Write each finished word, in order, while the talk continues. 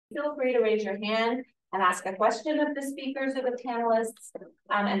Feel free to raise your hand and ask a question of the speakers or the panelists.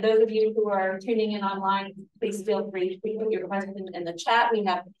 And those of you who are tuning in online, please feel free to put your question in the chat. We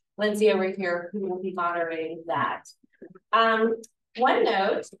have Lindsay over here who will be moderating that. One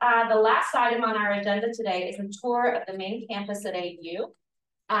note, the last item on our agenda today is a tour of the main campus at AU.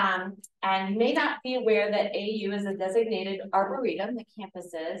 And you may not be aware that AU is a designated arboretum, the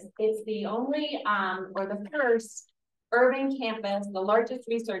campus is. It's the only, or the first urban campus, the largest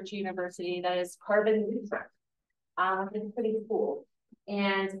research university that is carbon neutral, which is pretty cool.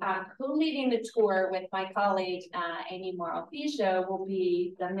 And co-leading the tour with my colleague, Amy Morrill will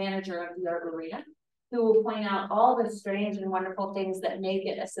be the manager of the arboretum, who will point out all the strange and wonderful things that make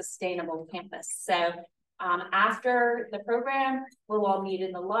it a sustainable campus. So after the program, we'll all meet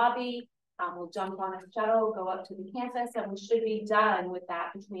in the lobby. We'll jump on a shuttle, go up to the campus, and we should be done with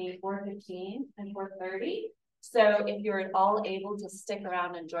that between 4:15 and 4:30. So if you're at all able to stick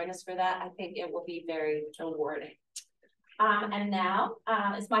around and join us for that, I think it will be very rewarding. And now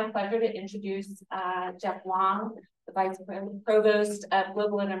it's my pleasure to introduce Jeff Wang, the Vice Provost of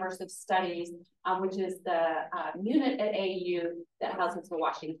Global and Immersive Studies, which is the unit at AU that houses the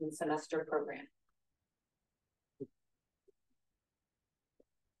Washington semester program.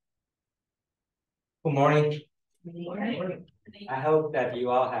 Good morning. Good morning. I hope that you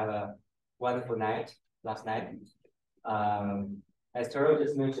all have a wonderful night last night. As Terrell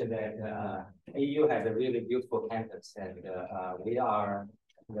just mentioned that AU has a really beautiful campus, and we are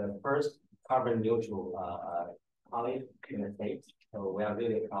the first carbon neutral college in the States. So we are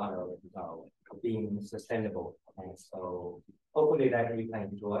really proud of being sustainable. And so hopefully that you can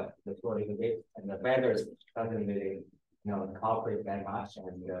enjoy the tour a little bit. And the weather doesn't really cooperate very much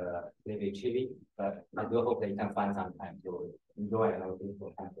and maybe chilly, but I do hope that you can find some time to enjoy our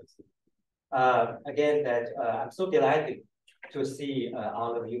beautiful campus. Again, I'm so delighted to see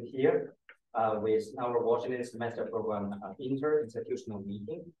all of you here with our Washington semester program inter-institutional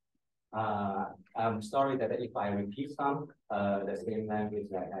meeting. I'm sorry that if I repeat some the same language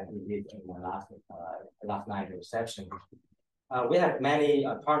that we did in the last night reception. We have many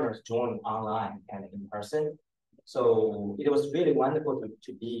partners join online and in person. So it was really wonderful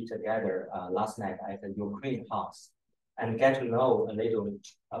to be together last night at the Ukraine house and get to know a little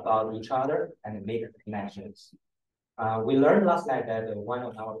about each other and make connections. We learned last night that one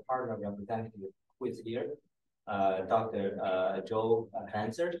of our partner representatives who is here, Dr. Joe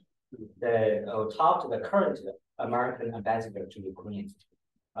Hanser, talked to the current American ambassador to Ukraine,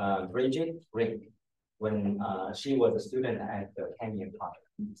 Bridget Brink, when she was a student at the Kenyan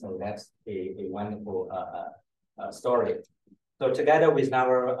College. So that's a wonderful story. So together with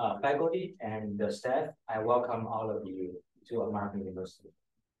our faculty and the staff, I welcome all of you to American University.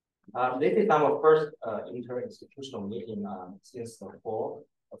 This is our first inter-institutional meeting since the fall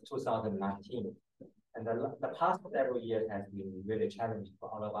of 2019. And the past several years has been really challenging for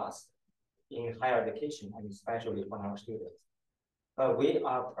all of us in higher education and especially for our students. But we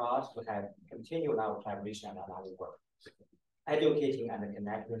are proud to have continued our collaboration and our work, educating and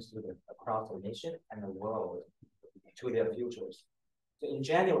connecting students across the nation and the world to their futures. So in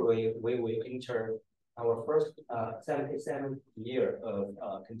January, we will enter our first 77th year of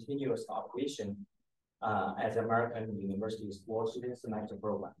continuous operation as American University's World Student Semester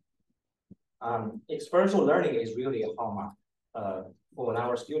Program. Experiential learning is really a hallmark for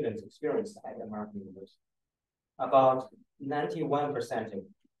our students' experience at American University. About 91% of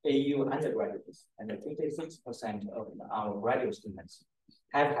AU undergraduates and 56% of our graduate students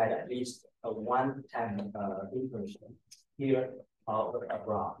have had at least a one-time internship here or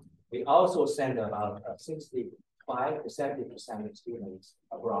abroad. We also send about 65 to 70% of students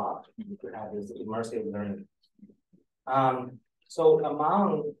abroad to have this immersive learning. So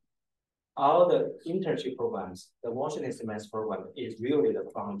among all the internship programs, the Washington semester program is really the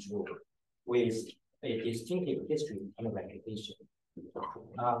crown jewel with a distinctive history and reputation.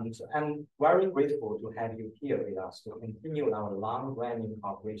 So I'm very grateful to have you here with us to continue our long-running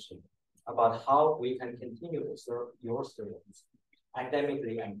cooperation about how we can continue to serve your students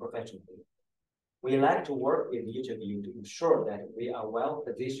academically and professionally. We like to work with each of you to ensure that we are well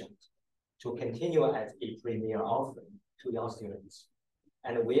positioned to continue as a premier offering to your students.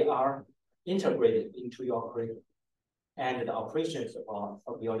 And we are integrated into your curriculum and the operations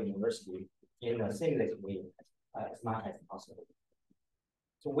of your university in a seamless way as much as possible.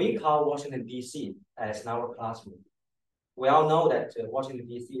 So we call Washington, D.C. as our classroom. We all know that Washington,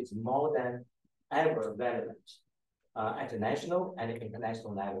 D.C. is more than ever relevant at the national and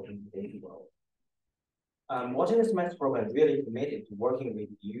international level in today's world. Washington semester program is really committed to working with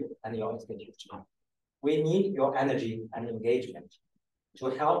you and your institution. We need your energy and engagement to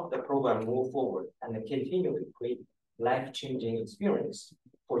help the program move forward and continue to create life-changing experience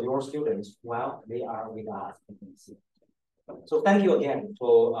for your students while they are with us in DC. So thank you again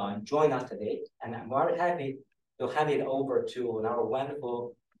for joining us today, and I'm very happy to hand it over to our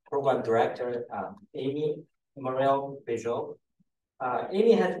wonderful program director, Amy Morrill Bijeau.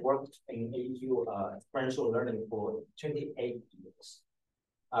 Amy has worked in AU experiential learning for 28 years.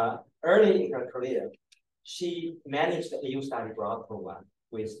 Early in her career, she managed the AU study abroad program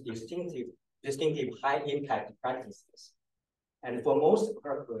with distinctive high-impact practices. And for most of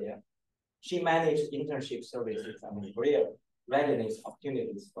her career, she managed internship services and career readiness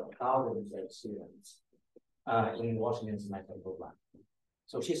opportunities for thousands of students in Washington's semester program.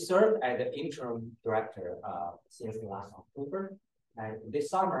 So she served as the interim director since last October. And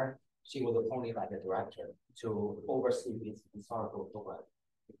this summer, she was appointed by the director to oversee this historical program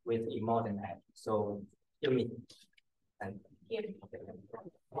with a modern edge. So, Amy. And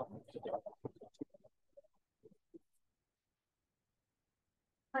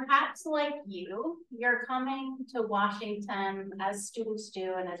perhaps like you're coming to Washington as students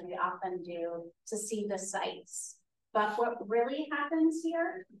do and as we often do to see the sights. But what really happens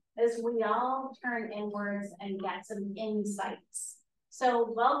here is we all turn inwards and get some insights.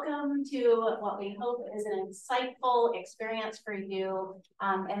 So welcome to what we hope is an insightful experience for you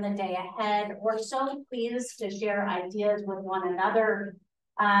in the day ahead. We're so pleased to share ideas with one another.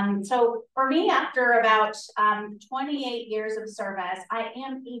 So for me, after about 28 years of service, I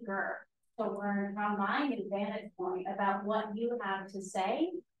am eager to learn from my vantage point about what you have to say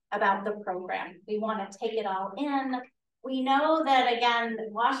about the program. We want to take it all in. We know that, again,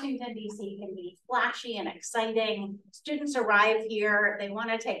 Washington, D.C. can be flashy and exciting. Students arrive here, they want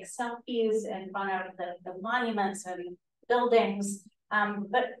to take selfies in front of the monuments and buildings.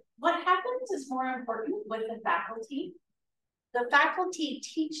 But what happens is more important with the faculty. The faculty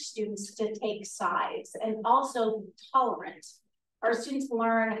teach students to take sides and also be tolerant. Our students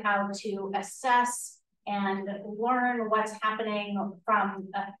learn how to assess and learn what's happening from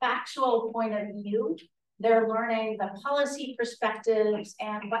a factual point of view. They're learning the policy perspectives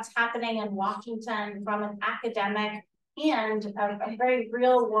and what's happening in Washington from an academic and a very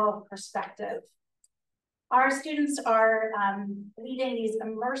real world perspective. Our students are leading these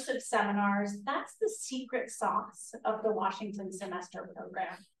immersive seminars. That's the secret sauce of the Washington semester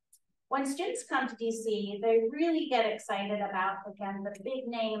program. When students come to DC, they really get excited about, again, the big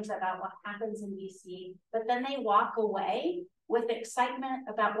names about what happens in DC, but then they walk away with excitement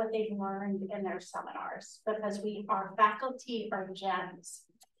about what they've learned in their seminars, because our faculty are gems.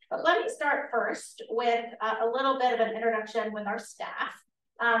 But let me start first with a little bit of an introduction with our staff.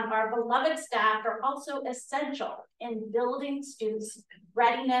 Our beloved staff are also essential in building students'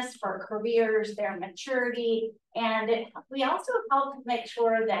 readiness for careers, their maturity, and we also help make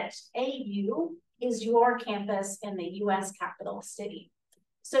sure that AU is your campus in the US capital city.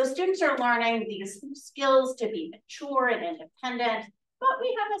 So students are learning these skills to be mature and independent, but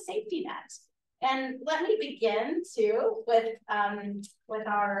we have a safety net. And let me begin too with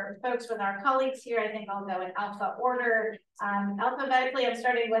our folks, with our colleagues here. I think I'll go in alpha order. Alphabetically, I'm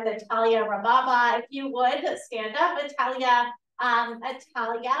starting with Italia Rababa. If you would stand up, Italia.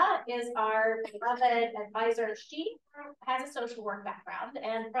 Italia is our beloved advisor. She has a social work background,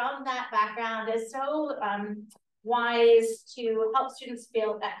 and from that background is so wise to help students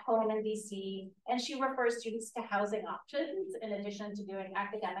feel at home in DC. And she refers students to housing options in addition to doing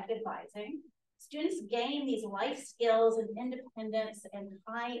academic advising. Students gain these life skills and independence in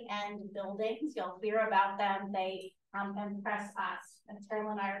high-end buildings. You'll hear about them. They impress us. And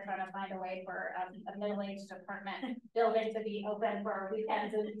Terrell and I are trying to find a way for a middle-aged apartment building to be open for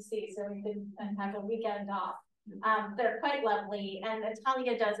weekends in DC, so we can have a weekend off. They're quite lovely, and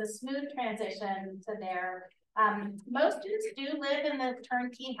Italia does a smooth transition to their. Most students do live in the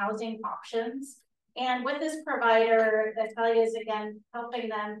turnkey housing options. And with this provider, Italia is again helping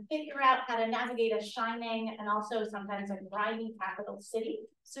them figure out how to navigate a shining and also sometimes a grimy capital city.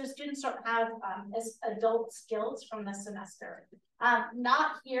 So students don't have adult skills from the semester.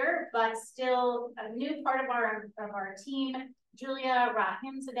 Not here, but still a new part of our team, Julia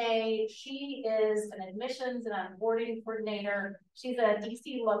Rahim today. She is an admissions and onboarding coordinator. She's a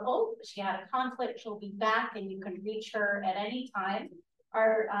DC local. She had a conflict. She'll be back, and you can reach her at any time.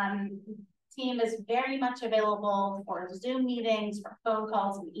 Our team is very much available for Zoom meetings, for phone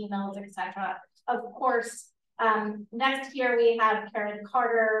calls and emails, etc. Of course, next here we have Karen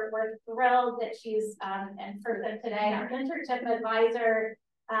Carter. We're thrilled that she's in person today, our internship advisor.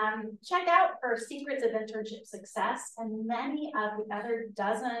 Check out her Secrets of Internship Success and many of the other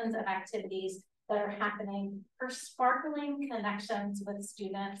dozens of activities that are happening. Her sparkling connections with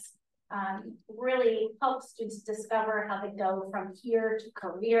students really help students discover how they go from here to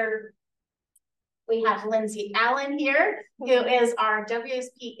career. We have Lindsay Allen here, who is our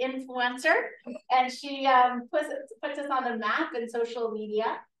WSP influencer, and she puts us on the map in social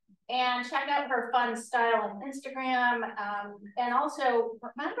media. And check out her fun style on Instagram. And also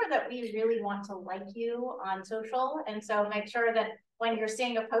remember that we really want to like you on social. And so make sure that when you're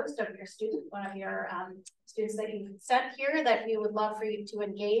seeing a post of your student, one of your students that you sent here, that we would love for you to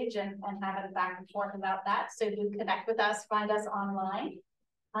engage and have a back and forth about that. So do connect with us, find us online.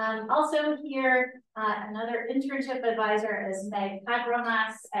 Also here, another internship advisor is Meg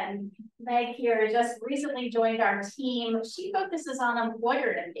Padronas, and Meg here just recently joined our team. She focuses on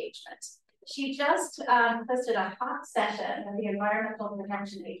employer engagement. She just hosted a hot session with the Environmental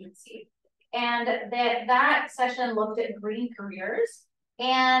Protection Agency, and that session looked at green careers.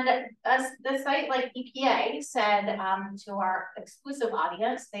 And the site like EPA said to our exclusive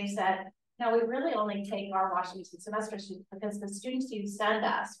audience, they said, no, we really only take our Washington semester students because the students you send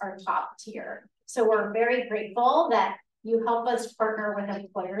us are top tier. So we're very grateful that you help us partner with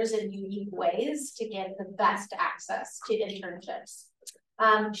employers in unique ways to get the best access to internships.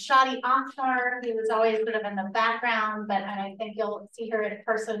 Shadi Akhtar, who was always sort of in the background, but I think you'll see her in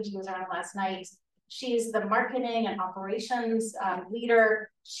person. She was around last night. She's the marketing and operations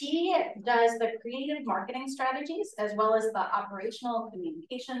leader. She does the creative marketing strategies as well as the operational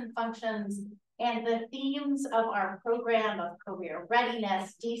communication functions and the themes of our program of career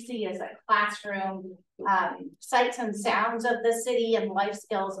readiness. DC is a classroom, sights and sounds of the city and life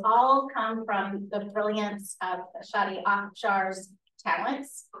skills all come from the brilliance of Shadi Akhtar's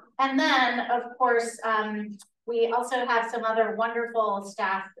talents. And then, of course, we also have some other wonderful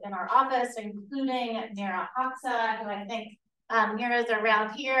staff in our office, including Mira Hoxa, who I think Mira's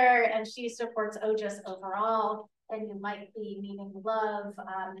around here, and she supports OJIS overall, and you might be meeting Love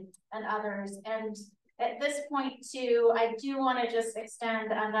and others. And at this point, too, I do want to just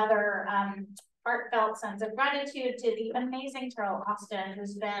extend another heartfelt sense of gratitude to the amazing Terrell Austin,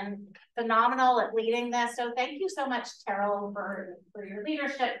 who's been phenomenal at leading this. So thank you so much, Terrell, for your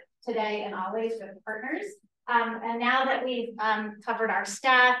leadership today and always with partners. And now that we've covered our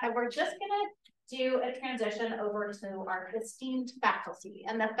staff, we're just gonna do a transition over to our esteemed faculty.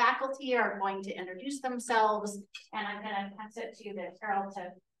 And the faculty are going to introduce themselves, and I'm gonna pass it to Terrell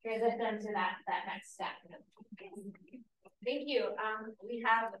to transition to that next step. Thank you. We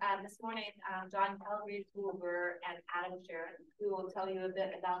have this morning John Calabrese, and Adam Sharon, who will tell you a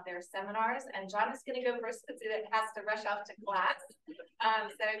bit about their seminars. And John is going to go first because it has to rush off to class.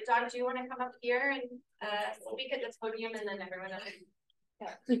 So John, do you want to come up here and speak at the podium, and then everyone else?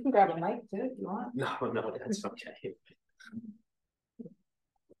 Yeah. You can grab a mic too if you want. No, that's okay.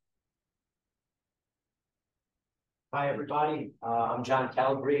 Hi, everybody. I'm John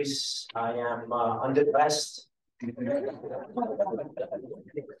Calabrese. I am underdressed.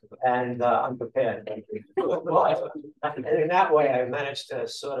 And I'm prepared. Well, and in that way, I managed to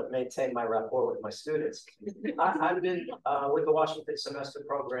sort of maintain my rapport with my students. I've been with the Washington semester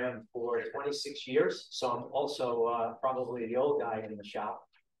program for 26 years, so I'm also probably the old guy in the shop.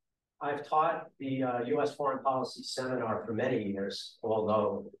 I've taught the U.S. Foreign Policy Seminar for many years,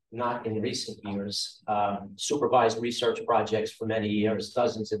 although not in recent years. Supervised research projects for many years,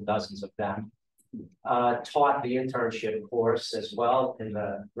 dozens and dozens of them. Taught the internship course as well in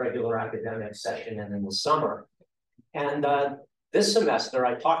the regular academic session and in the summer. And this semester,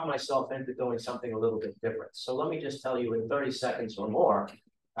 I talked myself into doing something a little bit different. So let me just tell you in 30 seconds or more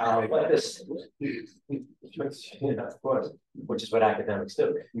what this, of course, which is what academics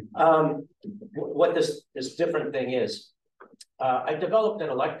do, what this different thing is. I developed an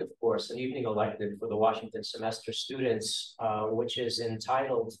elective course, an evening elective for the Washington semester students, which is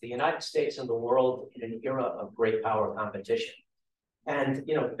entitled The United States and the World in an Era of Great Power Competition. And,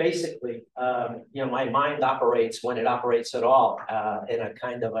 basically, my mind operates, when it operates at all, in a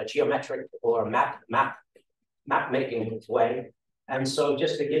kind of a geometric or map-making way. And so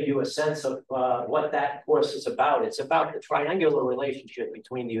just to give you a sense of what that course is about, it's about the triangular relationship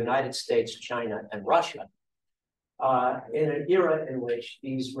between the United States, China, and Russia. In an era in which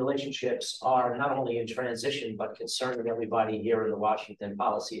these relationships are not only in transition, but concerning everybody here in the Washington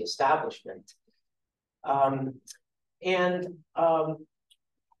policy establishment.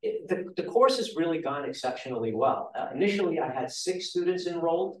 The course has really gone exceptionally well. Initially, I had 6 students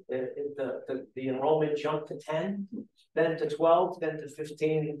enrolled. The enrollment jumped to 10, then to 12, then to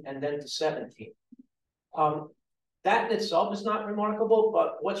 15, and then to 17. that in itself is not remarkable,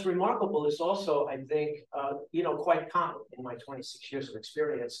 but what's remarkable is also, I think, quite common in my 26 years of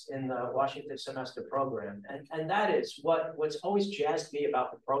experience in the Washington semester program. And that is what's always jazzed me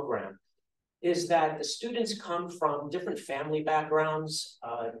about the program is that the students come from different family backgrounds,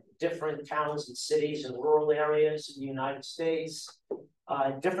 different towns and cities and rural areas in the United States,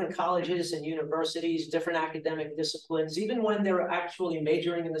 different colleges and universities, different academic disciplines. Even when they're actually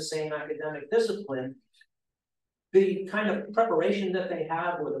majoring in the same academic discipline, the kind of preparation that they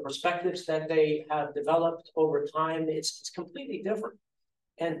have or the perspectives that they have developed over time, it's completely different.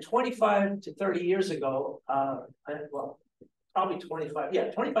 And 25 to 30 years ago, well, probably 25,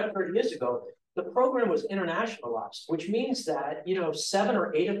 30 years ago, the program was internationalized, which means that, 7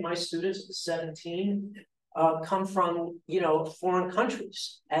 or 8 of my students, 17, come from, foreign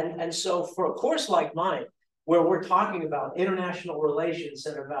countries. And so for a course like mine, where we're talking about international relations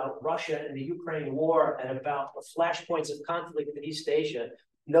and about Russia and the Ukraine war and about the flashpoints of conflict in East Asia,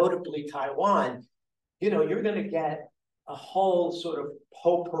 notably Taiwan, you're going to get a whole sort of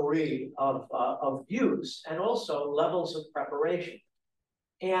potpourri of views and also levels of preparation.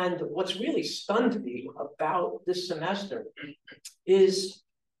 And what's really stunned me about this semester is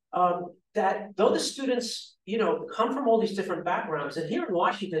that though the students, come from all these different backgrounds, and here in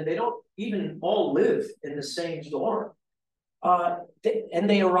Washington, they don't even all live in the same dorm. And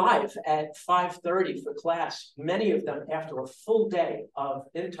they arrive at 5:30 for class, many of them after a full day of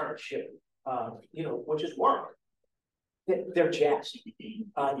internship, which is work. They're jazzed.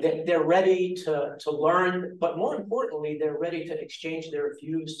 They're ready to learn, but more importantly, they're ready to exchange their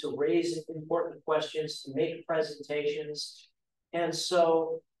views, to raise important questions, to make presentations. And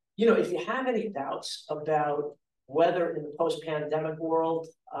so, if you have any doubts about whether in the post-pandemic world,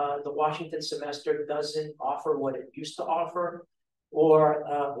 the Washington semester doesn't offer what it used to offer, or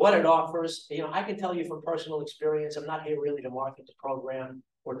what it offers, I can tell you from personal experience, I'm not here really to market the program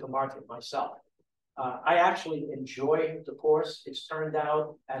or to market myself. I actually enjoy the course. It's turned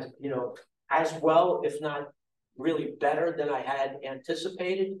out as well, if not really better than I had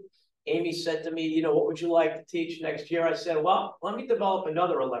anticipated. Amy said to me, what would you like to teach next year? I said, well, let me develop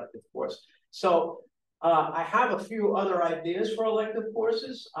another elective course. So I have a few other ideas for elective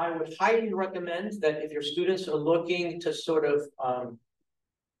courses. I would highly recommend that if your students are looking to sort of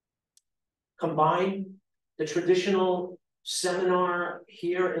combine the traditional seminar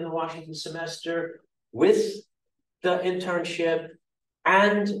here in the Washington semester with the internship,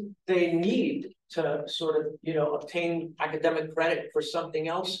 and they need to sort of, obtain academic credit for something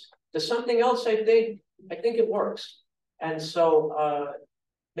else. The something else, I think it works. And so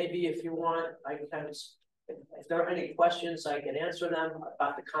maybe if you want, I can, if there are any questions, I can answer them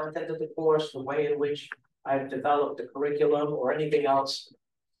about the content of the course, the way in which I've developed the curriculum or anything else.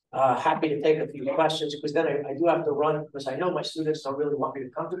 Happy to take a few questions, because then I do have to run, because I know my students don't really want me to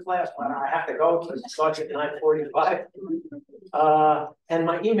come to class, but I have to go because it starts at 9:45. And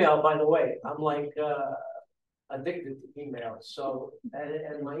my email, by the way, I'm like addicted to email. So,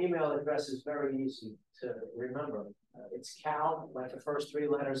 and my email address is very easy to remember. It's Cal, like the first 3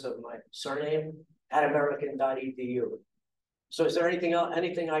 letters of my surname, @american.edu. So is there anything else,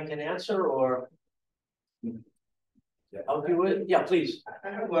 anything I can answer, or? I'll do it. Yeah, please. I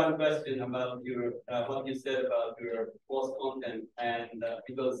have one question about your what you said about your course content, and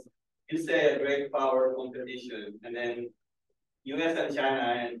because you say a great power competition, and then U.S. and China,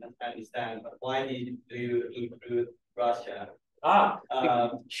 I understand, but why did you include Russia?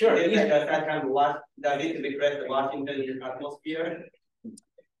 Sure. Does that kind of does it reflect the Washington atmosphere?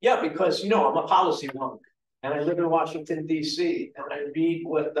 Yeah, because I'm a policy wonk, and I live in Washington D.C. and I read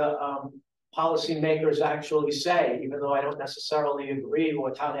what the policymakers actually say, even though I don't necessarily agree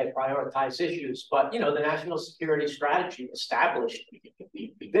with how they prioritize issues. But, the national security strategy established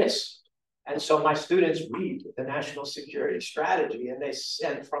this. And so my students read the national security strategy,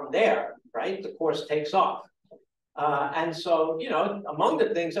 and from there, right, the course takes off. And so, among the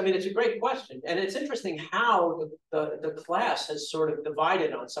things, it's a great question. And it's interesting how the class has sort of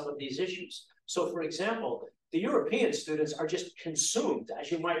divided on some of these issues. So, for example, the European students are just consumed,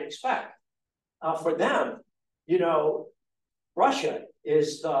 as you might expect. For them, Russia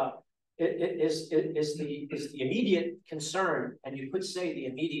is the immediate concern, and you could say the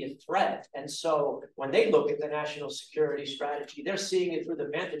immediate threat. And so when they look at the national security strategy, they're seeing it through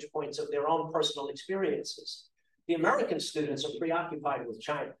the vantage points of their own personal experiences. The American students are preoccupied with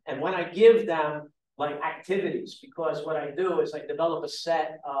China. And when I give them like activities, because what I do is I develop a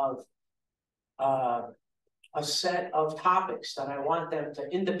set of topics that I want them to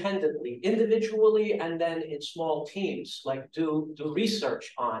individually, and then in small teams, like do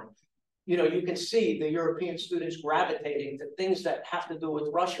research on. you can see the European students gravitating to things that have to do with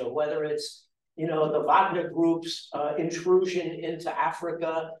Russia, whether it's, the Wagner Group's intrusion into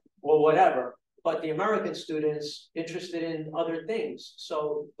Africa or whatever. But the American students interested in other things.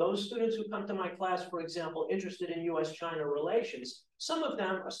 So those students who come to my class, for example, interested in US-China relations, some of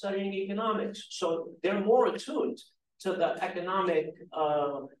them are studying economics. So they're more attuned to the economic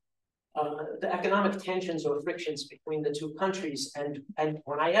tensions or frictions between the two countries. And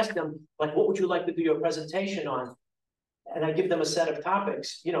when I ask them, like, what would you like to do your presentation on? And I give them a set of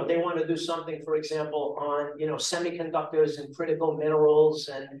topics, they want to do something, for example, on, semiconductors and critical minerals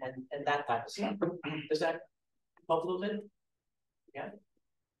and that type of stuff. Does that help a little bit? Yeah.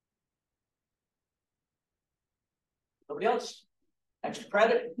 Nobody else? Extra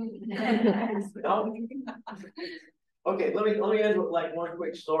credit? No? Okay, let me end with like one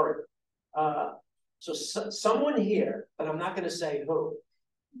quick story. So someone here, but I'm not going to say who,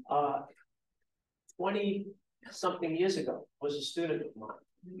 20-something years ago was a student of mine.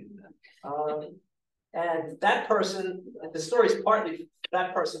 And that person, the story is partly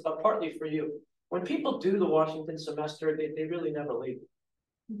that person, but partly for you. When people do the Washington semester, they really never leave.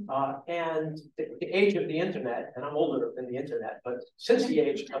 And the age of the internet, and I'm older than the internet, but since the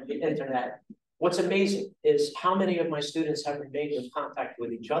age of the internet, what's amazing is how many of my students have remained in contact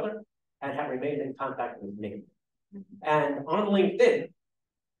with each other and have remained in contact with me. And on LinkedIn,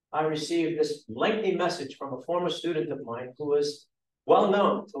 I received this lengthy message from a former student of mine who is well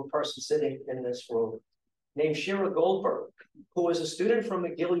known to a person sitting in this room, named Shira Goldberg, who was a student from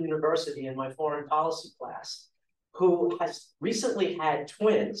McGill University in my foreign policy class, who has recently had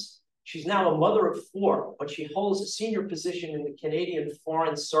twins. She's now a mother of 4, but she holds a senior position in the Canadian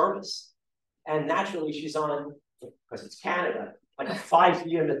Foreign Service. And naturally, she's on, because it's Canada, like a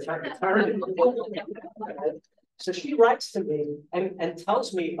 5-year maternity. So she writes to me and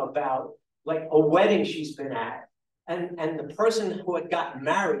tells me about like a wedding she's been at. And the person who had gotten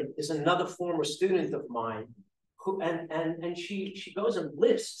married is another former student of mine who, and she goes and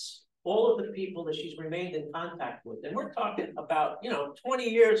lists all of the people that she's remained in contact with. And we're talking about, 20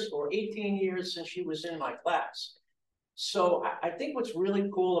 years or 18 years since she was in my class. So I think what's really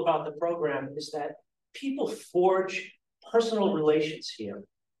cool about the program is that people forge personal relations here.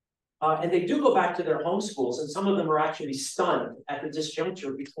 And they do go back to their home schools, and some of them are actually stunned at the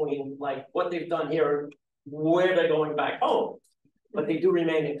disjuncture between like what they've done here and where they're going back home. But they do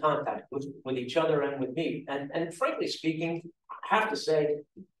remain in contact with each other and with me. And frankly speaking, I have to say,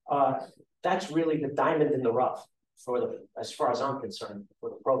 that's really the diamond in the rough as far as I'm concerned, for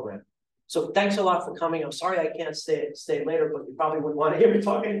the program. So thanks a lot for coming. I'm sorry I can't stay later, but you probably wouldn't want to hear me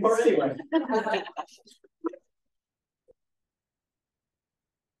talk anymore anyway.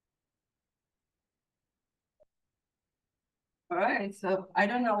 All right, so I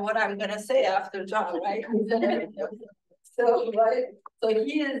don't know what I'm gonna say after John, right? So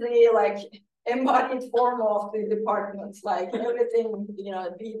he is the embodied form of the department, like everything,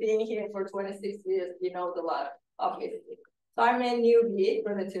 being here for 26 years, he knows a lot, obviously. So I'm a newbie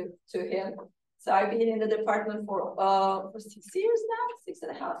relative to him. So I've been in the department for 6 years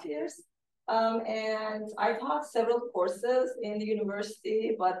now, 6.5 years. And I taught several courses in the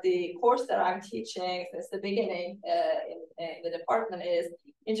university, but the course that I'm teaching since the beginning in the department is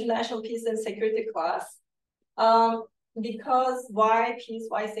International Peace and Security class. Because why peace,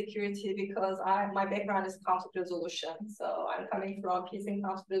 why security? Because my background is conflict resolution. So I'm coming from peace and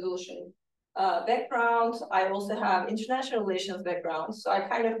conflict resolution background. I also have international relations background. So I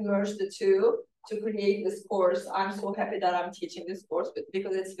kind of merged the two to create this course. I'm so happy that I'm teaching this course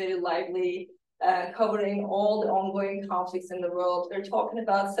because it's very lively, covering all the ongoing conflicts in the world. We're talking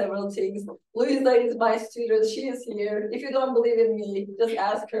about several things. Louisa is my student, she is here. If you don't believe in me, just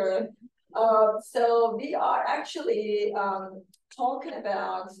ask her. So we are actually talking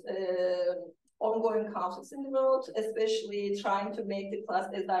about ongoing conflicts in the world, especially trying to make the class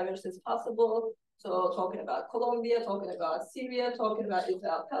as diverse as possible. So talking about Colombia, talking about Syria, talking about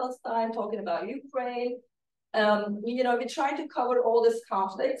Israel, Palestine, talking about Ukraine. We try to cover all these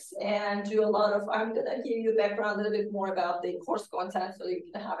conflicts and do a lot of, I'm gonna give you background a little bit more about the course content so you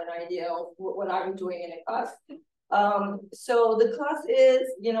can have an idea of what I'm doing in a class. So the class is,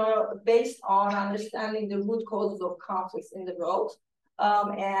 based on understanding the root causes of conflicts in the world.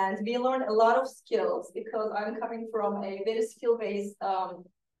 And we learn a lot of skills because I'm coming from a very skill-based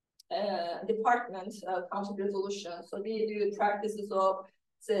department, conflict resolution. So we do practices of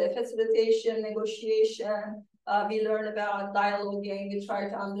facilitation, negotiation. We learn about dialoguing. We try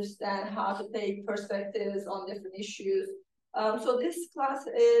to understand how to take perspectives on different issues. So this class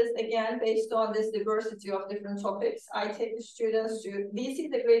is, again, based on this diversity of different topics. I take the students to, DC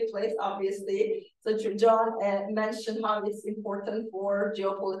is a great place, obviously. So John mentioned how it's important for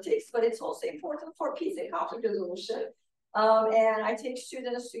geopolitics, but it's also important for peace and conflict resolution. And I take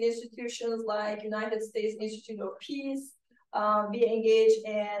students to institutions like United States Institute of Peace. We engage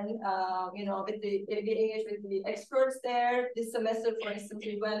in, we engage with the experts there. This semester, for instance,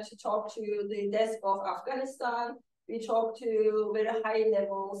 we went to talk to the desk of Afghanistan. We talked to very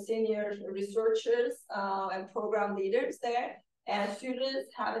high-level senior researchers and program leaders there, and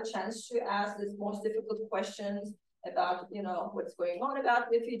students have a chance to ask these most difficult questions about, what's going on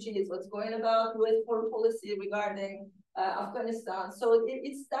about refugees, what's going about with foreign policy regarding Afghanistan. So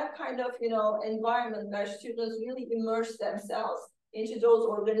it's that kind of, environment where students really immerse themselves into those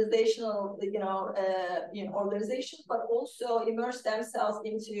organizational, organizations, but also immerse themselves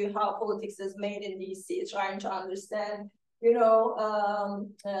into how politics is made in DC, trying to understand,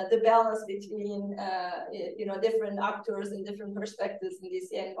 the balance between, different actors and different perspectives in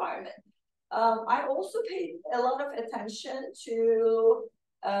DC environment. I also paid a lot of attention to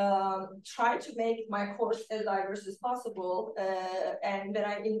try to make my course as diverse as possible. And when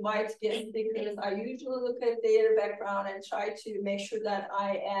I invite guest speakers, I usually look at their background and try to make sure that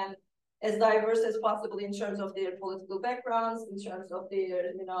I am as diverse as possible in terms of their political backgrounds, in terms of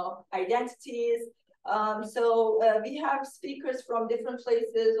their, identities. So we have speakers from different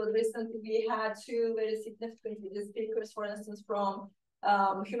places. Or recently, we had two very significant speakers, for instance, from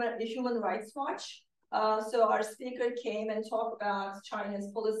Human Rights Watch. So our speaker came and talked about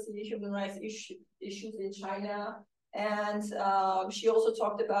China's policy, human rights issues in China. And she also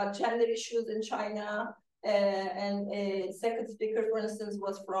talked about gender issues in China. And a second speaker, for instance,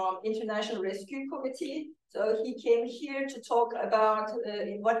 was from International Rescue Committee. So he came here to talk about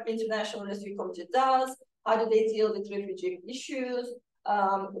what International Rescue Committee does, how do they deal with refugee issues,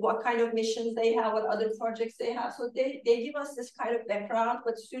 what kind of missions they have, what other projects they have. So they give us this kind of background,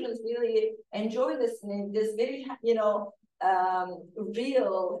 but students really enjoy listening. This very,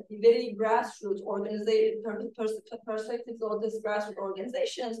 real, very grassroots organization perspectives of these grassroots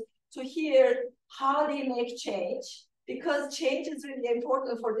organizations to hear how they make change, because change is really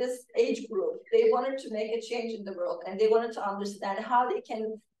important for this age group. They wanted to make a change in the world, and they wanted to understand how they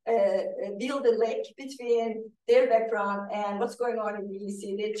can build a link between their background and what's going on in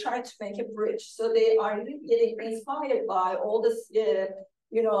DC. They try to make a bridge. So they are really getting inspired by all this, the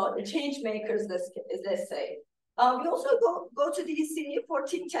change makers, let's say. We also go to DC for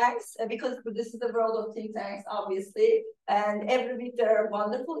think tanks, because this is the world of think tanks, obviously. And every week there are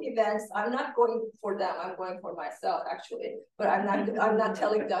wonderful events. I'm not going for them. I'm going for myself, actually. But I'm not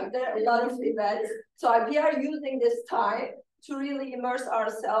telling them. There are a lot of events. So we are using this time to really immerse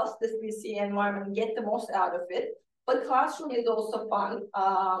ourselves in this DC environment, get the most out of it. But classroom is also fun.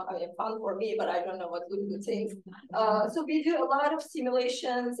 Fun for me, but I don't know what Lydia thinks. So we do a lot of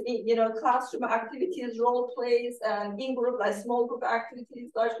simulations, classroom activities, role plays, and in-group, like small group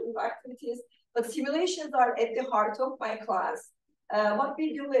activities, large group activities. But simulations are at the heart of my class. What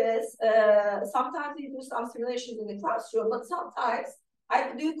we do is, sometimes we do some simulations in the classroom, but sometimes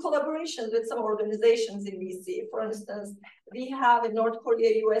I do collaborations with some organizations in DC. For instance, we have a North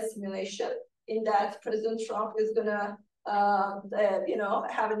Korea-US simulation. In that, President Trump is gonna,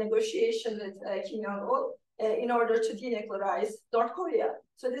 have a negotiation with Kim Jong-un in order to denuclearize North Korea.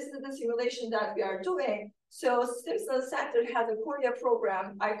 So this is the simulation that we are doing. So Stimson Center has a Korea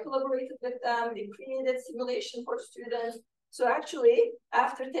program. I collaborated with them. We created simulation for students. So actually,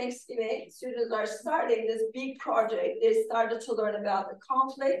 after Thanksgiving, students are starting this big project. They started to learn about the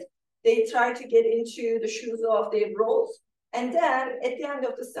conflict. They try to get into the shoes of their roles. And then at the end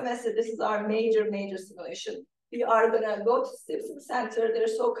of the semester, this is our major simulation. We are gonna go to Stimson Center. They're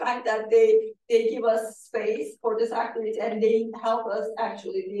so kind that they give us space for this activity, and they help us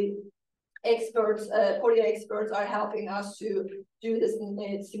actually. The experts, Korea experts are helping us to do this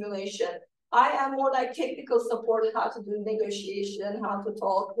simulation. I am more like technical support, how to do negotiation, how to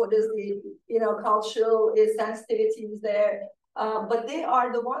talk, what is the, cultural sensitivities there. But they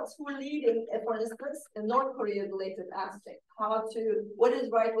are the ones who are leading, for instance, the North Korea related aspect, what is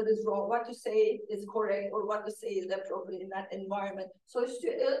right, what is wrong, what to say is correct, or what to say is appropriate in that environment. So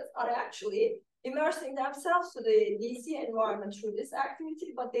students are actually immersing themselves to the DC environment through this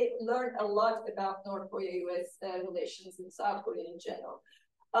activity, but they learn a lot about North Korea-US relations and South Korea in general.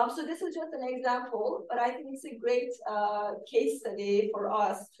 So this is just an example, but I think it's a great case study for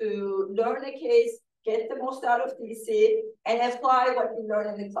us to learn a case, get the most out of DC, and apply what we learn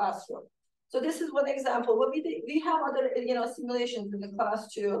in the classroom. So this is one example. What we have other, simulations in the class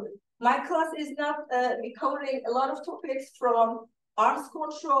too. My class is not covering a lot of topics from arms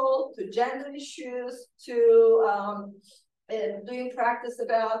control to gender issues to doing practice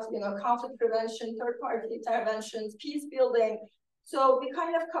about, conflict prevention, third-party interventions, peace building. So we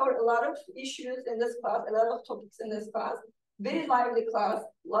kind of cover a lot of issues in this class, a lot of topics in this class. Very lively class,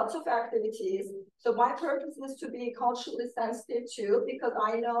 lots of activities. So my purpose is to be culturally sensitive too, because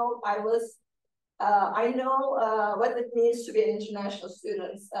I know what it means to be an international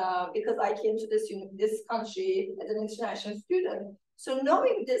student, because I came to this country as an international student. So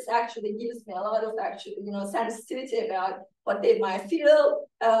knowing this actually gives me a lot of sensitivity about what they might feel,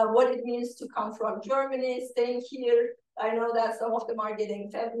 what it means to come from Germany, staying here. I know that some of them are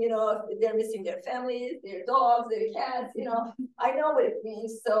getting, they're missing their families, their dogs, their cats, I know what it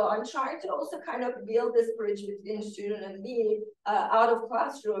means. So I'm trying to also kind of build this bridge between student and me out of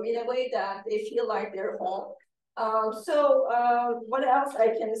classroom in a way that they feel like they're home. What else I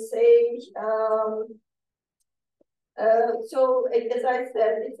can say? So as I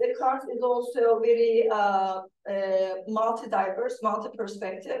said, the class is also very multi-diverse,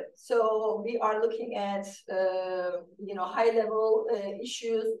 multi-perspective. So we are looking at high-level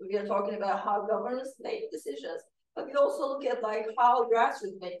issues. We are talking about how governments make decisions, but we also look at like how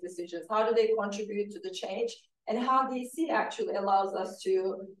grassroots make decisions. How do they contribute to the change, and how DC actually allows us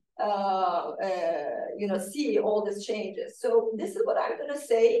to see all these changes. So this is what I'm going to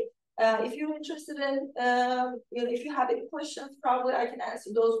say. If you're interested in, if you have any questions, probably I can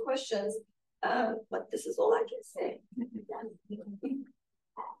answer those questions. But this is all I can say.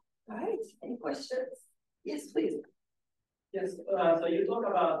 All right, any questions? Yes, please. Yes, so you talk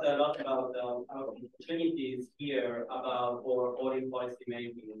about a lot about opportunities here for foreign policy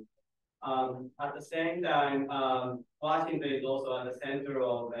making. At the same time, Washington is also at the center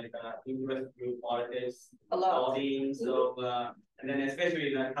of interest group politics, lobbying. So, and then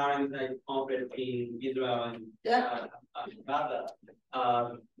especially the current conflict in Israel and Gaza,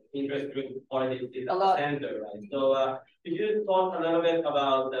 interest group politics is at the center, right? So, could you talk a little bit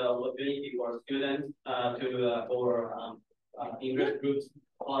about the opportunity for students for interest groups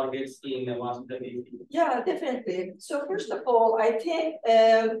politics in Washington, D.C.? Yeah, definitely. So first of all, I think,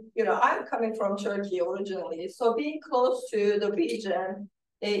 I'm coming from Turkey originally. So being close to the region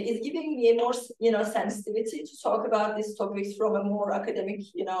is giving me more, sensitivity to talk about these topics from a more academic,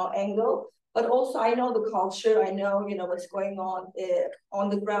 angle. But also I know the culture, I know, what's going on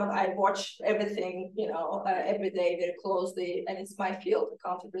the ground. I watch everything, every day very closely, and it's my field,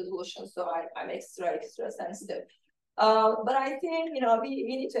 conflict resolution. So I'm extra sensitive. But I think,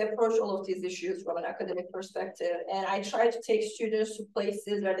 we need to approach all of these issues from an academic perspective. And I try to take students to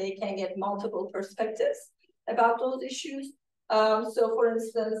places where they can get multiple perspectives about those issues. So for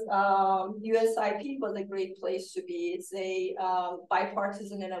instance, USIP was a great place to be. It's a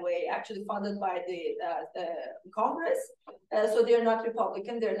bipartisan in a way, actually funded by the Congress. So they're not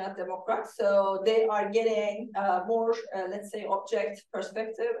Republican, they're not Democrat. So they are getting more, let's say, objective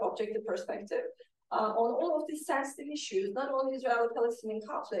perspective on all of these sensitive issues. Not only Israeli-Palestinian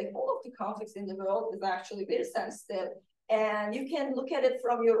conflict, all of the conflicts in the world is actually very sensitive. And you can look at it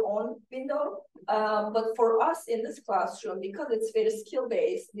from your own window. But for us in this classroom, because it's very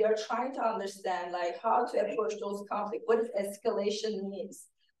skill-based, we are trying to understand how to approach those conflicts, what escalation means,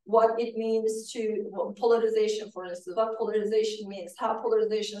 what it means to polarization, for instance, what polarization means, how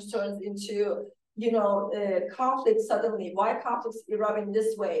polarization turns into conflict suddenly, why conflicts erupt in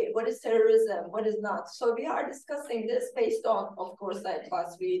this way, what is terrorism, what is not. So we are discussing this based on, of course,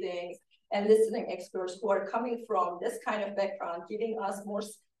 class readings and listening experts who are coming from this kind of background, giving us more,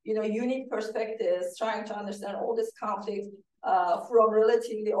 unique perspectives, trying to understand all this conflict from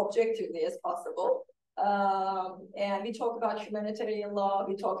relatively objectively as possible. And we talk about humanitarian law,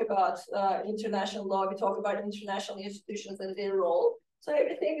 we talk about international law, we talk about international institutions and their role. So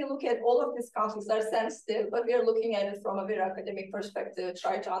everything we look at, all of these conflicts are sensitive, but we are looking at it from a very academic perspective,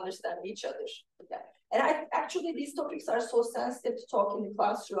 try to understand each other. Yeah. And actually, these topics are so sensitive to talk in the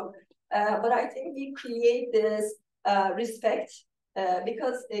classroom, but I think we create this respect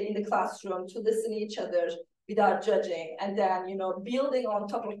because in the classroom to listen to each other without judging, and then, building on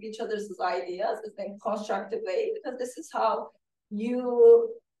top of each other's ideas in a constructive way, because this is how you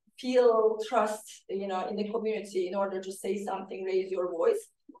feel trust, in the community in order to say something, raise your voice.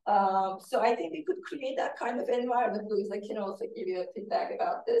 So I think we could create that kind of environment. Louise, I can also give you a feedback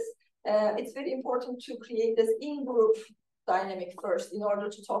about this. It's very important to create this in-group dynamic first in order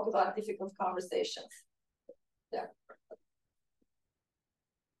to talk about difficult conversations. Yeah.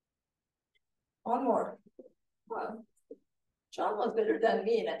 One more. Wow. John was better than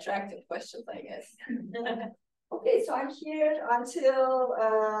me in attracting questions, I guess. Okay, so I'm here until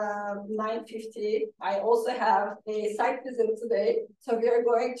 9:50. I also have a site visit today. So we are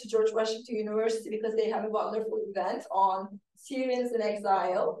going to George Washington University because they have a wonderful event on Syrians in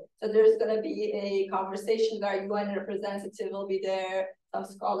exile. So there's going to be a conversation where UN representative will be there, some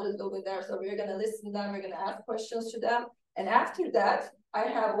scholars will be there. So we're going to listen to them, we're going to ask questions to them. And after that, I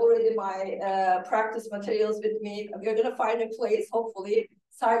have already my practice materials with me. We're going to find a place, hopefully,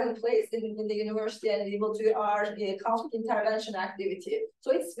 silent place in the university, and we will do our conflict intervention activity.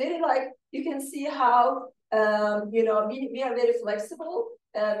 So it's very like, you can see how, you know, we are very flexible.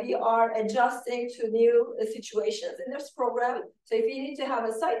 We are adjusting to new situations in this program. So if we need to have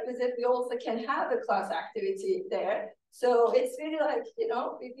a site visit, we also can have a class activity there. So it's really like, you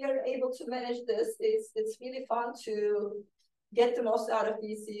know, if we are able to manage this, it's really fun to get the most out of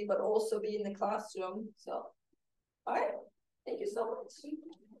DC, but also be in the classroom. So, all right. Thank you so much.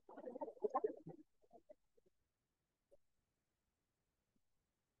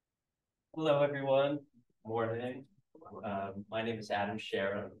 Hello, everyone. Morning. My name is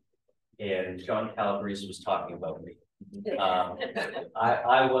Sharon, and John Calabrese was talking about me.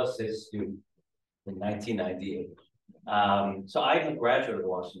 I was a student in 1998. So I'm a graduate of the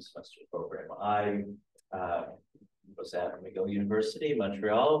Washington Semester Program. I was at McGill University in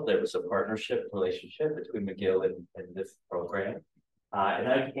Montreal. There was a partnership relationship between McGill and this program. And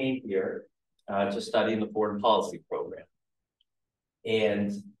I came here to study in the foreign policy program.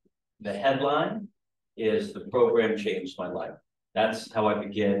 And the headline is "The program changed my life." That's how I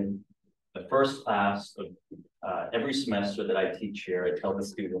begin the first class of every semester that I teach here. I tell the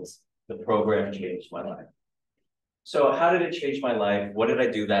students, the program changed my life. So how did it change my life? What did I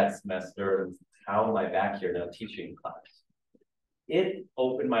do that semester? How am I back here now teaching class? It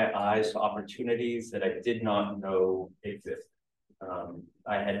opened my eyes to opportunities that I did not know existed.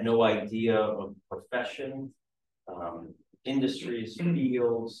 I had no idea of professions, industries,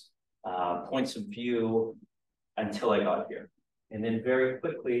 fields, points of view until I got here. And then very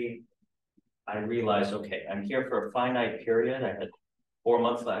quickly, I realized, okay, I'm here for a finite period. I had 4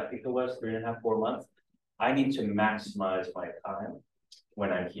 months left, I think it was 3.5, 4 months. I need to maximize my time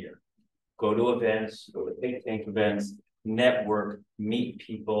when I'm here. Go to events, go to think tank events, network, meet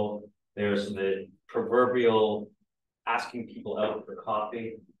people. There's the proverbial asking people out for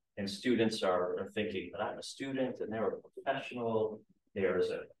coffee, and students are thinking, but I'm a student and they're a professional. There's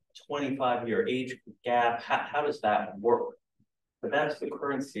a 25-year age gap. How does that work? But that's the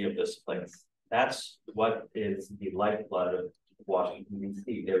currency of this place. That's what is the lifeblood of Washington,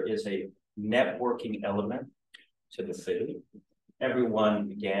 D.C. There is a networking element to the city. Everyone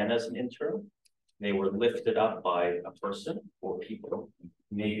began as an intern. They were lifted up by a person or people.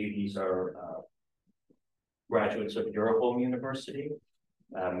 Maybe these are graduates of your home university.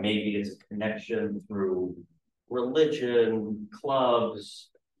 Maybe it's a connection through religion, clubs,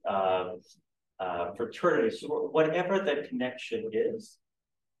 fraternities, whatever the connection is.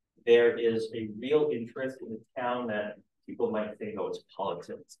 There is a real interest in the town that people might think, oh, it's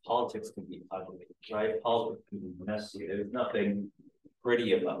politics. Politics can be ugly, right? Politics can be messy. There's nothing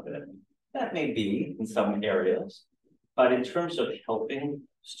pretty about it. That may be in some areas, but in terms of helping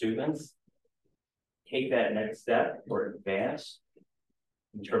students take that next step or advance,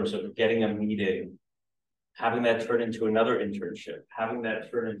 in terms of getting a meeting, having that turn into another internship, having that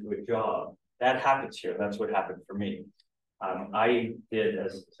turn into a job, that happens here. That's what happened for me. I did,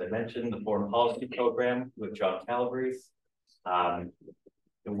 as I mentioned, the foreign policy program with John Calabrese.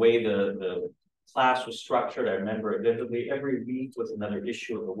 The way the class was structured, I remember it vividly. Every week was another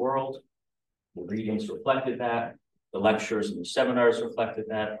issue of the world. The readings reflected that. The lectures and the seminars reflected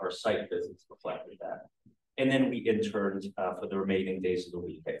that. Our site visits reflected that. And then we interned for the remaining days of the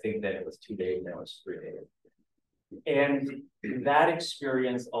week. I think that it was 2 days, now it's 3 days. And that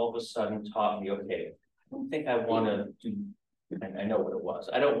experience all of a sudden taught me, okay, I don't think I want to do, I know what it was.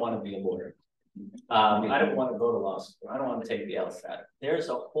 I don't want to be a lawyer. I don't want to go to law school. I don't want to take the LSAT. There's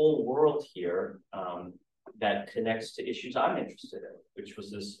a whole world here that connects to issues I'm interested in, which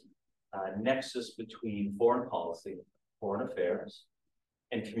was this nexus between foreign policy, foreign affairs,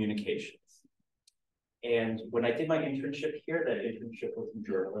 and communications. And when I did my internship here, that internship was in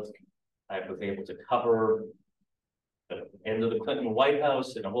journalism. I was able to cover the end of the Clinton White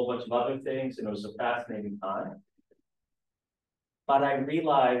House and a whole bunch of other things, and it was a fascinating time. But I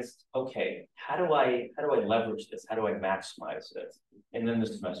realized, okay, how do I leverage this? How do I maximize this? And then the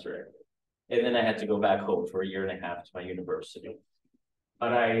semester ended. And then I had to go back home for 1.5 years to my university.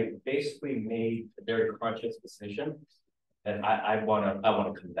 But I basically made a very conscious decision that I want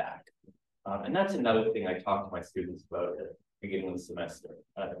to come back. And that's another thing I talk to my students about. beginning of the semester.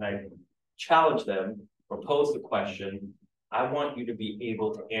 And I challenge them or pose the question, I want you to be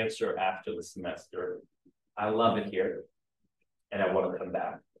able to answer after the semester. I love it here, and I want to come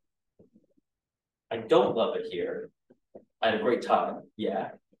back. I don't love it here. I had a great time, yeah,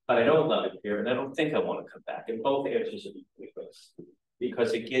 but I don't love it here, and I don't think I want to come back. And both answers are equally good,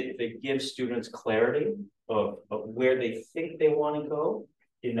 because it gives students clarity of where they think they want to go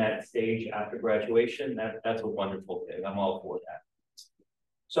in that stage after graduation. That's a wonderful thing. I'm all for that.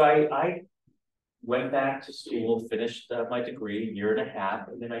 So I went back to school, finished my degree, 1.5 years,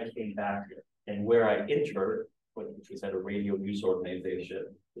 and then I came back here. And where I interned, which was at a radio news organization,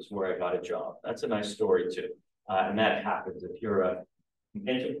 is where I got a job. That's a nice story too. And that happens if you're an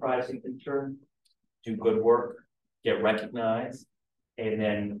enterprising intern, do good work, get recognized, and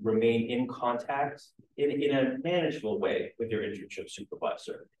then remain in contact in a manageable way with your internship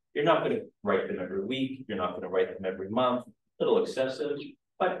supervisor. You're not going to write them every week. You're not going to write them every month. A little excessive,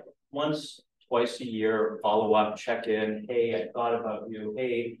 but once, twice a year, follow up, check in. Hey, I thought about you.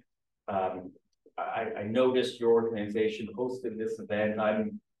 Hey, I noticed your organization hosted this event.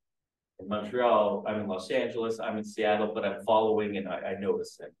 I'm in Montreal, I'm in Los Angeles, I'm in Seattle, but I'm following and I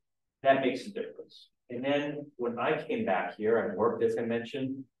noticed it. That makes a difference. And then when I came back here, I worked, as I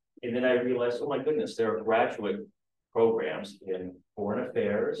mentioned, and then I realized, oh my goodness, there are graduate programs in foreign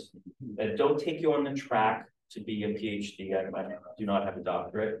affairs that don't take you on the track to be a PhD. I do not have a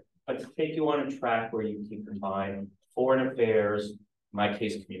doctorate, but to take you on a track where you can combine foreign affairs, in my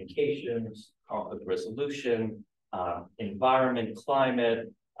case, communications, conflict resolution, environment,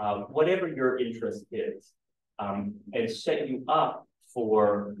 climate, whatever your interest is, and set you up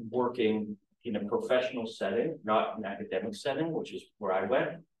for working in a professional setting, not an academic setting, which is where I went.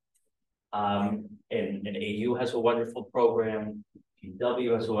 And AU has a wonderful program,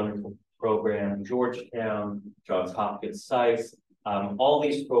 PW has a wonderful program, Georgetown, Johns Hopkins SAIS, all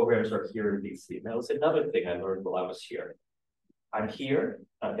these programs are here in DC. And that was another thing I learned while I was here. I'm here,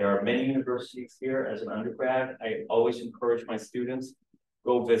 there are many universities here as an undergrad. I always encourage my students,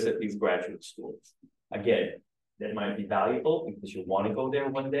 go visit these graduate schools. Again, that might be valuable because you want to go there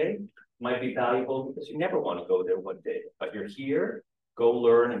one day, might be valuable because you never want to go there one day, but you're here, go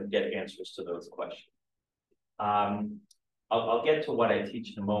learn and get answers to those questions. I'll get to what I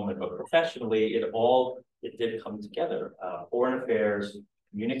teach in a moment, but professionally, it did come together. Foreign affairs,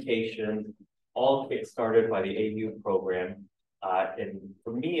 communication, all kick-started by the AU program. And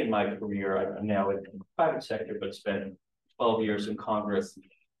for me in my career, I'm now in the private sector, but spent 12 years in Congress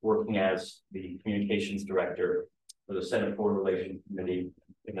working as the communications director for the Senate Foreign Relations Committee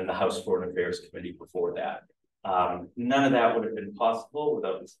and then the House Foreign Affairs Committee before that. None of that would have been possible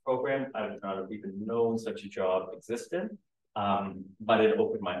without this program. I would not have even known such a job existed, but it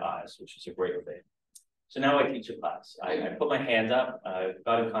opened my eyes, which is a great thing. So now I teach a class. I put my hand up,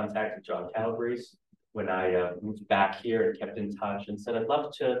 got in contact with John Calabrese when I moved back here and kept in touch and said, I'd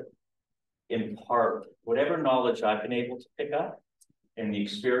love to impart whatever knowledge I've been able to pick up and the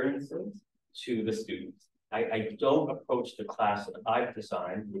experiences to the students. I don't approach the class that I've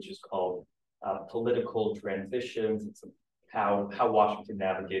designed, which is called Political Transitions. It's how Washington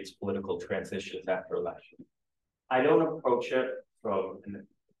navigates political transitions after election. I don't approach it from,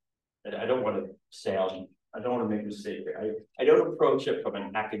 I don't want to say, I don't want to make a mistake here. I don't approach it from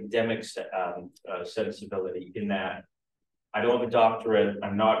an academic sensibility in that I don't have a doctorate.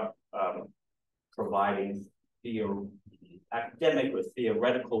 I'm not providing academic or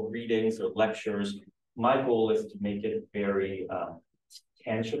theoretical readings or lectures. My goal is to make it very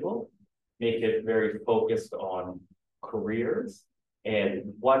tangible, make it very focused on careers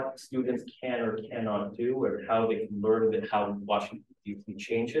and what students can or cannot do and how they can learn that how Washington DC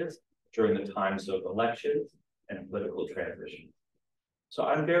changes during the times of elections and political transition. So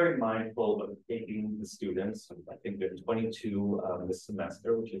I'm very mindful of taking the students, I think there's 22 this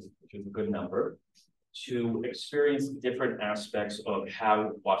semester, which is a good number, to experience different aspects of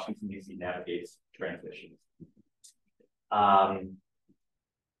how Washington DC navigates transitions.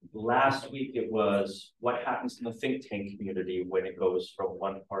 Last week it was what happens in the think tank community when it goes from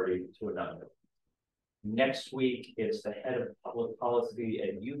one party to another. Next week, it's the head of public policy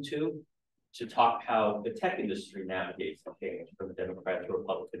at YouTube to talk how the tech industry navigates the change from Democrat to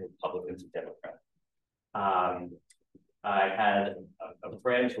Republican, Republican to Democrat. I had a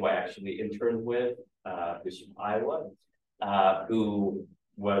friend who I actually interned with, who's from Iowa, who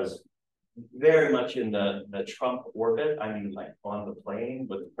was very much in the Trump orbit. I mean, like on the plane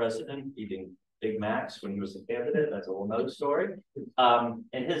with the president, eating Big Macs when he was a candidate. That's a whole nother story. And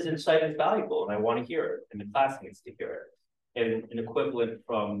his insight is valuable, and I want to hear it, and the class needs to hear it. And an equivalent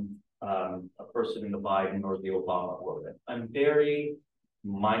from a person in the Biden or the Obama orbit. I'm very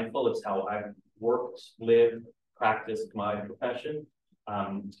mindful. It's how I've worked, lived, practiced my profession,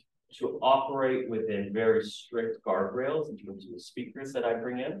 to operate within very strict guardrails in terms of the speakers that I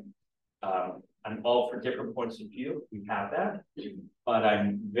bring in. I'm all for different points of view. We have that, but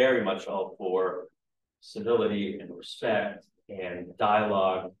I'm very much all for civility and respect and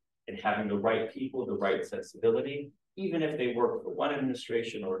dialogue and having the right people, the right sensibility. Even if they work for one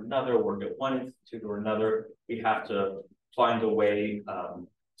administration or another, work at one institute or another, we have to find a way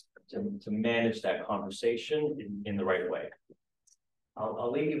to manage that conversation in the right way.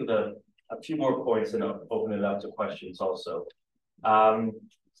 I'll leave you with a few more points and I'll open it up to questions also.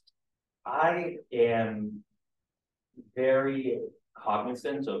 I am very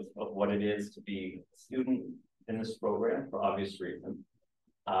cognizant of what it is to be a student in this program for obvious reasons,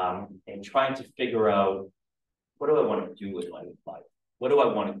 and trying to figure out, what do I want to do with my life? What do I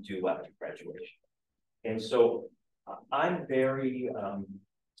want to do after graduation? And so I'm very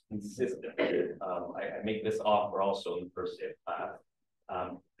consistent. I make this offer also in the first day of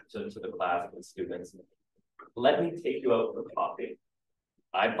class, to the class and students. Let me take you out for coffee.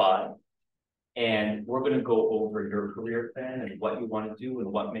 I buy. And we're going to go over your career plan and what you want to do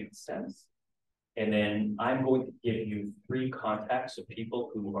and what makes sense. And then I'm going to give you 3 contacts of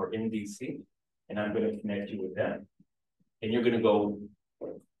people who are in DC, and I'm going to connect you with them. And you're going to go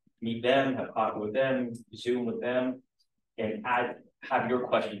meet them, have coffee with them, Zoom with them, and have your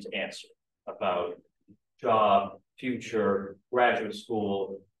questions answered about job, future, graduate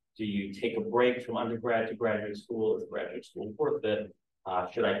school. Do you take a break from undergrad to graduate school? Is graduate school worth it?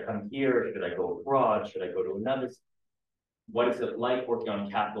 Should I come here? Should I go abroad? Should I go to another? What is it like working on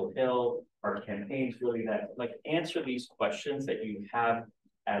Capitol Hill? Are campaigns really that? Like, answer these questions that you have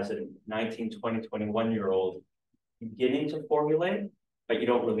as a 19, 20, 21-year-old beginning to formulate, but you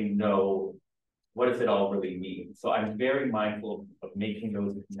don't really know what does it all really mean. So I'm very mindful of making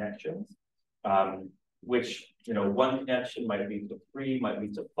those connections, which, you know, one connection might lead to 3, might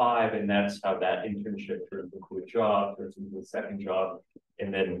lead to 5, and that's how that internship turns into a job, turns into a second job,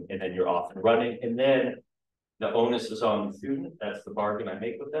 and then you're off and running. And then the onus is on the student. That's the bargain I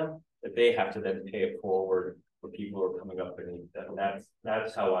make with them, that they have to then pay it forward for people who are coming up beneath them.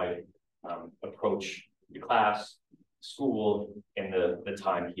 That's how I approach the class, school, and the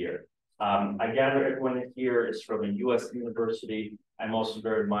time here. I gather everyone here is from a US university. I'm also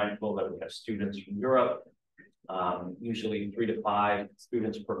very mindful that we have students from Europe, usually 3 to 5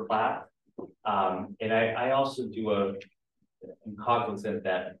 students per class. And I also I'm cognizant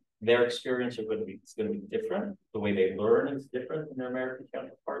that their experience is going to be different. The way they learn is different than their American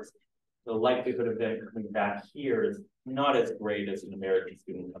counterparts. The likelihood of them coming back here is not as great as an American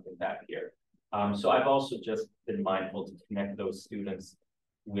student coming back here. So I've also just been mindful to connect those students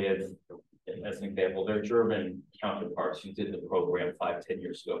with, as an example, their German counterparts who did the program 5, 10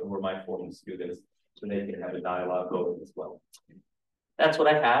 years ago, who were my former students, so they can have a dialogue going as well. That's what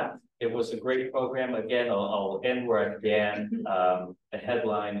I have. It was a great program. Again, I'll end where I began. The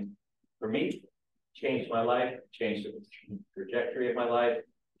headline for me changed my life, changed the trajectory of my life,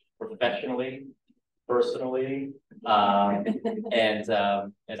 professionally, personally, and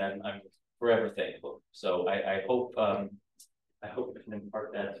I'm forever thankful. So I hope you can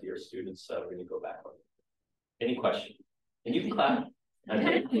impart that to your students when you go back home. Any questions? And you can clap.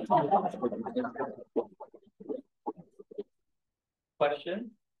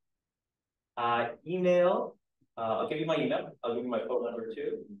 Question? Email. I'll give you my email. I'll give you my phone number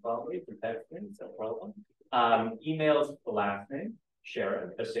too. Probably you can text me. It's no problem. Email's the last name,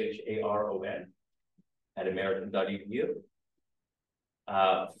 Sharon, SHARON, at american.edu.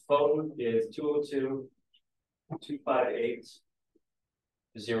 Phone is 202-258-0616.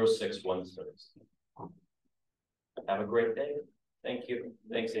 Have a great day. Thank you.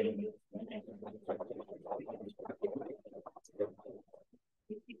 Thanks, Amy.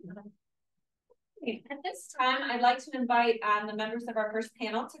 At this time, I'd like to invite the members of our first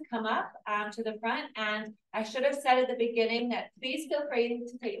panel to come up to the front. And I should have said at the beginning that please feel free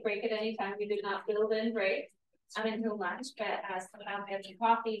to take a break at any time. We do not build in breaks until lunch, but we have some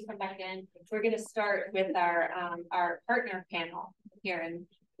coffee, come back in. We're going to start with our partner panel here in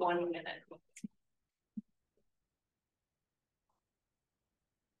 1 minute.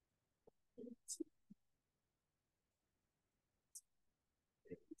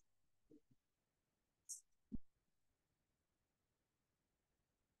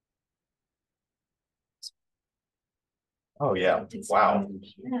 Oh, yeah. Wow.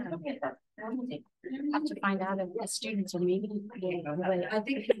 I have to find out if the students are meeting. I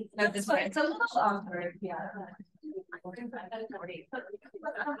think it's a little awkward, yeah.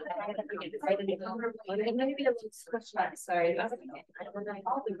 Sorry.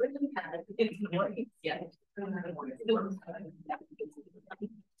 Yeah.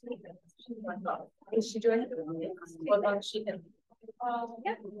 Is she doing it? Well, she can.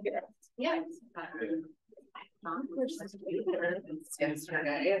 Yeah. Yeah.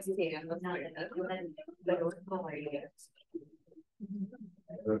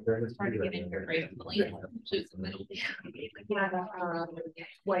 Trying to get in here gracefully.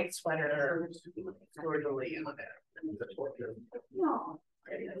 White sweater. No.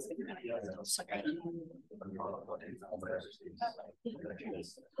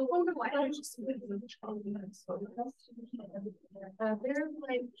 They're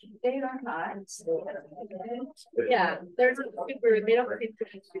like, they are not. Yeah, there's a super, they don't think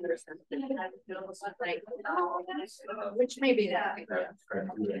they're super sensitive. Like, which may be that.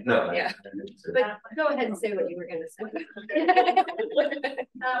 No. Yeah. But go ahead and say what you were gonna say.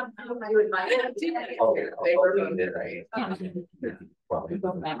 I would mind. They were doing it right.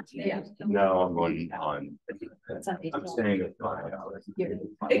 Yeah. No, I'm going on. I'm staying at my house. Yeah,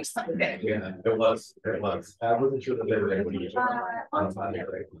 it was. I wasn't sure that they were able to use it.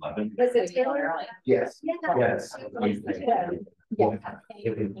 Was it Taylor? Yes. Yes.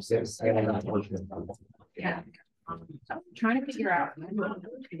 Yeah. I'm trying to figure out. And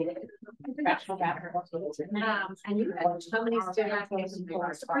you had how many students?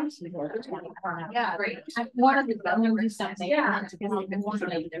 Yeah, great. One of them do something. Yeah. It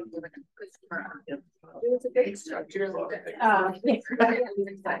was a big structure.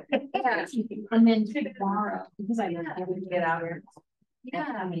 And then tomorrow, because I didn't get out here.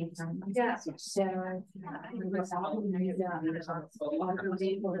 Yeah, yeah. So,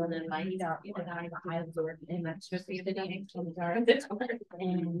 and then my and that's just the day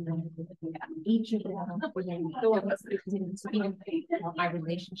and each of them my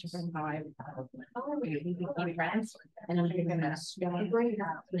relationship and how I became friends and I'm gonna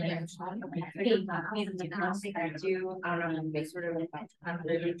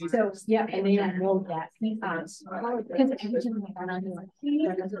so yeah, and then I know that because every time I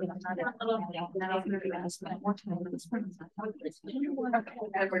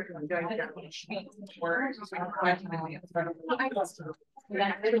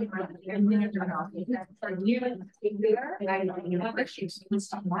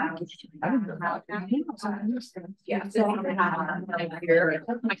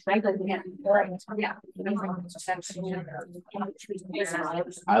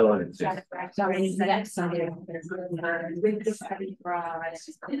I love it too.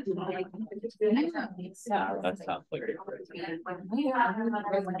 That sounds like it.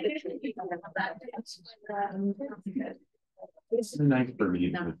 It's nice for me.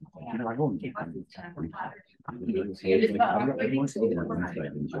 You know, I won't get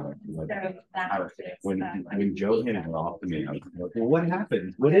when Joe handed it off to me, I was like, well, what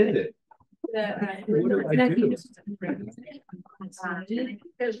happened? What is it? What do I do?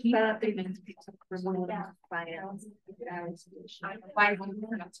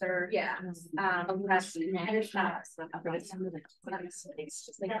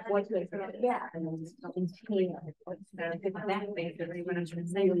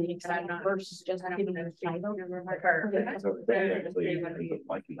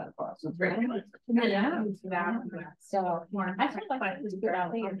 So I feel like I figure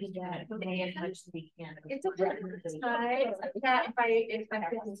out it's okay. That if I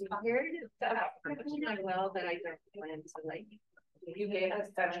feel inspired, I will, but I don't plan to like. You gave us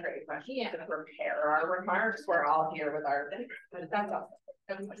such great questions to prepare our remarks. We're all here with our. That's awesome.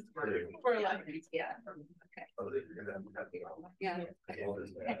 We're like, yeah. Okay. Yeah.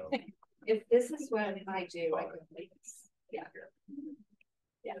 If this is what I do, I can make this. Yeah.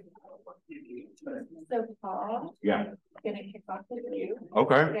 Yeah. So Paul. Yeah. I'm gonna kick off with you.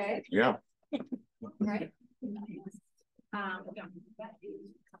 Okay. Okay. Yeah. Right.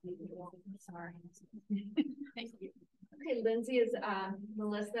 Sorry. Thank you. Okay, Lindsay, is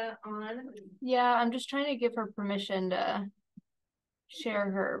Melissa on? Yeah, I'm just trying to give her permission to share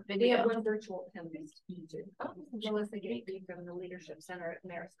her We have video. one virtual panelist. Oh, Melissa Gaeke from the Leadership Center at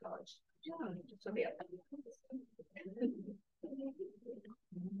Marist College. She'll be up.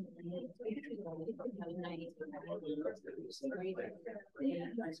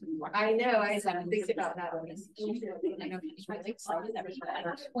 I know, I was thinking about that. I know she's really excited that we're at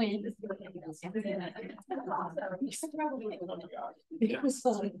our twin.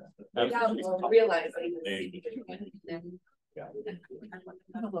 Without realizing.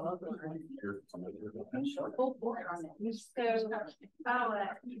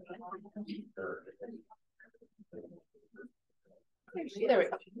 There we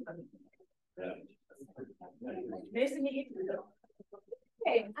go. Nice to meet you.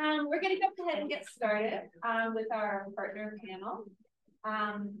 Okay, we're gonna go ahead and get started with our partner panel.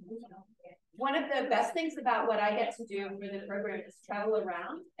 One of the best things about what I get to do for the program is travel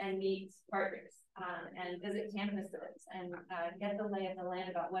around and meet partners and visit campuses and get the lay of the land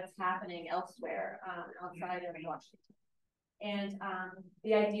about what's happening elsewhere outside of Washington. And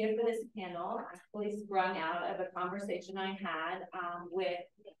the idea for this panel actually sprung out of a conversation I had with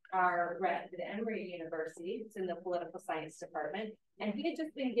our rep at Emory University. It's in the political science department. And he had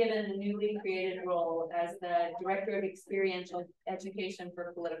just been given a newly created role as the director of experiential education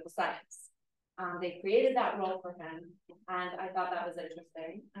for political science. They created that role for him, and I thought that was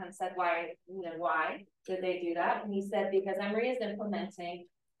interesting. And said, why did they do that? And he said, because Emory is implementing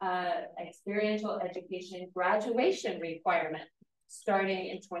experiential education graduation requirement starting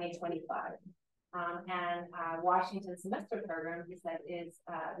in 2025. And Washington semester program, he said,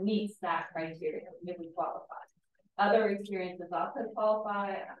 meets that criteria, really qualifies. Other experiences also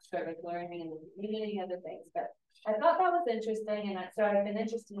qualify, service learning and community, other things. But I thought that was interesting, and so I've been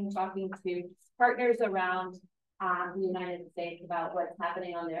interested in talking to partners around the United States about what's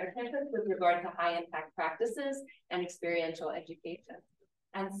happening on their campus with regard to high impact practices and experiential education.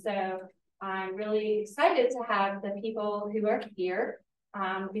 And so I'm really excited to have the people who are here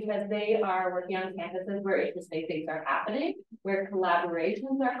because they are working on campuses where interesting things are happening, where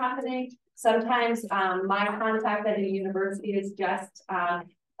collaborations are happening. Sometimes my contact at a university is just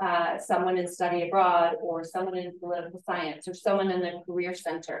someone in study abroad or someone in political science or someone in the career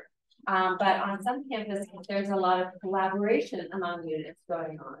center. But on some campuses, there's a lot of collaboration among units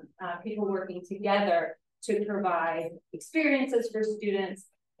going on, people working together to provide experiences for students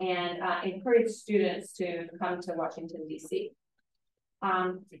and encourage students to come to Washington, D.C.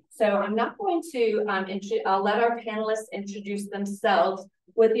 So I'm not going to, I'll let our panelists introduce themselves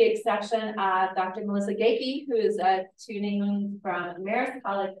with the exception of Dr. Melissa Gaeke, who is tuning in from Marist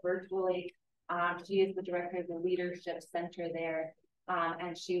College virtually. She is the director of the Leadership Center there,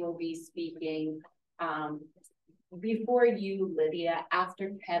 and she will be speaking before you, Lydia,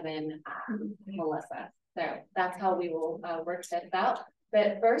 after Kevin, Melissa. So that's how we will work this out.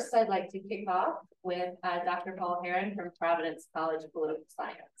 But first, I'd like to kick off with Dr. Paul Herron from Providence College of Political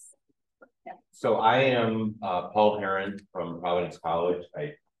Science. Yeah. So I am Paul Herron from Providence College.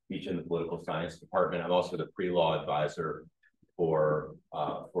 I teach in the political science department. I'm also the pre-law advisor for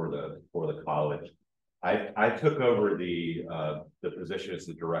the college. I took over the position as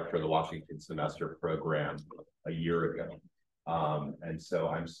the director of the Washington semester program a year ago, and so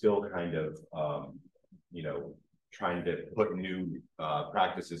I'm still kind of trying to put new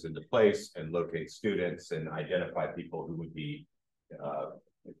practices into place and locate students and identify people who would be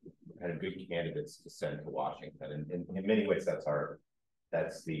kind of good candidates to send to Washington. And in many ways, that's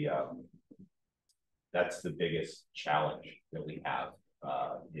the biggest challenge that we have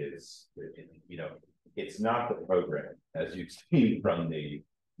is, it's not the program, as you've seen from the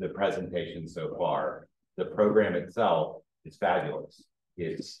presentation so far. The program itself is fabulous.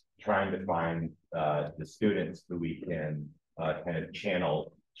 It's trying to find the students who we can kind of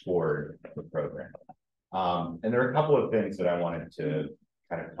channel toward the program. And there are a couple of things that I wanted to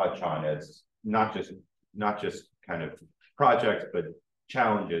kind of touch on as not just kind of projects, but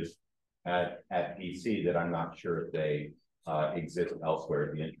challenges at PC that I'm not sure if they exist elsewhere.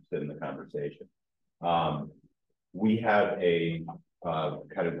 I'd be interested in the conversation. We have a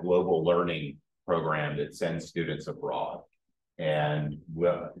kind of global learning program that sends students abroad. And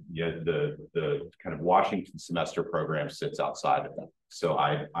the kind of Washington semester program sits outside of that. So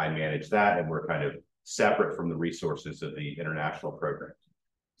I manage that, and we're kind of separate from the resources of the international program.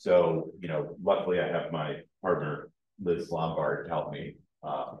 So, luckily I have my partner, Liz Lombard, to help me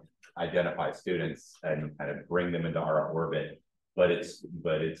identify students and kind of bring them into our orbit. But it's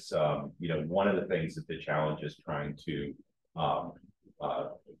one of the things that the challenge is trying to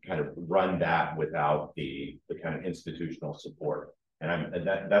kind of run that without the kind of institutional support. And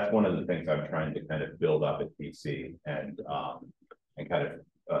that's one of the things I'm trying to kind of build up at PC and kind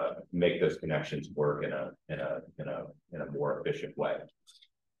of make those connections work in a more efficient way.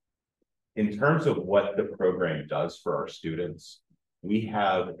 In terms of what the program does for our students, we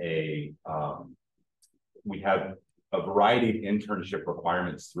have a variety of internship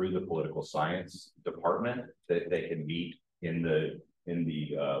requirements through the political science department that they can meet in the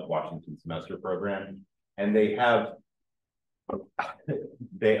Washington semester program, and they have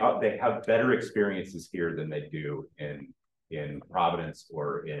better experiences here than they do in Providence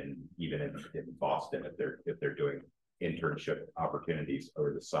or even in Boston if they're doing internship opportunities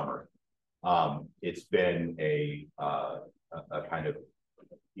over the summer. It's been a a kind of,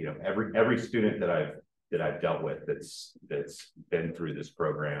 you know, every student that I've dealt with that's been through this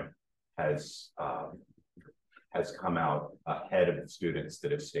program has come out ahead of the students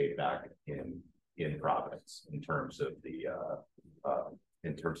that have stayed back in Providence in terms of the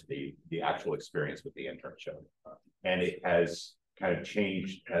actual experience with the internship. And it has kind of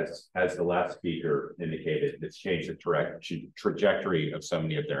changed, as the last speaker indicated, it's changed the trajectory of so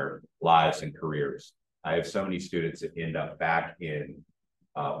many of their lives and careers. I have so many students that end up back in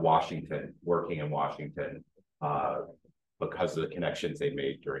Washington, working in Washington, because of the connections they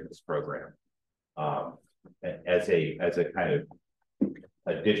made during this program. As a kind of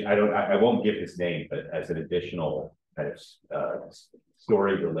addition, I won't give his name, but as an additional kind of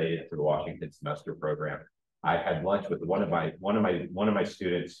story related to the Washington semester program, I had lunch with one of my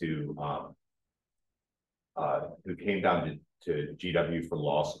students who came down to GW for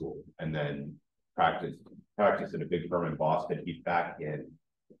law school and then practiced in a big firm in Boston. He's back in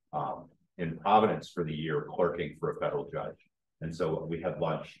Providence for the year, clerking for a federal judge. And so we had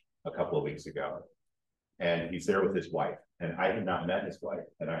lunch a couple of weeks ago, and he's there with his wife. And I had not met his wife.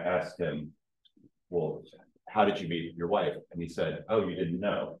 And I asked him, well, how did you meet your wife? And he said, oh, you didn't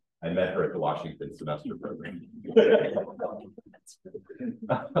know. I met her at the Washington semester program.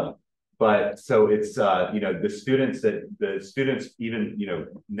 But so it's you know, the students even, you know,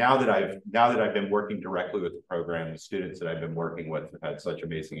 now that I've been working directly with the program, the students that I've been working with have had such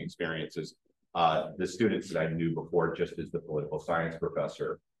amazing experiences. The students that I knew before, just as the political science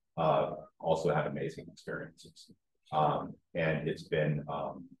professor, also had amazing experiences. And it's been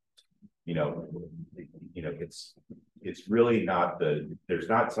you know, it's really not there's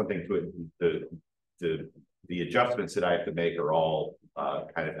not something to it. The adjustments that I have to make are all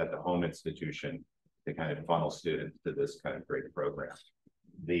kind of at the home institution to kind of funnel students to this kind of great program.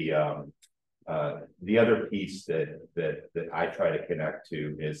 The other piece that I try to connect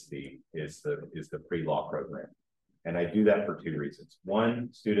to is the pre-law program. And I do that for two reasons. One,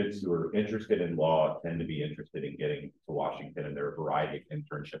 students who are interested in law tend to be interested in getting to Washington, and there are a variety of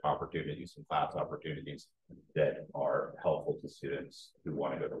internship opportunities and class opportunities that are helpful to students who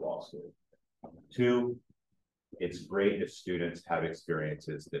want to go to law school. Two, it's great if students have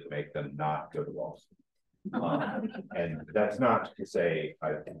experiences that make them not go to law school. And that's not to say,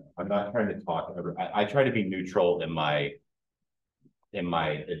 I'm not trying to talk, I try to be neutral in my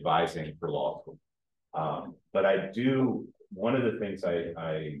advising for law school. But I do, one of the things I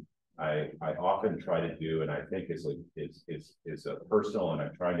often try to do, and I think is a personal, and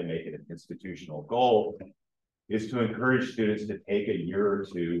I'm trying to make it an institutional goal, is to encourage students to take a year or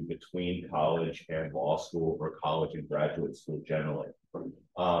two between college and law school, or college and graduate school generally.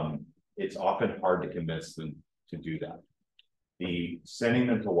 It's often hard to convince them to do that. Sending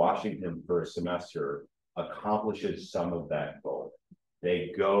them to Washington for a semester accomplishes some of that goal.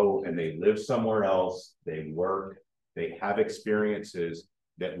 They go and they live somewhere else, they work, they have experiences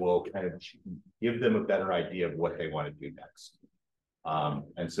that will kind of give them a better idea of what they want to do next.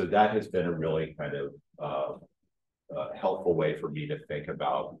 And so that has been a really kind of helpful way for me to think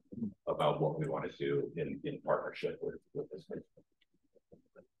about what we want to do in partnership with this.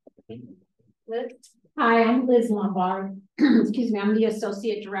 Hi, I'm Liz Lombard. Excuse me, I'm the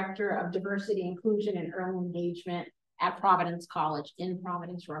Associate Director of Diversity, Inclusion, and Early Engagement at Providence College in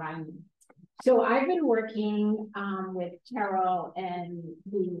Providence, Rhode Island. So I've been working with Terrell and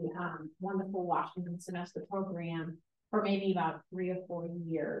the wonderful Washington semester program for maybe about 3 or 4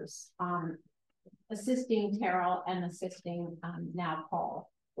 years, assisting Terrell and assisting now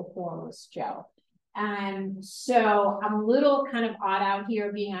Paul, before was Joe. And so I'm a little kind of odd out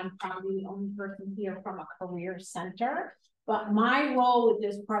here, being I'm probably the only person here from a career center, but my role with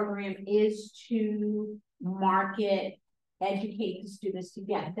this program is to market, educate the students to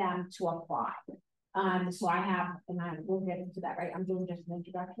get them to apply. So I have, and I will get into that, right? I'm doing just an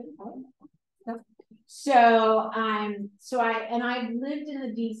introduction. So I've lived in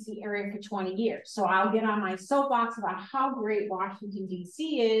the DC area for 20 years. So I'll get on my soapbox about how great Washington,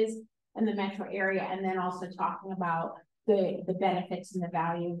 DC is and the metro area, and then also talking about the benefits and the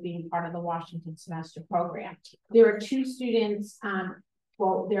value of being part of the Washington semester program. There are 2 students,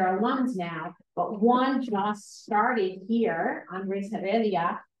 well, they're alums now, but one just started here, Andres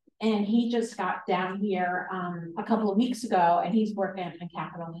Herrera, and he just got down here a couple of weeks ago, and he's working on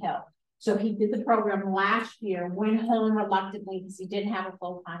Capitol Hill. So he did the program last year, went home reluctantly because he didn't have a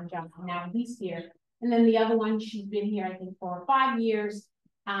full-time job. Now he's here. And then the other one, she's been here, I think, 4 or 5 years.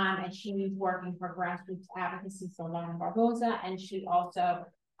 And she's working for grassroots advocacy, so Lombard, and she also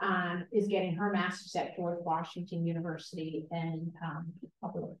is getting her master's at George Washington University in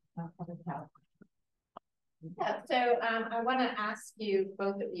public health. Yeah, so I want to ask you,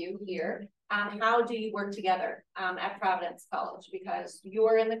 both of you here, how do you work together at Providence College? Because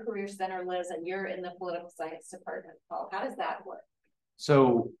you're in the Career Center, Liz, and you're in the Political Science Department, Paul. How does that work?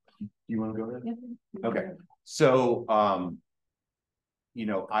 So you want to go ahead? Yeah. Okay. So you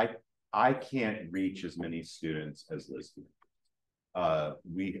know, I can't reach as many students as Liz did.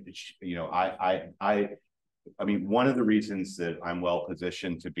 I mean, one of the reasons that I'm well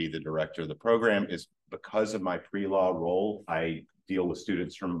positioned to be the director of the program is because of my pre-law role. I deal with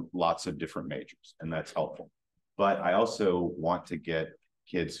students from lots of different majors, and that's helpful. But I also want to get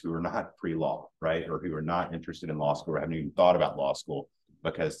kids who are not pre-law, right, or who are not interested in law school or haven't even thought about law school,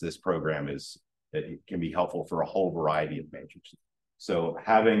 because this program it can be helpful for a whole variety of majors. So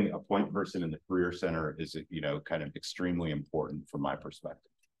having a point person in the Career Center is, you know, kind of extremely important from my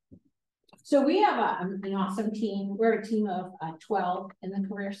perspective. So we have an awesome team. We're a team of 12 in the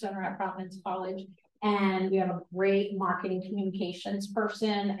Career Center at Providence College. And we have a great marketing communications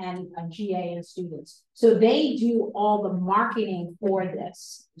person and a GA and students. So they do all the marketing for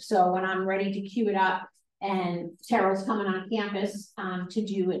this. So when I'm ready to queue it up and Terrell's coming on campus to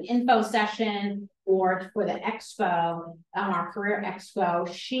do an info session or for the expo, our career expo,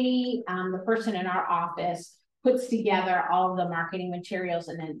 she, the person in our office, puts together all of the marketing materials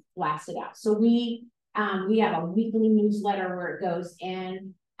and then blasts it out. So we have a weekly newsletter where it goes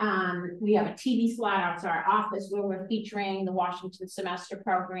in. We have a TV slot out to our office where we're featuring the Washington semester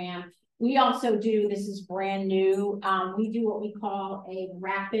program. We also do, this is brand new, we do what we call a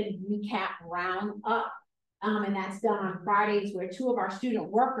rapid recap roundup. And that's done on Fridays, where 2 of our student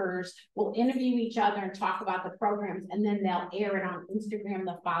workers will interview each other and talk about the programs, and then they'll air it on Instagram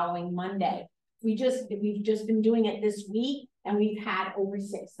the following Monday. We've just been doing it this week, and we've had over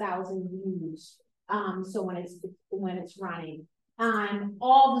 6,000 views. So when it's running,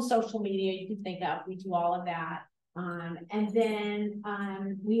 all the social media you can think of, we do all of that. And then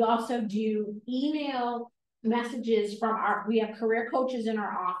we also do email messages from we have career coaches in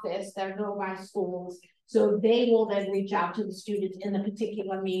our office that go by schools. So they will then reach out to the students in the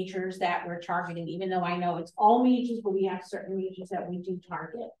particular majors that we're targeting, even though I know it's all majors, but we have certain majors that we do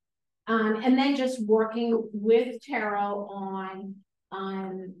target. And then just working with Terrell on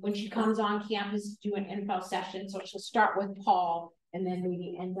when she comes on campus to do an info session. So she'll start with Paul and then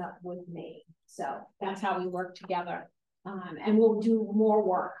maybe end up with me. So that's how we work together. And we'll do more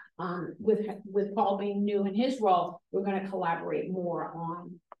work with Paul being new in his role. We're going to collaborate more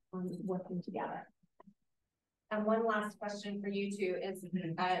on working together. And one last question for you two is,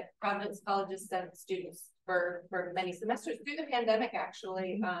 Providence College has sent students for many semesters through the pandemic.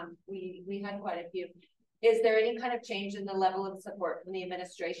 Actually, we had quite a few. Is there any kind of change in the level of support from the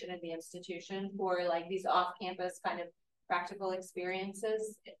administration and the institution for like these off-campus kind of practical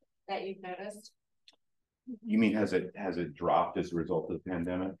experiences that you've noticed? You mean has it dropped as a result of the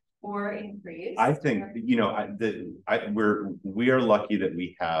pandemic? Or increased? I think, you know, we are lucky that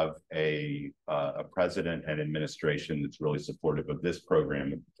we have a president and administration that's really supportive of this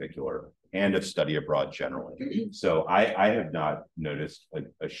program in particular and of study abroad generally. So I have not noticed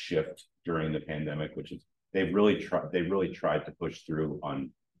a shift during the pandemic, which is they really tried to push through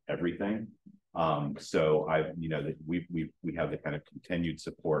on everything. So you know, that we have the kind of continued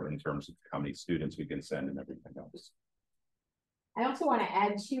support in terms of how many students we can send and everything else. I also want to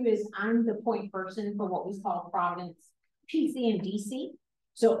add too is I'm the point person for what we call Providence PC and DC.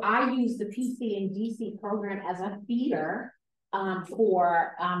 So I use the PC and DC program as a feeder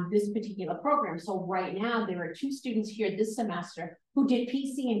for this particular program. So right now there are 2 students here this semester who did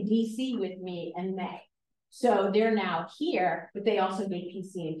PC and DC with me in May. So they're now here, but they also did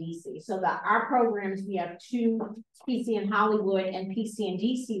PC and DC. So that our programs, we have 2 PC in Hollywood and PC and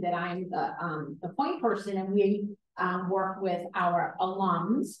DC that I'm the point person, and we work with our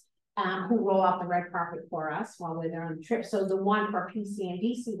alums who roll out the red carpet for us while we're there on the trip. So the one for PC and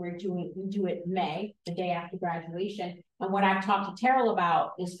DC we do it in May, the day after graduation. And what I've talked to Terrell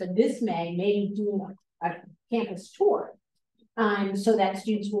about is for this May, maybe doing a campus tour. So that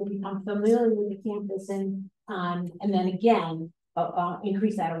students will become familiar with the campus and then again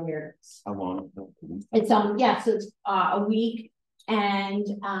increase that awareness. How long? It's so it's a week. And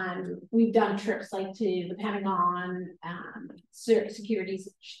we've done trips like to the Pentagon, Securities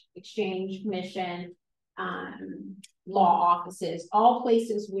Exchange Commission, law offices, all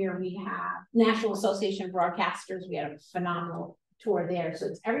places where we have National Association of Broadcasters. We had a phenomenal tour there. So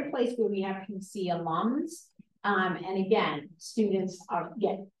it's every place where we have PC alums. And again, students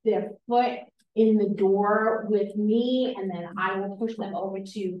get their foot in the door with me, and then I will push them over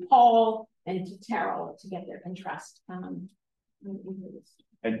to Paul and to Terrell to get their interest.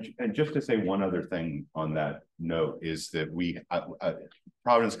 And just to say one other thing on that note is that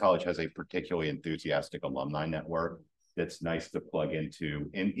Providence College has a particularly enthusiastic alumni network that's nice to plug into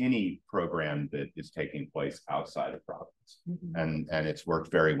in any program that is taking place outside of Providence. And it's worked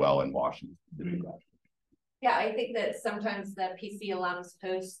very well in Washington to do that. Yeah, I think that sometimes the PC alums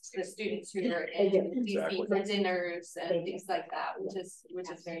host the students who are in DC for dinners and things like that, which is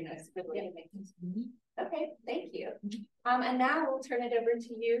very nice. Okay, thank you. And now we'll turn it over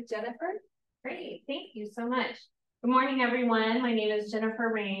to you, Jennifer. Great, thank you so much. Good morning, everyone. My name is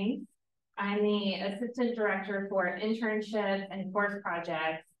Jennifer Wang. I'm the Assistant Director for Internship and Course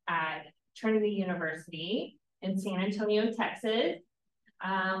Projects at Trinity University in San Antonio, Texas.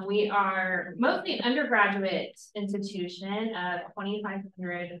 We are mostly an undergraduate institution of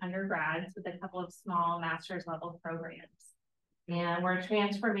 2,500 undergrads with a couple of small master's level programs. And we're a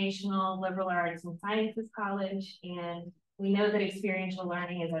transformational liberal arts and sciences college, and we know that experiential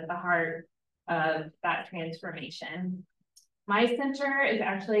learning is at the heart of that transformation. My center is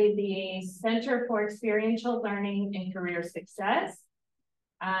actually the Center for Experiential Learning and Career Success,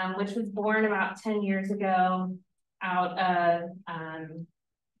 which was born about 10 years ago out of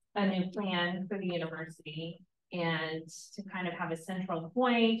a new plan for the university, and to kind of have a central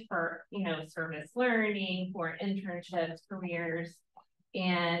point for, service learning, for internships, careers.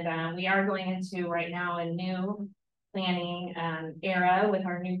 And we are going into right now a new planning era with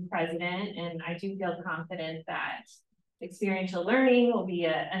our new president, and I do feel confident that experiential learning will be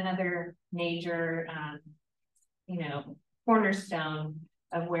another major, cornerstone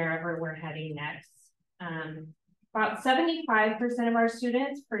of wherever we're heading next. About 75% of our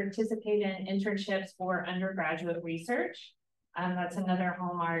students participate in internships or undergraduate research. That's another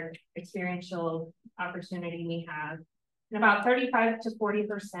hallmark experiential opportunity we have. And about 35 to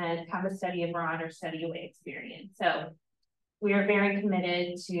 40% have a study abroad or study away experience. So we are very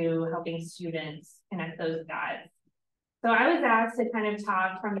committed to helping students connect those dots. So I was asked to kind of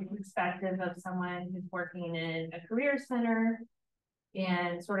talk from the perspective of someone who's working in a career center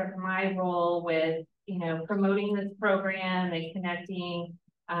and sort of my role with, promoting this program and connecting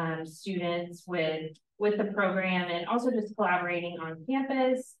students with the program, and also just collaborating on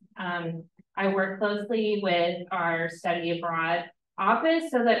campus. I work closely with our study abroad office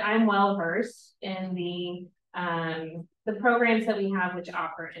so that I'm well versed in the programs that we have which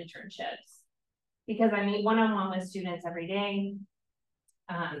offer internships, because I meet one-on-one with students every day.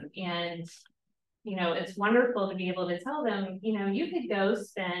 And it's wonderful to be able to tell them, you could go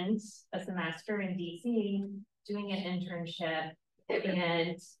spend a semester in DC doing an internship,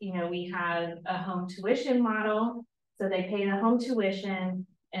 and, we have a home tuition model. So they pay the home tuition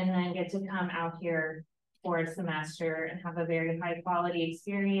and then get to come out here for a semester and have a very high quality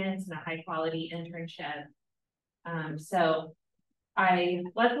experience and a high quality internship. So I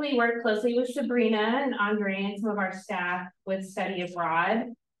luckily work closely with Sabrina and Andre and some of our staff with study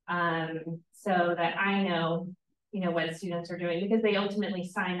abroad, so that I know, what students are doing, because they ultimately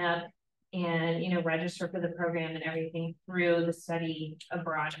sign up and, register for the program and everything through the study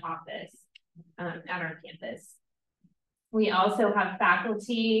abroad office at our campus. We also have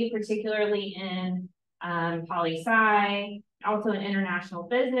faculty, particularly in poli-sci, also in international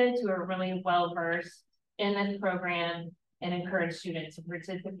business, who are really well versed in this program and encourage students to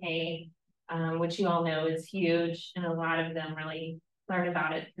participate, which you all know is huge, and a lot of them really learn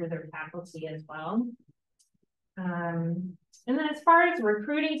about it through their faculty as well. And then as far as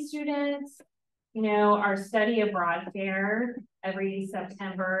recruiting students, our study abroad fair every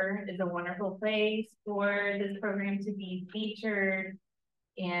September is a wonderful place for this program to be featured.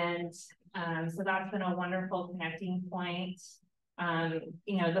 And so that's been a wonderful connecting point.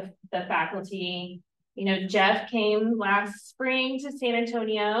 The faculty, Jeff came last spring to San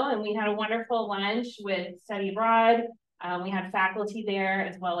Antonio, and we had a wonderful lunch with study abroad. We had faculty there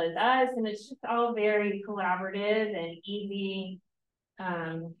as well as us, and it's just all very collaborative and easy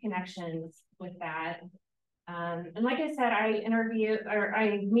connections with that. And like I said,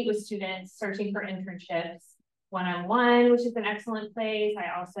 I meet with students searching for internships one-on-one, which is an excellent place.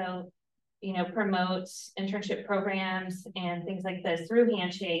 I also, promote internship programs and things like this through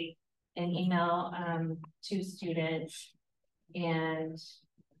Handshake and email to students. And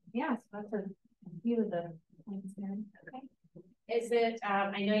yeah, so that's a few of the points there. Okay. Is it,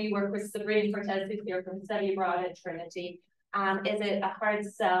 I know you work with Sabrina Cortez, who's here from study abroad at Trinity. Is it a hard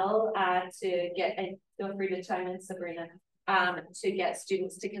sell to get, and feel free to chime in, Sabrina, to get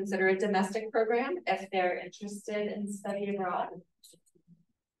students to consider a domestic program if they're interested in study abroad?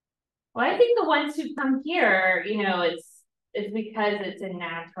 Well, I think the ones who come here, it's because it's a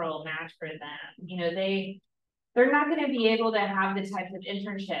natural match for them. they're not going to be able to have the types of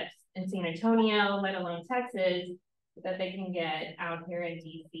internships in San Antonio, let alone Texas, that they can get out here in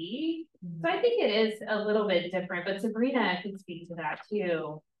DC. So I think it is a little bit different, but Sabrina could speak to that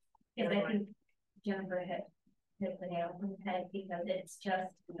too. And I think Jennifer hit the nail on the head because it's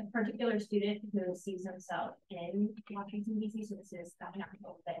just a particular student who sees himself in Washington, DC. So this is not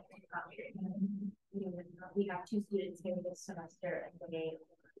that we have 2 students here this semester and they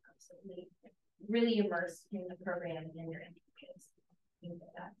absolutely really immersed in the program and their internships. I think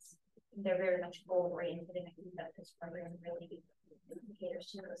they're very much goal oriented, and I think that this program really caters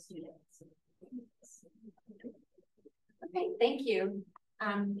to those students. Okay, thank you.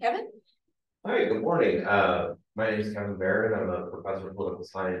 Kevin? Hi, good morning. My name is Kevin Barrett. I'm a professor of political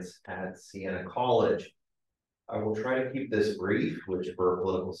science at Siena College. I will try to keep this brief, which for a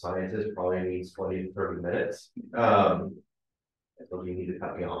political scientist probably needs 20 to 30 minutes. So you need to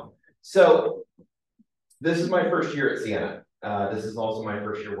cut me off. So this is my first year at Siena. This is also my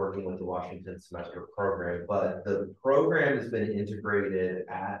first year working with the Washington semester program, but the program has been integrated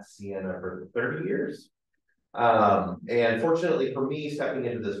at Siena for 30 years. And fortunately for me, stepping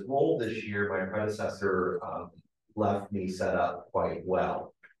into this role this year, my predecessor left me set up quite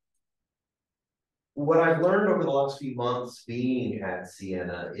well. What I've learned over the last few months being at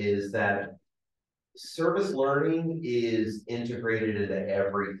Siena is that service learning is integrated into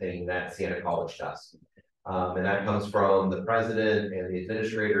everything that Siena College does. And that comes from the president and the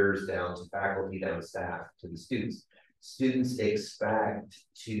administrators down to faculty, down to staff, to the students. Students expect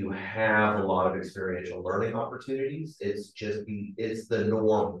to have a lot of experiential learning opportunities. It's the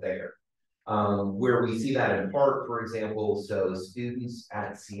norm there. Where we see that in part, for example, so students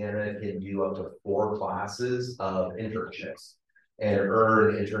at Siena can do up to 4 classes of internships and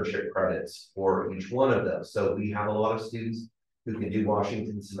earn internship credits for each one of those. So we have a lot of students who can do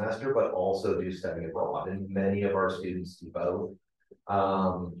Washington semester, but also do study abroad. And many of our students do both,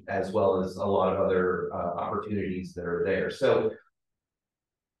 as well as a lot of other opportunities that are there. So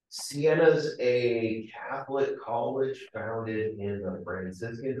Siena's a Catholic college founded in the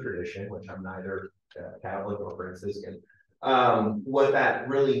Franciscan tradition, which I'm neither Catholic or Franciscan. What that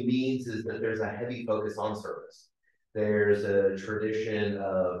really means is that there's a heavy focus on service. There's a tradition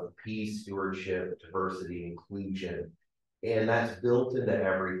of peace, stewardship, diversity, inclusion, and that's built into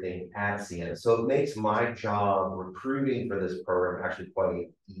everything at Siena. So it makes my job recruiting for this program actually quite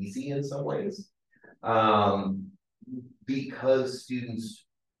easy in some ways, because students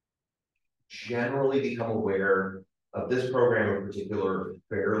generally become aware of this program in particular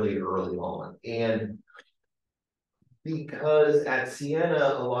fairly early on. And because at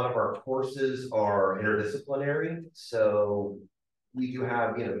Siena, a lot of our courses are interdisciplinary. So we do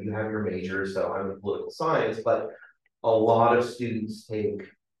have, you have your majors, so I'm in political science, but a lot of students take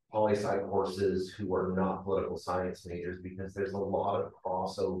poli-sci courses who are not political science majors because there's a lot of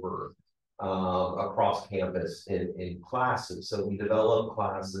crossover across campus in classes. So we develop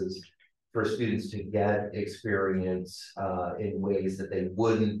classes for students to get experience in ways that they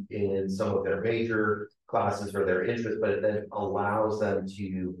wouldn't in some of their major classes or their interests, but it then allows them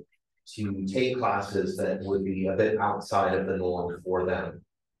to take classes that would be a bit outside of the norm for them,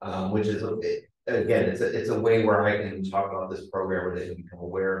 which is again, it's a way where I can talk about this program, where they can become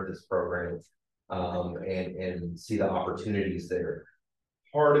aware of this program and see the opportunities there.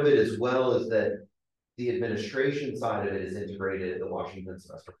 Part of it as well is that the administration side of it is integrated in the Washington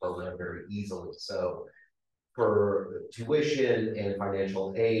semester program very easily. So for tuition and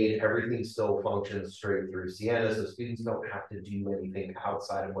financial aid, everything still functions straight through Siena. So students don't have to do anything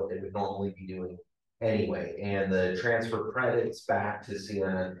outside of what they would normally be doing anyway. And the transfer credits back to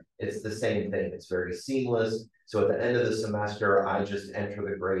Siena, it's the same thing. It's very seamless. So at the end of the semester, I just enter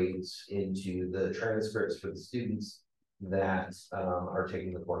the grades into the transcripts for the students that are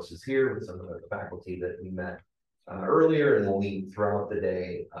taking the courses here with some of the faculty that we met earlier, and we'll meet throughout the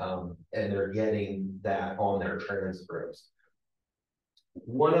day, and they're getting that on their transcripts.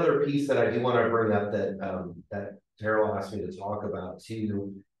 One other piece that I do want to bring up that that Terrell asked me to talk about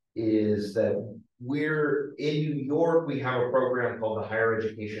too is that we're in New York. We have a program called the Higher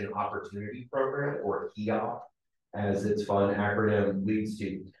Education Opportunity Program, or HEOP, as its fun acronym leads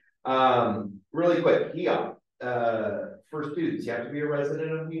to. Really quick, HEOP. For students, you have to be a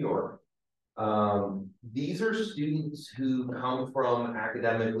resident of New York. These are students who come from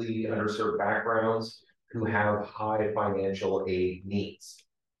academically underserved backgrounds who have high financial aid needs.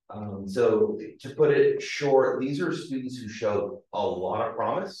 So to put it short, these are students who show a lot of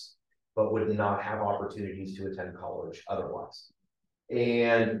promise, but would not have opportunities to attend college otherwise.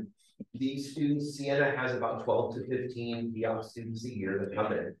 And these students, Siena has about 12 to 15 HEOP students a year that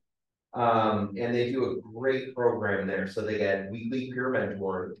come in. And they do a great program there. So they get weekly peer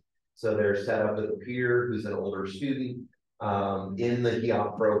mentoring. So they're set up with a peer who's an older student in the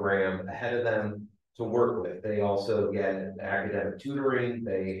HEOP program ahead of them to work with. They also get academic tutoring.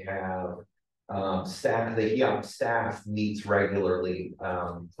 They have staff, the HEOP staff meets regularly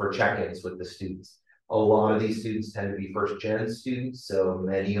for check-ins with the students. A lot of these students tend to be first-gen students, so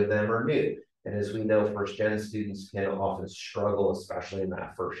many of them are new. And as we know, first-gen students can often struggle, especially in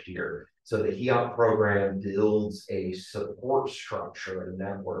that first year. So the HEOP program builds a support structure and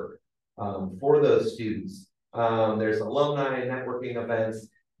network for those students. There's alumni networking events.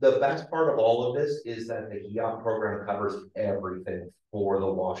 The best part of all of this is that the HEOP program covers everything for the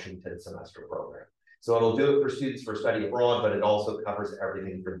Washington semester program. So it'll do it for students for study abroad, but it also covers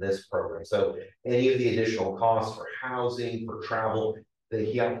everything for this program. So any of the additional costs for housing, for travel, the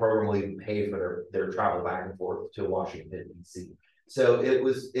HEOP program will even pay for their travel back and forth to Washington, D.C. So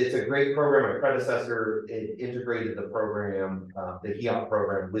it's a great program. My predecessor integrated the program, the HEOP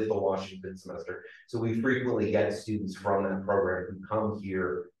program with the Washington semester. So we frequently get students from that program who come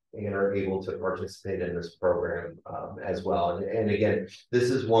here and are able to participate in this program as well. And again, this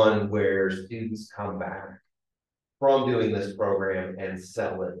is one where students come back from doing this program and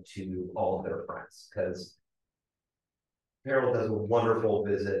sell it to all of their friends, because Terrell does a wonderful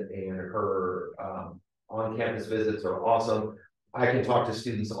visit and her on-campus visits are awesome. I can talk to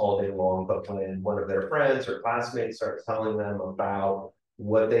students all day long, but when one of their friends or classmates starts telling them about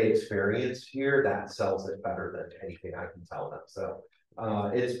what they experienced here, that sells it better than anything I can tell them. So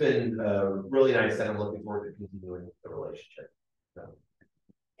it's been really nice, and I'm looking forward to continuing the relationship. So.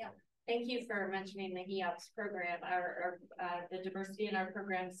 Yeah, thank you for mentioning the HEOPS program. The diversity in our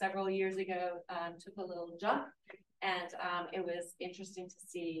program several years ago took a little jump, and it was interesting to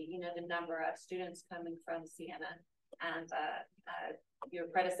see, you know, the number of students coming from Siena. And your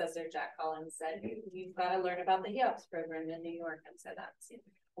predecessor, Jack Collins, said, you've got to learn about the HEOPS program in New York. And so that's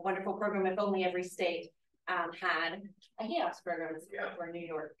a wonderful program. If only every state had a HEOPS program for New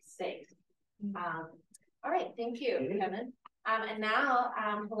York State. All right, thank you, Kevin. And now,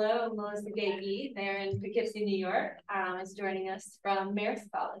 hello, Melissa Gaeke, there in Poughkeepsie, New York, is joining us from Marist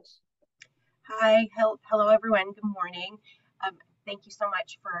College. Hi, hello everyone, good morning. Thank you so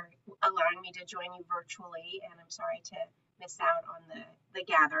much for allowing me to join you virtually, and I'm sorry to miss out on the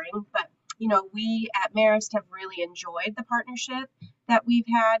gathering. But, you know, we at Marist have really enjoyed the partnership that we've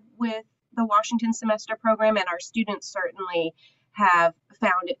had with the Washington semester program, and our students certainly have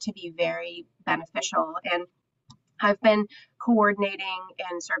found it to be very beneficial. And I've been coordinating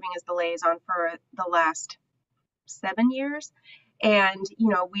and serving as the liaison for the last 7 years. And, you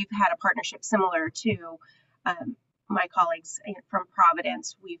know, we've had a partnership similar to my colleagues from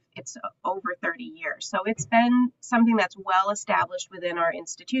Providence. It's over 30 years. So it's been something that's well established within our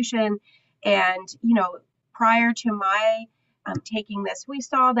institution. And, you know, prior to my taking this, we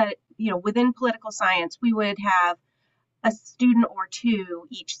saw that, you know, within political science, we would have a student or two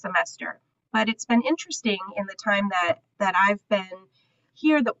each semester. But it's been interesting in the time that I've been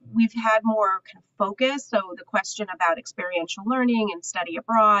here that we've had more kind of focus. So the question about experiential learning and study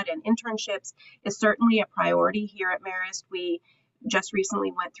abroad and internships is certainly a priority here at Marist. We just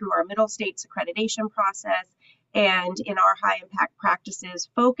recently went through our middle states accreditation process, and in our high impact practices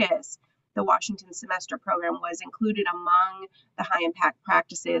focus, the Washington semester program was included among the high impact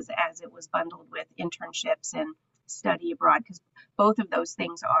practices as it was bundled with internships and study abroad, because both of those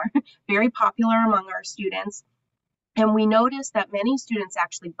things are very popular among our students. And we noticed that many students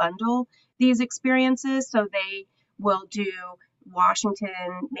actually bundle these experiences. So they will do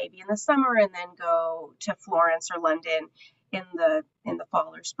Washington maybe in the summer and then go to Florence or London in the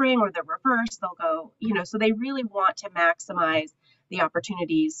fall or spring, or the reverse. They'll go, you know, so they really want to maximize the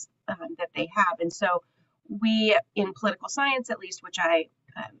opportunities that they have. And so we, in political science at least, which I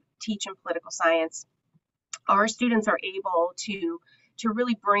teach in political science, our students are able to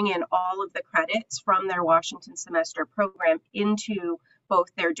really bring in all of the credits from their Washington semester program into both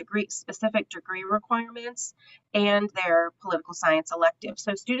their specific degree requirements and their political science elective.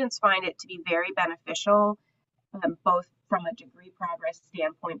 So students find it to be very beneficial, both from a degree progress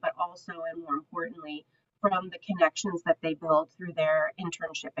standpoint, but also, and more importantly, from the connections that they build through their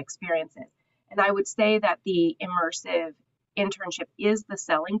internship experiences. And I would say that the immersive internship is the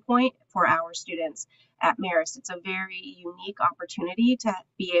selling point for our students at Marist. It's a very unique opportunity to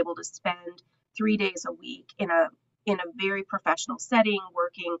be able to spend 3 days a week in a very professional setting,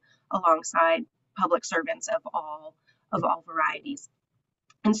 working alongside public servants of all varieties.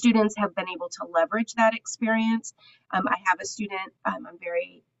 And students have been able to leverage that experience. I have a student, I'm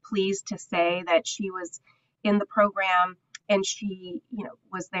very pleased to say that she was in the program and she, you know,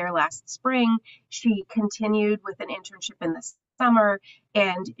 was there last spring. She continued with an internship in the summer,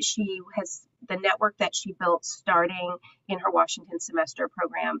 and she has the network that she built starting in her Washington semester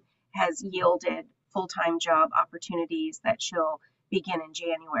program has yielded full-time job opportunities that she'll begin in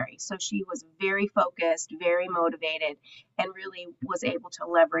January. So she was very focused, very motivated, and really was able to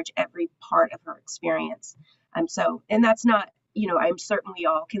leverage every part of her experience. And that's not, you know, I'm certain we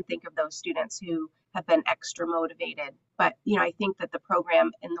all can think of those students who have been extra motivated, but, you know, I think that the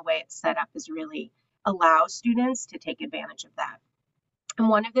program and the way it's set up is really allows students to take advantage of that. And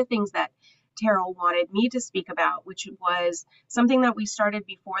one of the things that Terrell wanted me to speak about, which was something that we started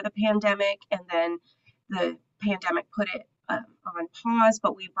before the pandemic, and then the pandemic put it on pause,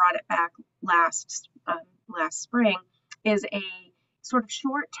 but we brought it back last spring, is a sort of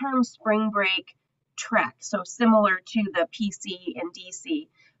short-term spring break trek. So similar to the PC in DC,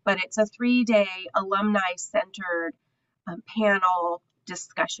 but it's a 3-day alumni-centered panel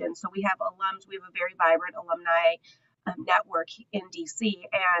discussion. So we have alums, we have a very vibrant alumni network in DC,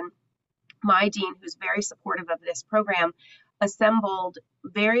 and my dean, who's very supportive of this program, assembled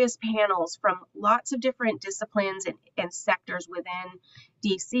various panels from lots of different disciplines and sectors within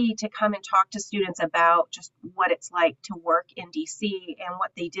DC to come and talk to students about just what it's like to work in DC and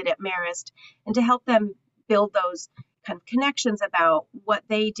what they did at Marist, and to help them build those kind of connections about what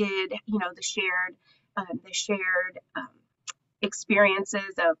they did, you know, the shared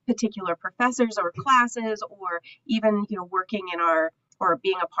experiences of particular professors or classes, or even, you know, working in our, or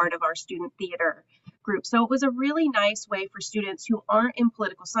being a part of our student theater group. So it was a really nice way for students who aren't in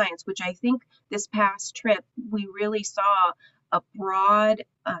political science, which I think this past trip, we really saw a broad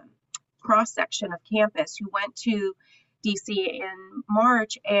cross-section of campus who went to DC in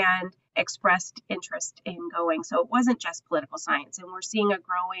March and expressed interest in going. So it wasn't just political science, and we're seeing a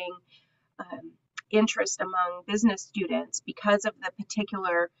growing interest among business students because of the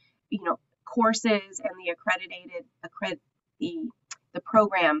particular, you know, courses and the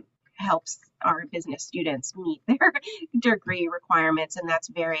program helps our business students meet their degree requirements, and that's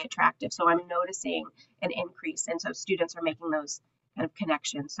very attractive. So I'm noticing an increase, and so students are making those kind of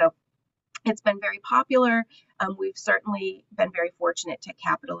connections. So it's been very popular. We've certainly been very fortunate to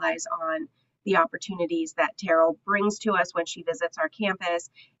capitalize on the opportunities that Terrell brings to us when she visits our campus,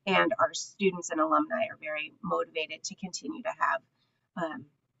 and our students and alumni are very motivated to continue to have,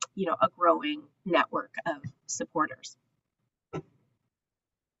 you know, a growing network of supporters.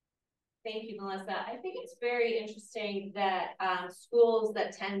 Thank you, Melissa. I think it's very interesting that schools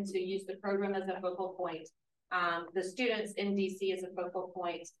that tend to use the program as a focal point, the students in DC as a focal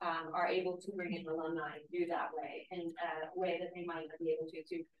point, are able to bring in alumni through that way, in a way that they might not be able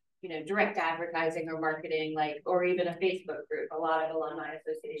to, you know, direct advertising or marketing, like, or even a Facebook group. A lot of alumni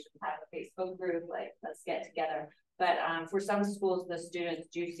associations have a Facebook group, like, let's get together. But for some schools, the students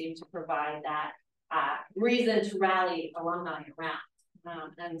do seem to provide that reason to rally alumni around.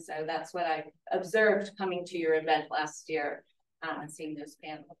 And so that's what I observed coming to your event last year, and seeing those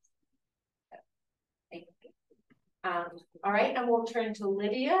panels. Thank you. All right, and we'll turn to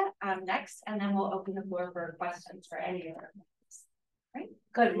Lydia next, and then we'll open the floor for questions for any of our members. Right.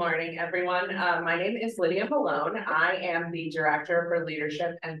 Good morning, everyone. My name is Lydia Malone. I am the Director for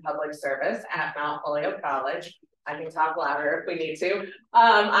Leadership and Public Service at Mount Holyoke College. I can talk louder if we need to.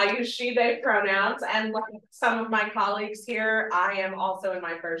 I use she, they pronouns, and like some of my colleagues here, I am also in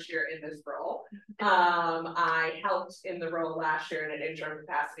my first year in this role. I helped in the role last year in an interim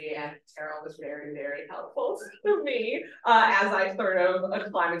capacity, and Terrell was very, very helpful to me as I sort of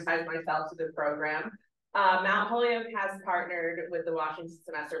acclimatized myself to the program. Mount Holyoke has partnered with the Washington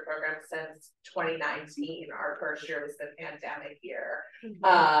Semester Program since 2019. Our first year was the pandemic year.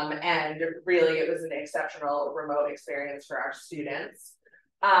 And really it was an exceptional remote experience for our students.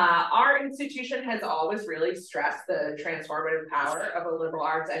 Our institution has always really stressed the transformative power of a liberal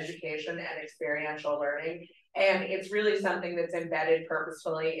arts education and experiential learning. And it's really something that's embedded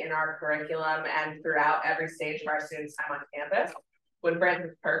purposefully in our curriculum and throughout every stage of our students' time on campus. When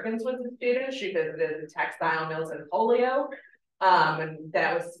Frances Perkins was a student, she visited the textile mills in Holyoke. And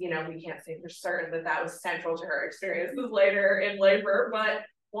that was, you know, we can't say for certain that that was central to her experiences later in labor, but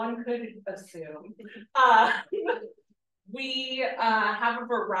one could assume. We have a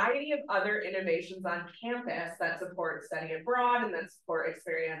variety of other innovations on campus that support study abroad and that support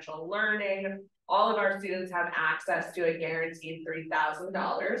experiential learning. All of our students have access to a guaranteed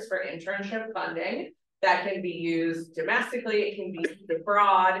 $3,000 for internship funding. That can be used domestically, it can be used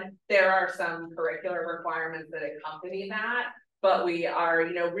abroad. There are some curricular requirements that accompany that, but we are,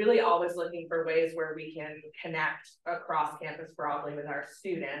 you know, really always looking for ways where we can connect across campus broadly with our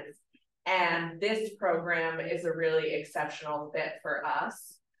students. And this program is a really exceptional fit for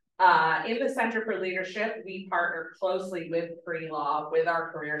us. In the Center for Leadership, we partner closely with Pre-Law, with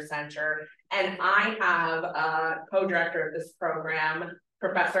our Career Center, and I have a co-director of this program,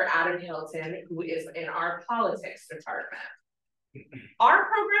 Professor Adam Hilton, who is in our politics department. Our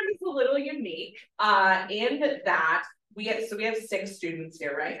program is a little unique in that we have 6 students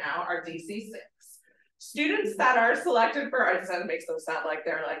here right now, our DC 6. Students that are selected for our, it makes them sound like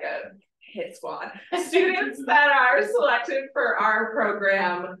they're like a hit squad. Students that are selected for our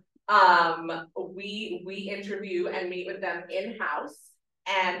program, we interview and meet with them in-house,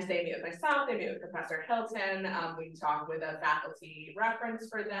 and they meet with myself, they meet with Professor Hilton, we talk with a faculty reference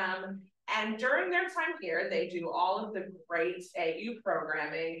for them, and during their time here, they do all of the great AU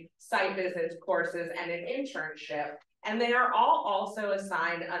programming, site visits, courses, and an internship, and they are all also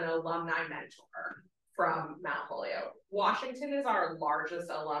assigned an alumni mentor from Mount Holyoke. Washington is our largest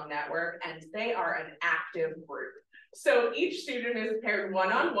alum network, and they are an active group. So each student is paired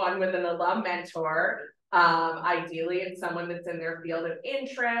one-on-one with an alum mentor. Ideally, it's someone that's in their field of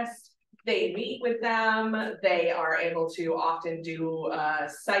interest. They meet with them. They are able to often do a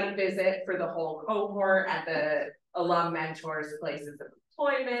site visit for the whole cohort at the alum mentors' places of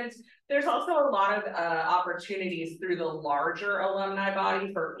employment. There's also a lot of opportunities through the larger alumni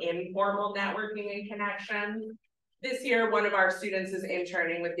body for informal networking and connection. This year, one of our students is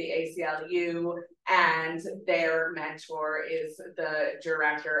interning with the ACLU, and their mentor is the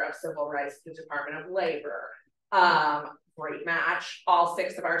Director of Civil Rights at the Department of Labor. Great match. All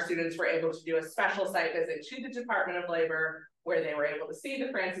 6 of our students were able to do a special site visit to the Department of Labor, where they were able to see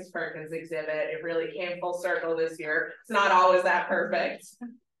the Frances Perkins exhibit. It really came full circle this year. It's not always that perfect.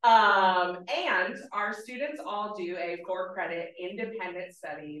 And our students all do a 4-credit independent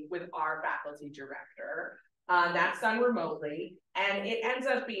study with our faculty director. That's done remotely, and it ends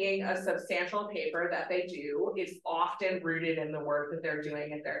up being a substantial paper that they do. It's often rooted in the work that they're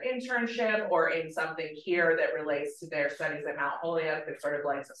doing at their internship or in something here that relates to their studies at Mount Holyoke that sort of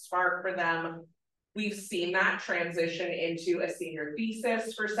lights a spark for them. We've seen that transition into a senior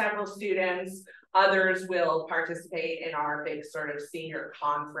thesis for several students. Others will participate in our big sort of senior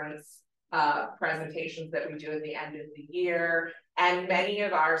conference presentations that we do at the end of the year. And many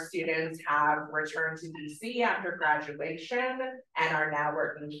of our students have returned to DC after graduation and are now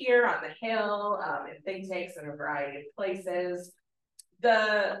working here on the Hill, in think tanks in a variety of places.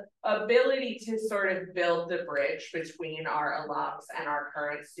 The ability to sort of build the bridge between our alums and our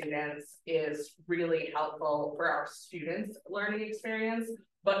current students is really helpful for our students' learning experience,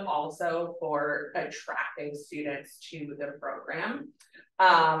 but also for attracting students to the program.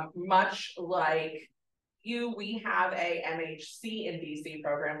 Much like we have a MHC in DC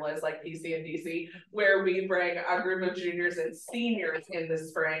program, Liz, like PC in DC, where we bring a group of juniors and seniors in the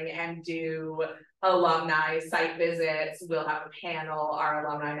spring and do alumni site visits. We'll have a panel, our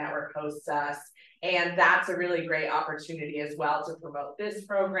alumni network hosts us, and that's a really great opportunity as well to promote this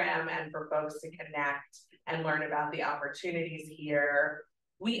program and for folks to connect and learn about the opportunities here.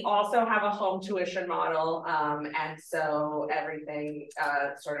 We also have a home tuition model, and so everything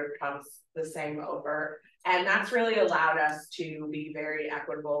sort of comes the same over. And that's really allowed us to be very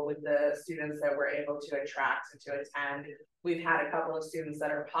equitable with the students that we're able to attract and to attend. We've had a couple of students that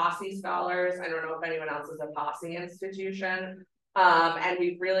are POSSE scholars. I don't know if anyone else is a POSSE institution. And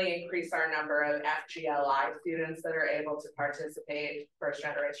we've really increased our number of FGLI students that are able to participate, first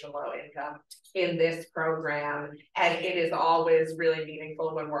generation low income, in this program. And it is always really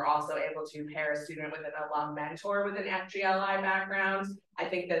meaningful when we're also able to pair a student with an alum mentor with an FGLI background. I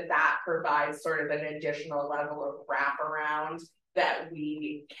think that that provides sort of an additional level of wraparound that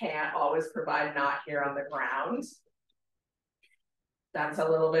we can't always provide not here on the ground. That's a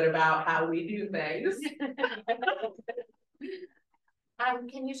little bit about how we do things.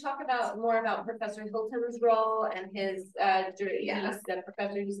 Can you talk more about Professor Hilton's role and his the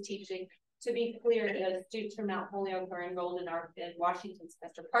professor who's teaching? To be clear, the students from Mount Holyoke are enrolled in Washington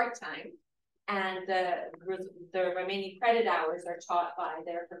semester part-time, and the remaining credit hours are taught by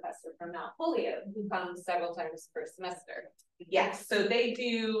their professor from Mount Holyoke, who comes several times per semester. Yes, so they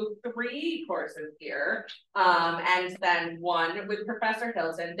do 3 courses here, and then 1 with Professor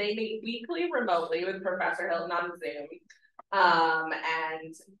Hilton. They meet weekly remotely with Professor Hilton on Zoom.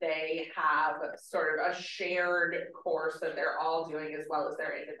 And they have sort of a shared course that they're all doing as well as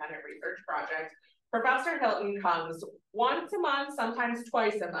their independent research project. Professor Hilton comes once a month, sometimes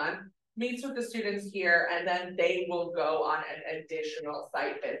twice a month, meets with the students here, and then they will go on an additional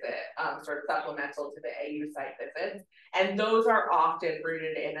site visit, sort of supplemental to the AU site visits. And those are often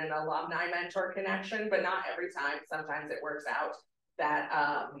rooted in an alumni mentor connection, but not every time. Sometimes it works out that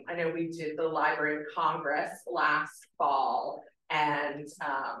I know we did the Library of Congress last fall, and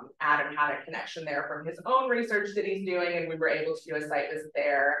Adam had a connection there from his own research that he's doing, and we were able to do a site visit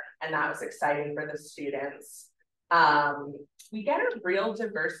there, and that was exciting for the students. We get a real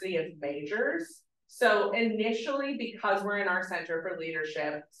diversity of majors. So initially, because we're in our Center for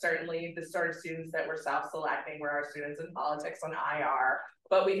Leadership, certainly the sort of students that we're self-selecting were our students in politics and IR,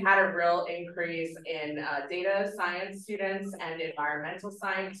 but we've had a real increase in data science students and environmental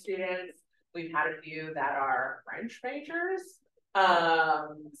science students. We've had a few that are French majors.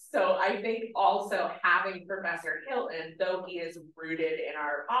 So I think also having Professor Hilton, though he is rooted in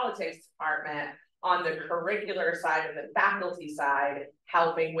our politics department, on the curricular side and the faculty side,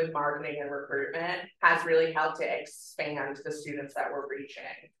 helping with marketing and recruitment has really helped to expand the students that we're reaching.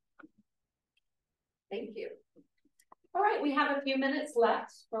 Thank you. All right, we have a few minutes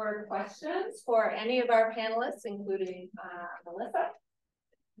left for questions for any of our panelists, including Melissa.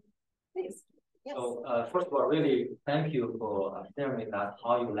 Please. Yes. So first of all, really thank you for sharing with us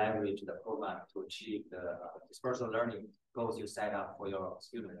how you leverage the program to achieve the dispersal learning goals you set up for your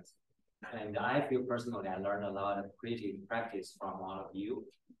students. And I feel personally I learned a lot of creative practice from all of you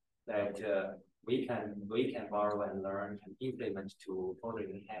that we can borrow and learn and implement to further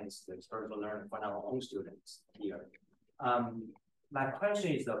enhance the dispersal learning for our own students here. My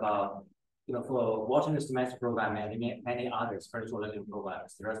question is about, for Washington semester program and many other dispersal learning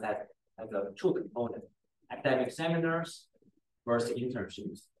programs, there's that as a two component, academic seminars versus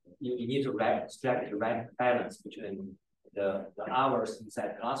internships. You need to strike the right balance between the hours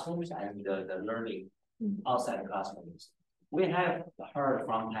inside classrooms and the learning outside classrooms. We have heard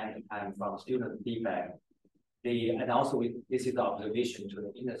from time to time from student feedback, and also this is the observation to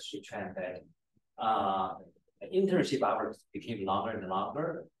the industry trend that internship hours became longer and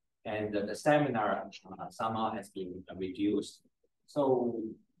longer, and the seminar somehow has been reduced. So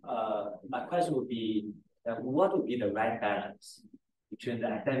my question would be, what would be the right balance between the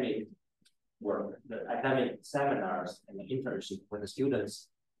academic work, the academic seminars and the internship when the students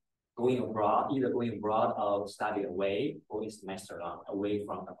going abroad, either going abroad or study away, or a semester long, away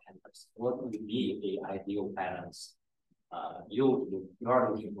from the campus? What would be the ideal balance you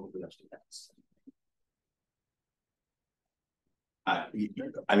are looking for your students?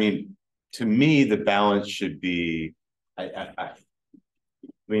 I mean, to me, the balance should be, I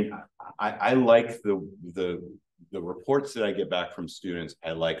like the reports that I get back from students.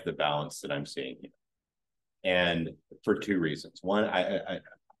 I like the balance that I'm seeing here. And for two reasons. One, I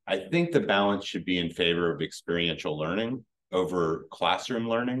think the balance should be in favor of experiential learning over classroom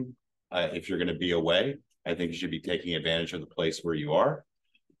learning. If you're going to be away, I think you should be taking advantage of the place where you are.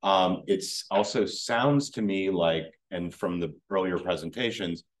 It's also sounds to me like, and from the earlier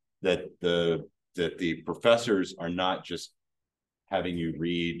presentations, that the professors are not just having you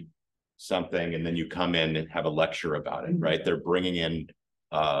read something and then you come in and have a lecture about it, right? They're bringing in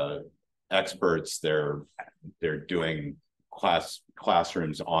experts. They're doing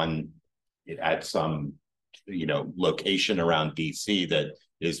classrooms on it at some location around DC that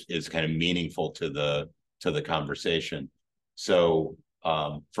is kind of meaningful to the conversation. So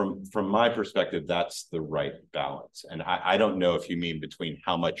from my perspective, that's the right balance. And I don't know if you mean between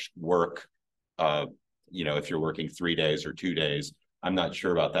how much work, if you're working 3 days or 2 days. I'm not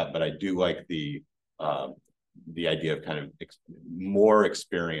sure about that, but I do like the idea of kind of more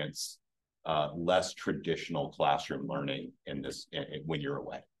experience, less traditional classroom learning when you're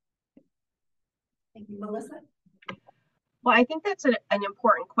away. Thank you, Melissa. Well, I think that's an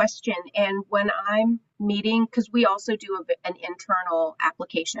important question. And when I'm meeting, because we also do an internal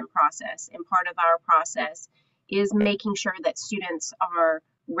application process, and part of our process is making sure that students are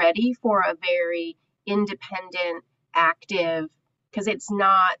ready for a very independent, active, because it's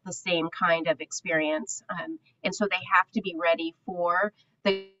not the same kind of experience. And so they have to be ready for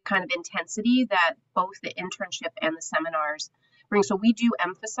the kind of intensity that both the internship and the seminars bring. So we do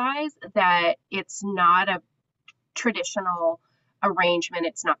emphasize that it's not a traditional arrangement.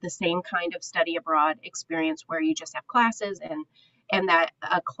 It's not the same kind of study abroad experience where you just have classes and that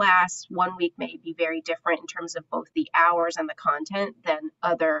a class 1 week may be very different in terms of both the hours and the content than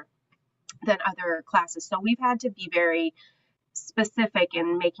other classes. So we've had to be very specific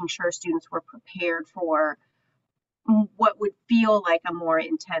in making sure students were prepared for what would feel like a more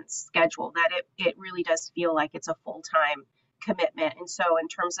intense schedule, that it really does feel like it's a full-time commitment. And so in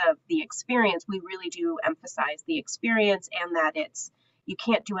terms of the experience, we really do emphasize the experience and that you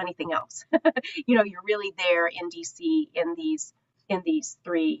can't do anything else. You're really there in DC in these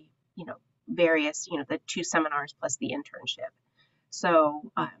three, various, the 2 seminars plus the internship.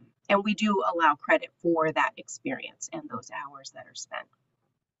 So And we do allow credit for that experience and those hours that are spent.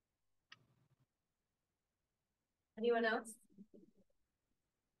 Anyone else?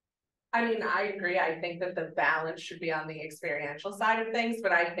 I mean, I agree. I think that the balance should be on the experiential side of things,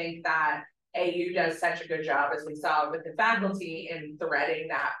 but I think that AU does such a good job, as we saw with the faculty, in threading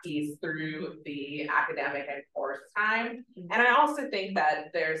that piece through the academic and course time. And I also think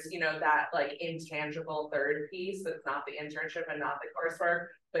that there's, you know, that like intangible third piece that's not the internship and not the coursework,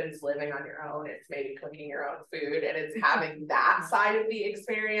 but it's living on your own, it's maybe cooking your own food, and it's having that side of the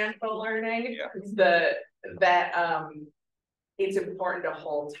experiential learning it's important to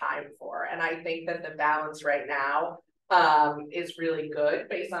hold time for. And I think that the balance right now is really good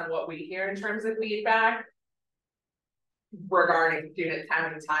based on what we hear in terms of feedback regarding students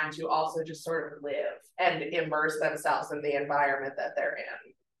having time to also just sort of live and immerse themselves in the environment that they're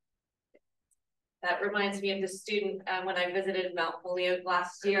in. That reminds me of the student when I visited Mount Holyoke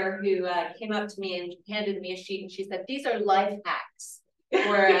last year, who came up to me and handed me a sheet, and she said, "These are life hacks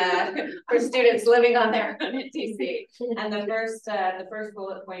for students living on their own at DC." And the first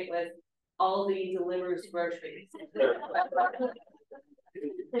bullet point was, Aldi delivers groceries.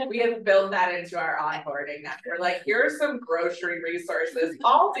 We have built that into our onboarding now. We're like, here's some grocery resources.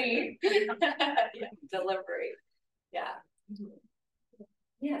 Aldi delivery. Yeah.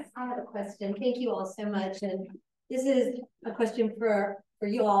 Yes, I have a question. Thank you all so much. And this is a question for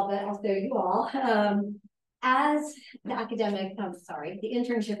you all, but also you all. As the the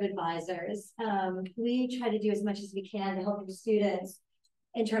internship advisors, we try to do as much as we can to help the students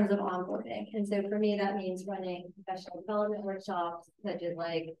in terms of onboarding. And so for me, that means running professional development workshops, such as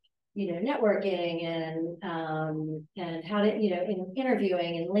like, you know, networking and how to, you know, in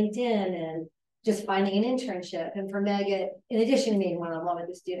interviewing and LinkedIn and just finding an internship. And for Meg, in addition to being one-on-one with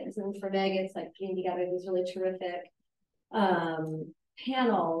the students, and for Meg, it's like putting together these really terrific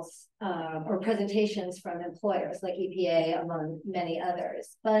panels or presentations from employers like EPA, among many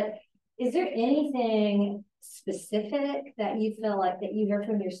others. But is there anything specific that you feel like that you hear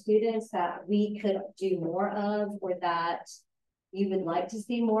from your students that we could do more of, or that you would like to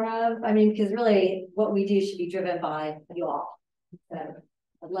see more of? I mean, because really what we do should be driven by you all. So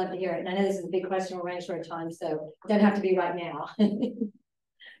I'd love to hear it. And I know this is a big question, we're running short of time, so it doesn't have to be right now.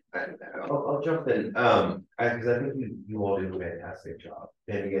 I'll jump in, because I think you all do a fantastic job.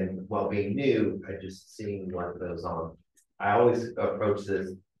 And again, while being new, I just seeing what goes on. I always approach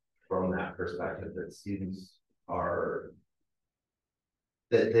this from that perspective, that students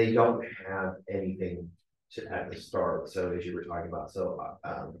that they don't have anything at the start. So as you were talking about, so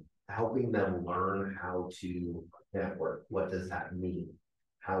helping them learn how to network, what does that mean?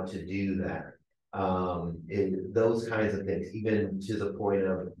 How to do that? Those kinds of things, even to the point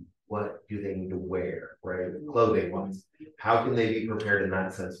of what do they need to wear, right? Clothing wise, how can they be prepared in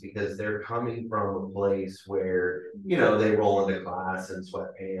that sense? Because they're coming from a place where, you know, they roll into class in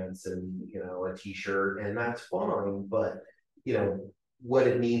sweatpants and, you know, a t-shirt, and that's fine. But, you know, what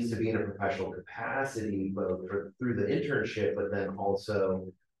it means to be in a professional capacity, both through the internship, but then also,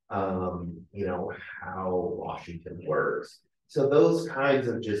 you know, how Washington works. So those kinds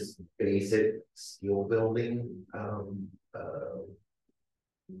of just basic skill building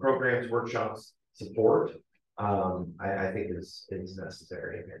programs, workshops, support, I think is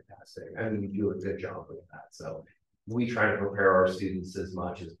necessary and fantastic. I mean, you do a good job with that. So we try to prepare our students as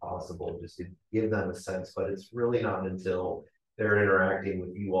much as possible, just to give them a sense, but it's really not until they're interacting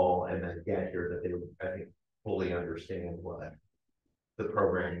with you all and then get here that they, I think, fully understand what the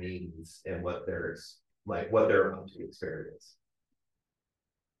program means and what they're about to experience.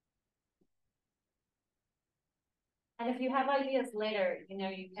 And if you have ideas later, you know,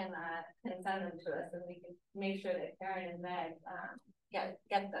 you can send them to us, and we can make sure that Karen and Meg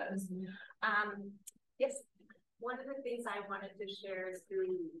get those. Yes. One of the things I wanted to share is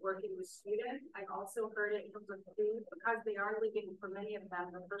through working with students. I've also heard it from the food, because they are living, for many of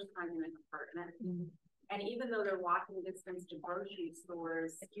them, the first time in an apartment. And even though they're walking distance to grocery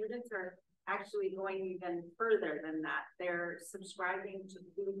stores, students are actually going even further than that. They're subscribing to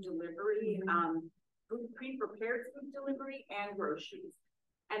food delivery, pre-prepared food delivery, and groceries.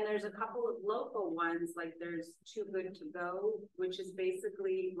 And there's a couple of local ones, like there's Too Good to Go, which is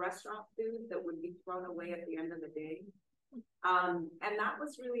basically restaurant food that would be thrown away at the end of the day. And that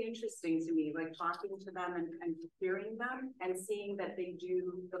was really interesting to me, like talking to them and hearing them and seeing that they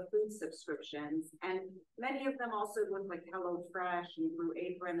do the food subscriptions. And many of them also look like HelloFresh and Blue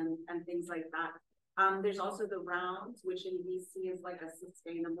Apron and things like that. There's also the rounds, which in DC is like a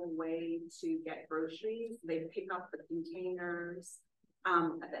sustainable way to get groceries. They pick up the containers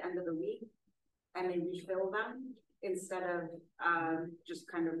at the end of the week. and they refill them instead of just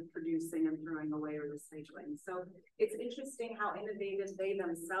kind of producing and throwing away or recycling. So it's interesting how innovative they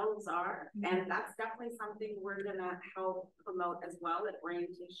themselves are. And that's definitely something we're gonna help promote as well at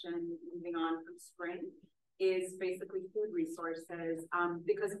orientation moving on from spring, is basically food resources.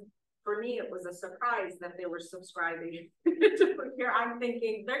 Because for me, it was a surprise that they were subscribing to put here. I'm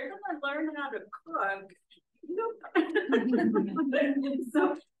thinking they're gonna learn how to cook.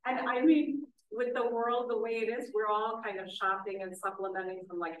 So, and I mean, with the world the way it is, we're all kind of shopping and supplementing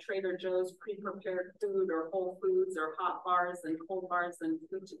from like Trader Joe's pre-prepared food or Whole Foods or hot bars and cold bars and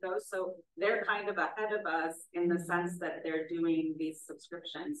food to go. So they're kind of ahead of us in the sense that they're doing these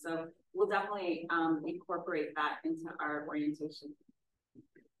subscriptions. So we'll definitely incorporate that into our orientation.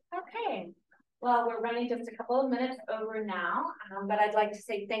 Okay. Well, we're running just a couple of minutes over now, but I'd like to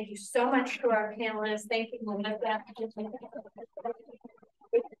say thank you so much to our panelists. Thank you, Melissa.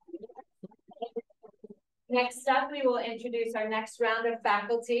 Next up, we will introduce our next round of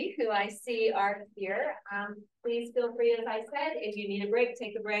faculty who I see are here. Please feel free, as I said, if you need a break,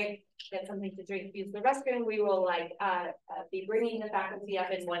 take a break, get something to drink, use the restroom. We will be bringing the faculty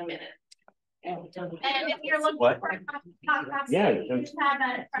up in 1 minute. And if you're looking for a contact, you just have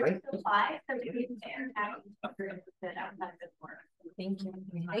a fresh supply, so you can share outside this work. Thank you.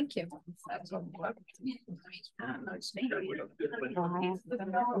 Thank you.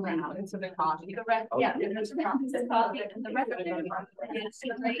 Yeah, there's a process. And the rest of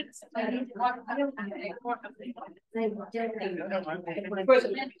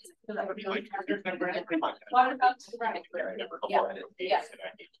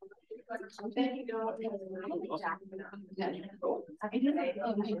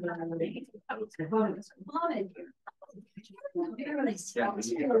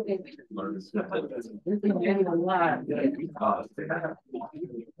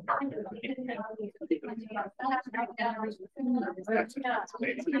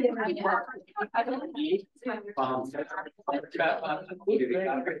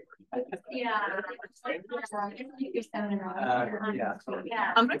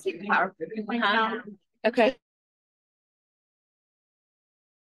I'm gonna keep power. Okay.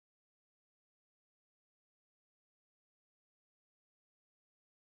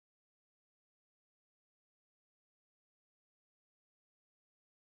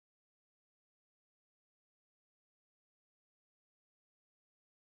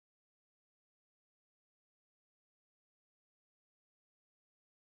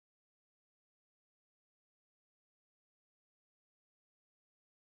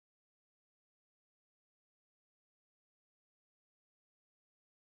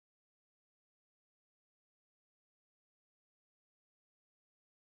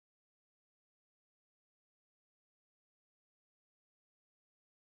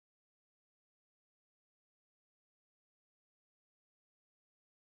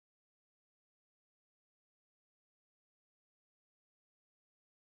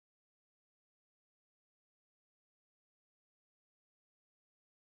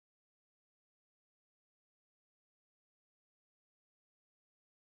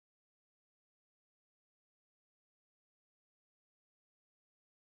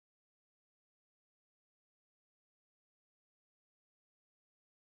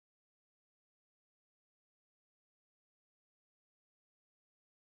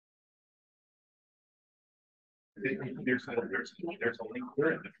 There's a link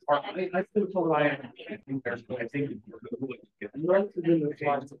there. I still told I think there's I think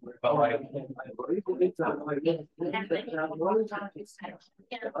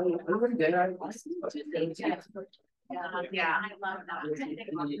Yeah, I love that.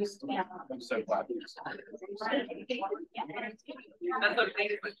 I'm so glad.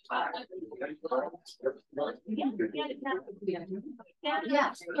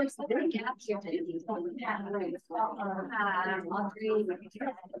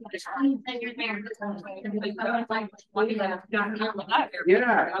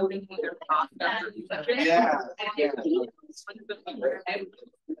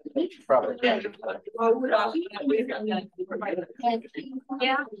 Probably.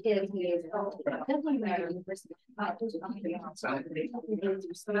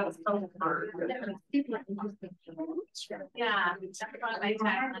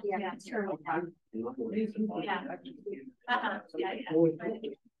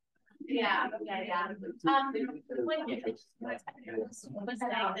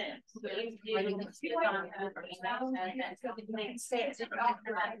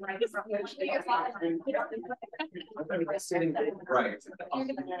 Right.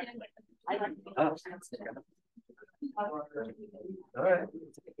 All right.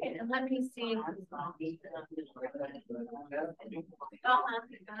 Okay, and let me see. It'll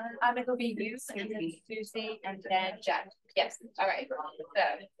be you, Susie, and then Jack. Yes, all right. So,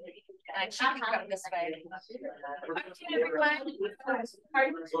 and she can come this way.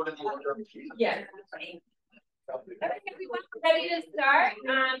 Yeah. Okay, everyone, ready to start.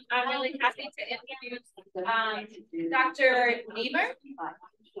 I'm really happy to introduce Dr. Nimer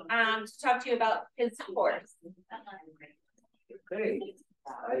to talk to you about his course. Great.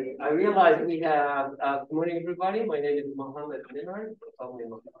 I realize we have, good morning, everybody. My name is Mohammed.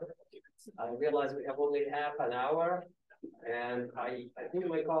 I realize we have only half an hour, and I think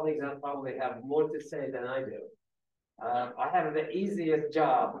my colleagues probably have more to say than I do. I have the easiest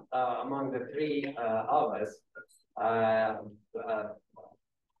job among the three of us.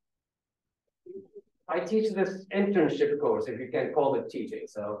 I teach this internship course, if you can call it teaching.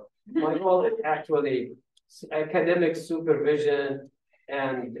 So my role is actually academic supervision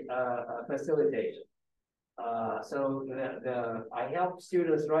and facilitation. So I help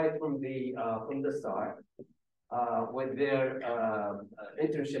students right from the start with their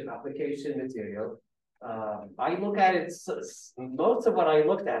internship application material. I look at it, most of what I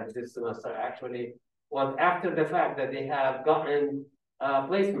looked at this semester actually was after the fact that they have gotten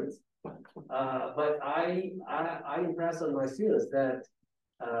placements. But I impress on my students that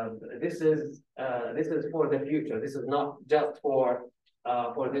this is for the future. This is not just for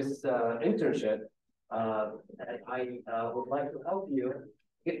this internship. I would like to help you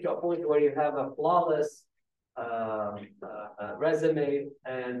get to a point where you have a flawless resume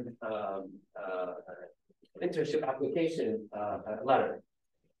and internship application letter.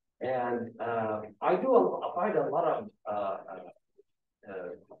 And I find a lot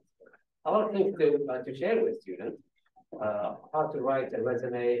of things to share with students. How to write a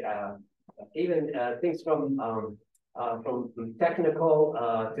resume, even things from technical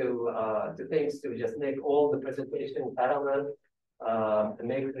to things to just make all the presentation parallel,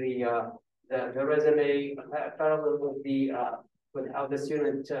 make the resume parallel with how the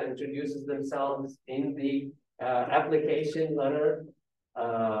student introduces themselves in the application letter.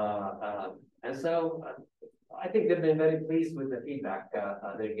 And so I think they've been very pleased with the feedback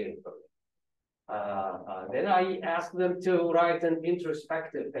they're getting from me. Then I asked them to write an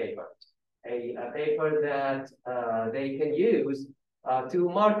introspective paper, a paper that they can use to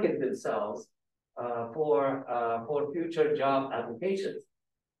market themselves for future job applications.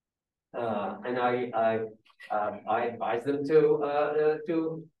 And I advise them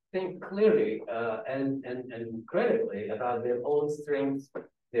to think clearly and critically about their own strengths,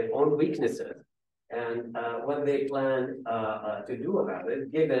 their own weaknesses, and what they plan to do about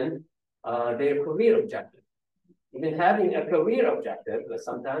it, given their career objective. Even having a career objective,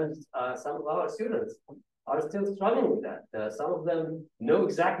 sometimes some of our students are still struggling with that. Some of them know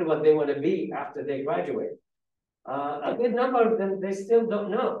exactly what they want to be after they graduate. A good number of them, they still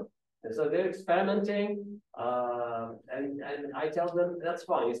don't know. And so they're experimenting, and I tell them, that's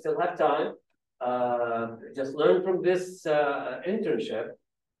fine, you still have time. Just learn from this internship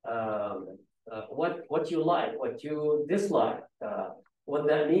what you like, what you dislike, what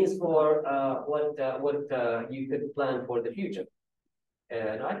that means for what you could plan for the future.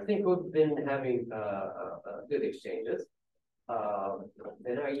 And I think we've been having good exchanges.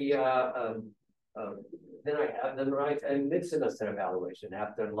 Then I have them write a mid-semester evaluation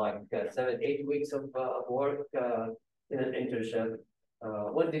after like 7-8 weeks of work in an internship.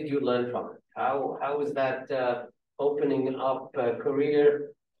 What did you learn from it? How is that opening up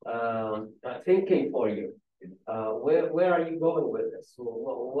career thinking for you? Where are you going with this?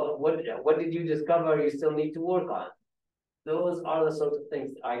 What did you discover you still need to work on? Those are the sorts of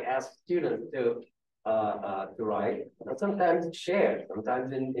things I ask students to write, and sometimes share,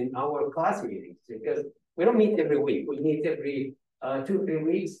 sometimes in our class meetings, because we don't meet every week. We meet every 2-3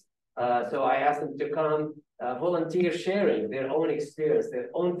 weeks. So I ask them to come volunteer sharing their own experience, their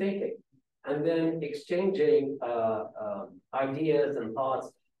own thinking, and then exchanging ideas and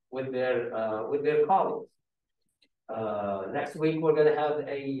thoughts with their colleagues. Next week we're going to have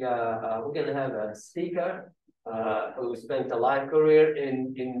a speaker who spent a life career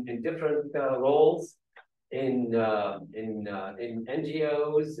in different roles in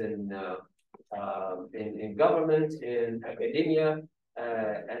NGOs, in government, in academia,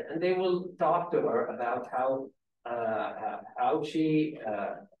 and they will talk to her about how she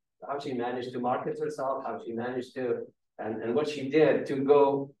managed to market herself, how she managed to, and what she did to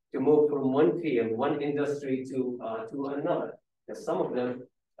move from one field, one industry to another. Because some of them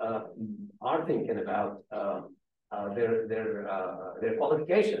are thinking about their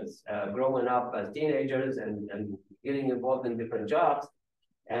qualifications, growing up as teenagers and getting involved in different jobs,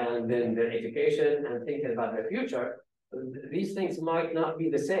 and then their education and thinking about their future, these things might not be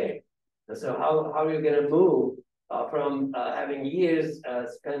the same. And so how are you going to move from having years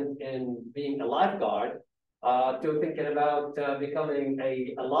spent in being a lifeguard to thinking about becoming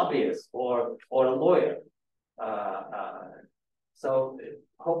a lobbyist or a lawyer? So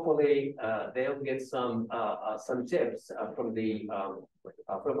hopefully they'll get some tips from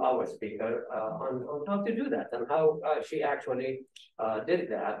our speaker on how to do that and how she actually did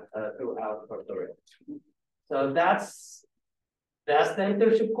that throughout her career. So that's the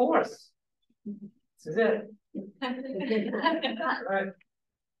internship course. This is it. Right.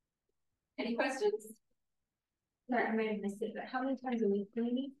 Any questions? Sorry, I may have missed it, but how many times a week do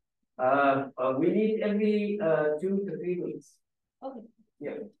we meet? We need every 2 to 3 weeks. Okay.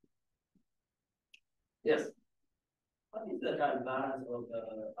 Yeah. Yes. What is the balance of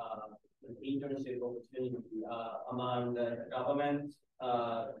the internship opportunity among the government,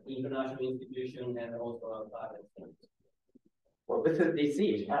 international institution, and also private sector? Well, this is DC,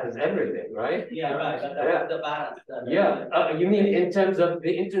 it has everything, right? Yeah, right. But Yeah. the balance. You mean in terms of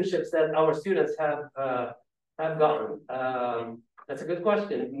the internships that our students have gotten? That's a good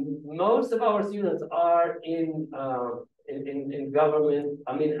question. Most of our students are in government.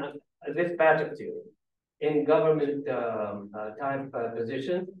 I mean, this batch of students in government type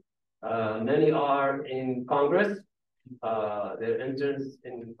positions. Many are in Congress. They're interns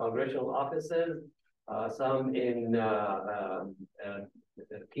in congressional offices. Some in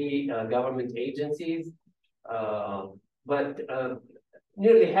key government agencies, but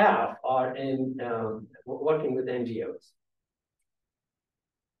nearly half are in working with NGOs.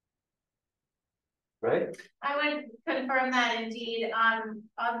 Right? I would confirm that indeed on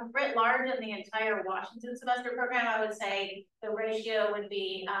writ large in the entire Washington semester program, I would say the ratio would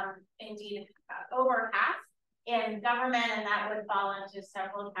be indeed over half in government, and that would fall into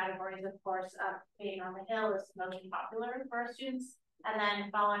several categories. Of course, being on the Hill is most popular for our students. And then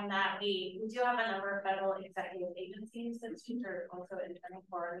following that, we do have a number of federal executive agencies that students are also interning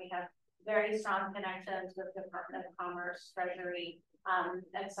for. We have very strong connections with the Department of Commerce, Treasury, and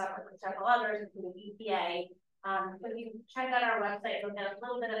several others, including EPA. If you check out our website, you'll get a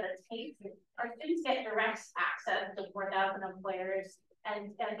little bit of a taste. Our students get direct access to 4,000 employers,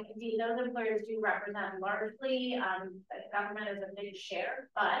 and indeed those employers do represent largely government as a big share,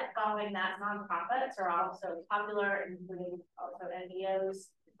 but following that, nonprofits are also popular, including also NGOs.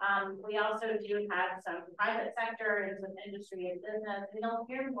 We also do have some private sector and some industry and business, and you'll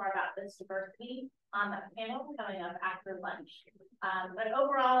hear more about this diversity on the panel coming up after lunch. But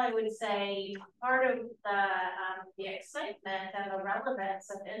overall, I would say part of the excitement and the relevance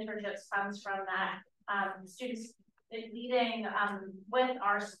of internships comes from that students leading with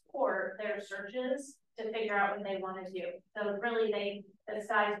our support their searches to figure out what they want to do. So really, the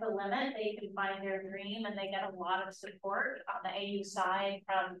sky's the limit. They can find their dream, and they get a lot of support on the AU side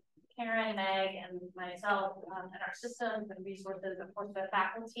from Karen, Meg, and myself, and our systems and resources. Of course, the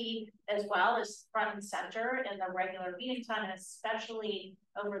faculty as well is front and center in the regular meeting time, and especially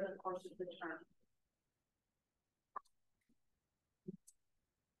over the course of the term.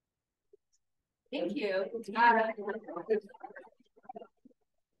 Thank you.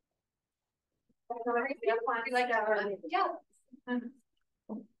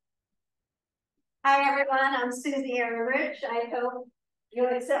 Hi, everyone. I'm Susie Erenrich. I hope you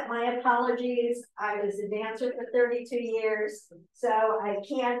accept my apologies. I was a dancer for 32 years, so I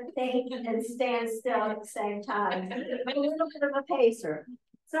can't think and stand still at the same time. I'm a little bit of a pacer.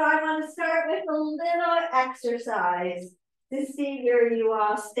 So I want to start with a little exercise to see where you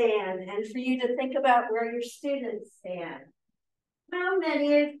all stand and for you to think about where your students stand. How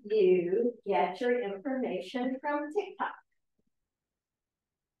many of you get your information from TikTok?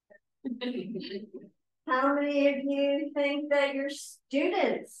 How many of you think that your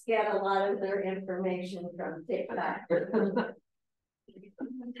students get a lot of their information from TikTok?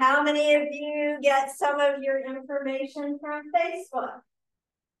 How many of you get some of your information from Facebook?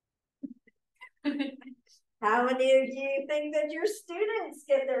 How many of you think that your students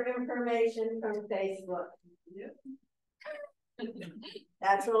get their information from Facebook?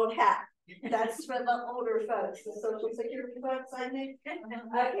 That's old hat. That's for the older folks, the Social Security folks, I think.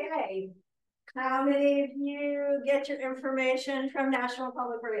 Okay. How many of you get your information from National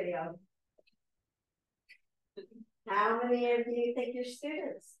Public Radio? How many of you think your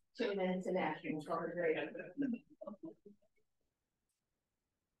students tune into National Public Radio?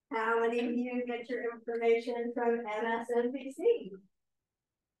 How many of you get your information from MSNBC?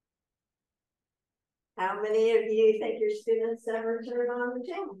 How many of you think your students ever turn on the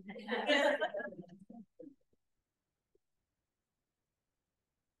channel?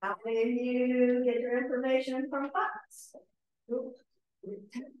 How many of you get your information from Fox?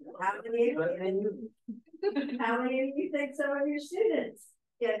 How many of you think some of your students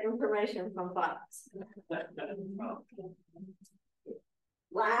get information from Fox?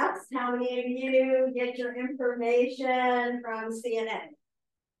 Last, how many of you get your information from Siena?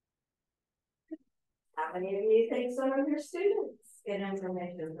 How many of you think some of your students get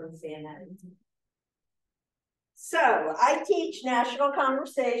information from Siena? So I teach national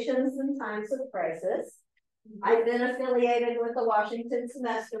conversations in times of crisis. I've been affiliated with the Washington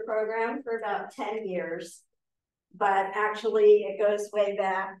semester program for about 10 years, but actually it goes way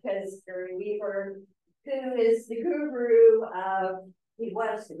back because Weaver, who is the guru of, he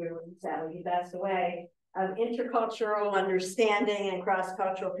was the guru, sadly he passed away, of intercultural understanding and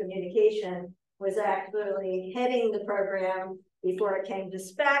cross-cultural communication, was actually heading the program before it came to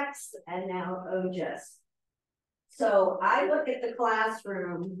SPECS and now OJS. So I look at the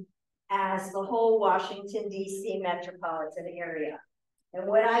classroom as the whole Washington, D.C. metropolitan area. And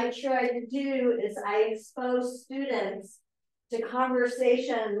what I try to do is I expose students to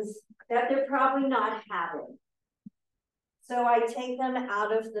conversations that they're probably not having. So I take them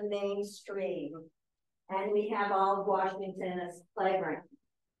out of the mainstream, and we have all of Washington as playground.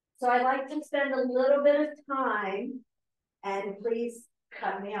 So I like to spend a little bit of time, and please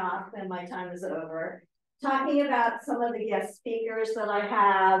cut me off when my time is over, talking about some of the guest speakers that I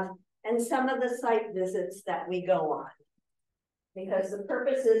have and some of the site visits that we go on. Because the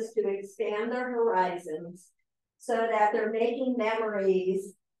purpose is to expand their horizons so that they're making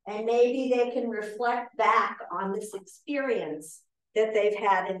memories and maybe they can reflect back on this experience that they've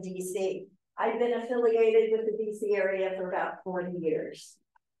had in DC. I've been affiliated with the DC area for about 40 years.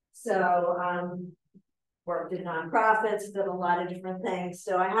 So worked in nonprofits, did a lot of different things.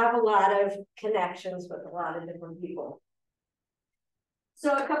 So I have a lot of connections with a lot of different people.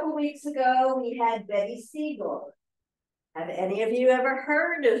 So a couple weeks ago, we had Betty Siegel. Have any of you ever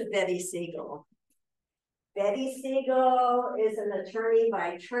heard of Betty Siegel? Betty Siegel is an attorney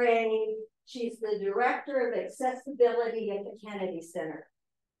by trade. She's the director of accessibility at the Kennedy Center.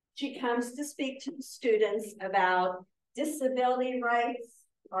 She comes to speak to students about disability rights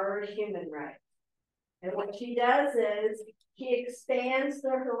or human rights. And what she does is she expands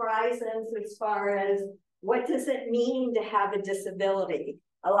their horizons as far as what does it mean to have a disability?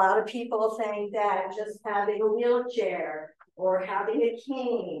 A lot of people think that just having a wheelchair or having a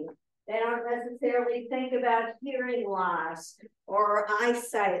cane, they don't necessarily think about hearing loss or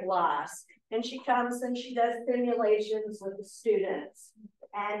eyesight loss. And she comes and she does simulations with the students.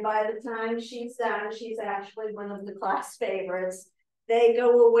 And by the time she's done, she's actually one of the class favorites. They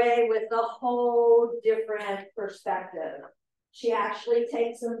go away with a whole different perspective. She actually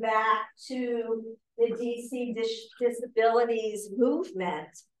takes them back to the DC disabilities movement.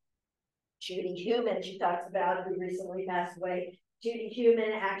 Judy Heumann, she talks about, who recently passed away. Judy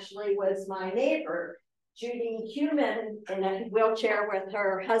Heumann actually was my neighbor. Judy Heumann, in a wheelchair with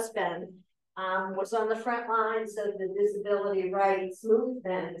her husband, was on the front lines of the disability rights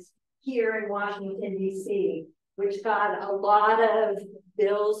movement here in Washington, D.C., which got a lot of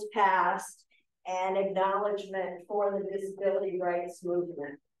bills passed and acknowledgement for the disability rights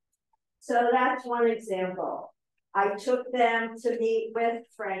movement. So that's one example. I took them to meet with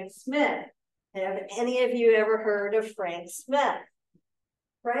Frank Smith. Have any of you ever heard of Frank Smith?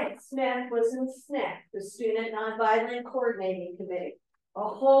 Frank Smith was in SNCC, the Student Nonviolent Coordinating Committee. A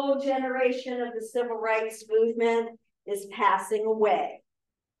whole generation of the civil rights movement is passing away.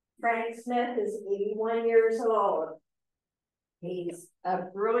 Frank Smith is 81 years old. He's a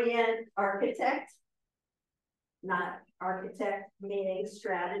brilliant architect, not architect meaning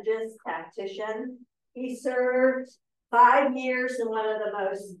strategist, tactician. He served 5 years in one of the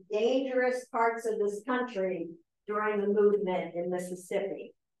most dangerous parts of this country during the movement in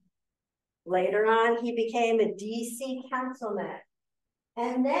Mississippi. Later on, he became a DC councilman.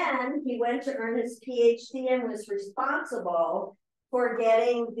 And then he went to earn his PhD and was responsible for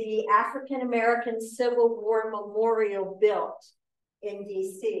getting the African American Civil War Memorial built in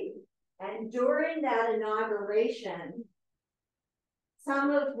DC. And during that inauguration,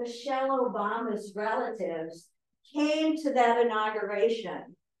 some of Michelle Obama's relatives came to that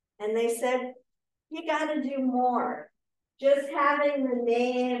inauguration and they said, you gotta do more. Just having the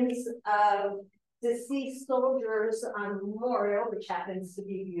names of deceased soldiers on Memorial, which happens to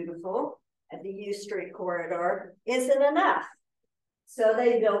be beautiful at the U Street corridor, isn't enough. So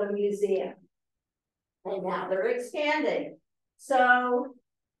they built a museum. And now they're expanding. So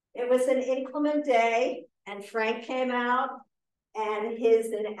it was an inclement day, and Frank came out, and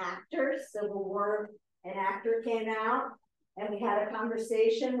an actor, Civil War, an actor came out, and we had a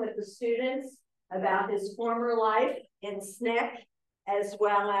conversation with the students about his former life in SNCC, as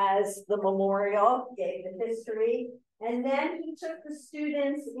well as the memorial, gave the history. And then he took the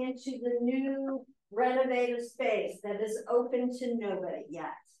students into the new renovated space that is open to nobody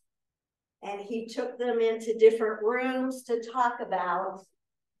yet. And he took them into different rooms to talk about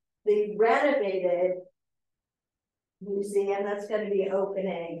the renovated museum that's going to be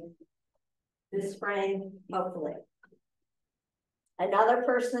opening this spring, hopefully. Another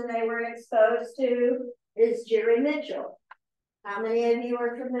person they were exposed to is Jerry Mitchell. How many of you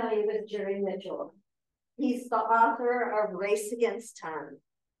are familiar with Jerry Mitchell? He's the author of Race Against Time.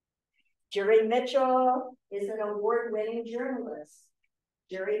 Jerry Mitchell is an award-winning journalist.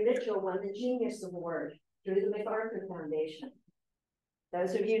 Jerry Mitchell won the Genius Award through the MacArthur Foundation.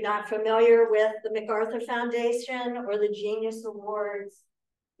 Those of you not familiar with the MacArthur Foundation or the Genius Awards,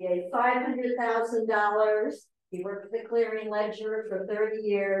 he gave $500,000. He worked the clearing ledger for 30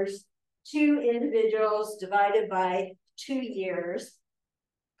 years, 2 individuals divided by 2 years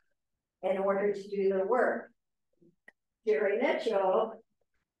in order to do their work. Jerry Mitchell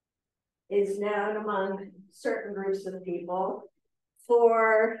is known among certain groups of people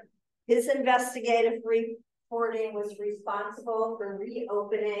for his investigative reporting, was responsible for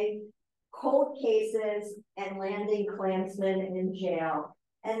reopening cold cases and landing Klansmen in jail,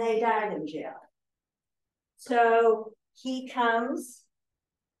 and they died in jail. So he comes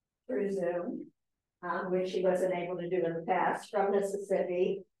through Zoom, which he wasn't able to do in the past, from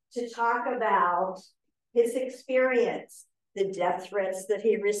Mississippi, to talk about his experience, the death threats that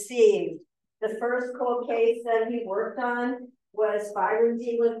he received. The first cold case that he worked on was Byron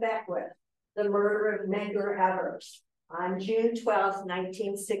D. Beckwith, the murder of Medgar Evers on June 12,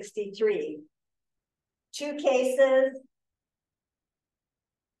 1963. 2 cases,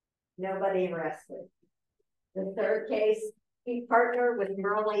 nobody arrested. The third case, he partnered with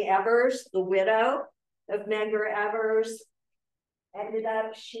Morrill Evers, the widow of Medgar Evers. Ended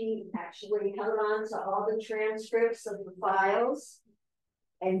up, she actually held on to all the transcripts of the files.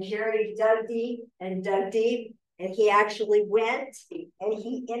 And Jerry dug deep, and he actually went and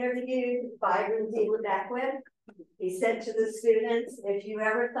he interviewed Byron D. Beckwith. He said to the students, if you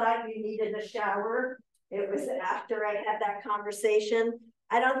ever thought you needed a shower, it was after I had that conversation.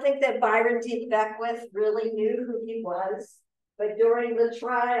 I don't think that Byron D. Beckwith really knew who he was, but during the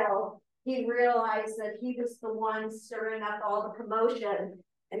trial, he realized that he was the one stirring up all the commotion.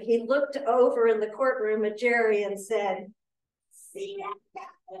 And he looked over in the courtroom at Jerry and said, see that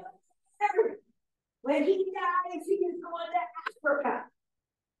guy? When he dies, he is going to Africa.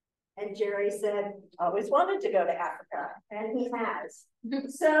 And Jerry said, always wanted to go to Africa, and he has.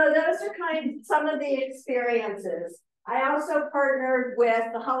 So those are some of the experiences. I also partnered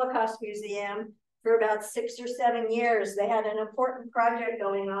with the Holocaust Museum for about 6 or 7 years. They had an important project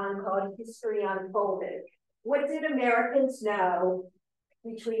going on called History Unfolded. What did Americans know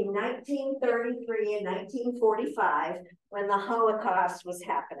between 1933 and 1945 when the Holocaust was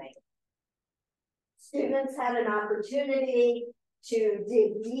happening? Students had an opportunity to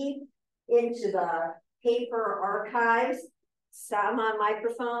dig deep into the paper archives, some on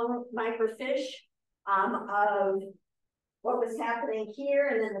microfiche of what was happening here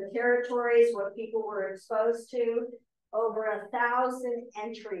and in the territories, what people were exposed to. Over 1,000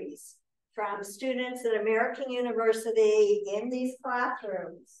 entries from students at American University in these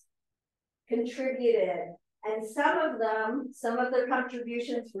classrooms contributed. And some of their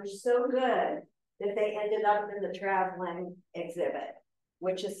contributions were so good that they ended up in the traveling exhibit,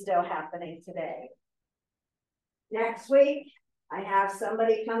 which is still happening today. Next week, I have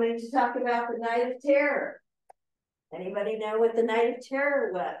somebody coming to talk about the Night of Terror. Anybody know what the Night of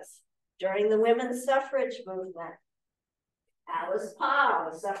Terror was? During the women's suffrage movement. Alice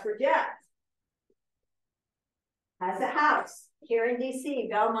Paul, a suffragette, has a house here in DC,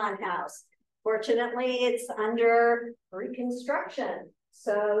 Belmont House. Fortunately, it's under reconstruction.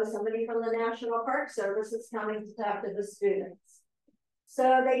 So somebody from the National Park Service is coming to talk to the students.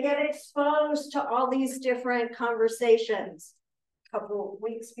 So they get exposed to all these different conversations. A couple of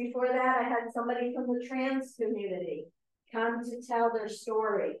weeks before that, I had somebody from the trans community come to tell their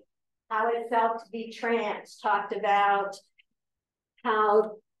story, how it felt to be trans, talked about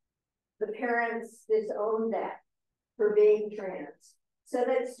how the parents disowned them for being trans. So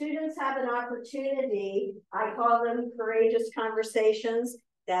that students have an opportunity, I call them courageous conversations.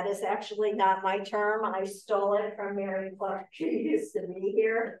 That is actually not my term. I stole it from Mary Clark, who used to be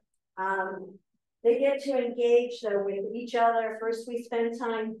here. They get to engage though with each other. First, we spend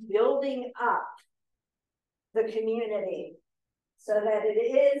time building up the community. so that it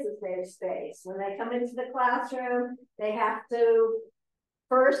is a safe space. When they come into the classroom, they have to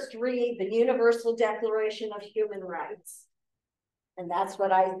first read the Universal Declaration of Human Rights. And that's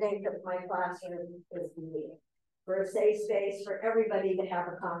what I think of my classroom is needed, for a safe space for everybody to have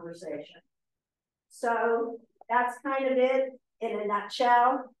a conversation. So that's kind of it in a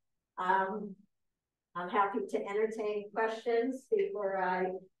nutshell. I'm happy to entertain questions before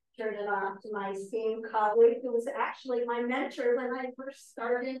I turn it off to my esteemed colleague, who was actually my mentor when I first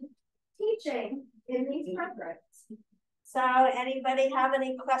started teaching in these programs. So anybody have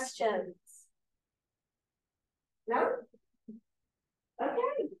any questions? No?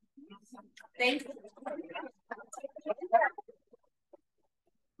 Okay. Thank you.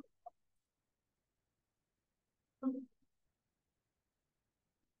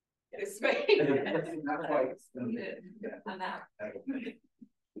 It's not quite. I'm out.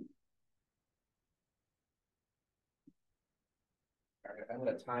 I'm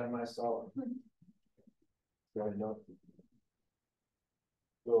gonna time myself. So I don't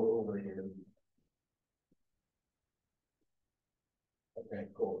go over here. Okay,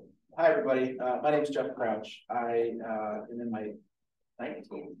 cool. Hi, everybody. My name is Jeff Crouch. I am in my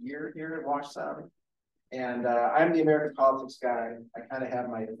 19th year here at Wash Sound. And I'm the American politics guy. I kind of have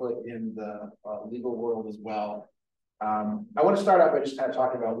my foot in the legal world as well. I want to start out by just kind of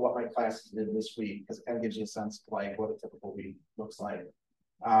talking about what my classes did this week, because it kind of gives you a sense of like what a typical week looks like.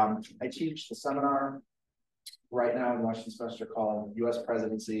 I teach the seminar right now in Washington semester called U.S.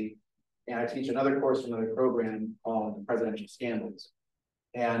 Presidency, and I teach another course from another program called Presidential Scandals.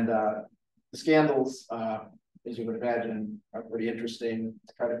 And the scandals, as you would imagine, are pretty interesting.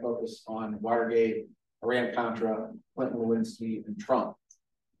 To try to focus on Watergate, Iran-Contra, Clinton-Lewinsky, and Trump.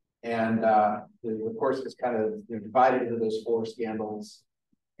 And the course is kind of divided into those 4 scandals.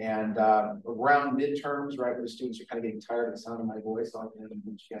 And around midterms, right, where the students are kind of getting tired of the sound of my voice, I'll get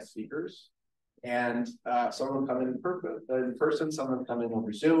them guest speakers. And some of them come in person, some of them come in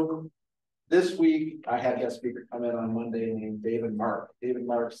over Zoom. This week, I had a guest speaker come in on Monday named David Mark. David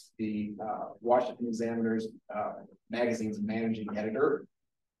Mark's the Washington Examiner's magazine's managing editor.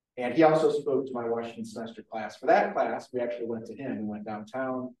 And he also spoke to my Washington semester class. For that class, we actually went to him. We went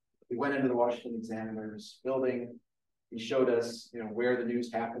downtown. We went into the Washington Examiner's building. He showed us, where the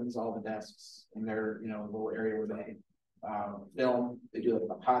news happens, all the desks in their, little area where they film. They do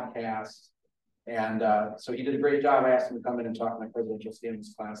a podcast. And so he did a great job. I asked him to come in and talk to my presidential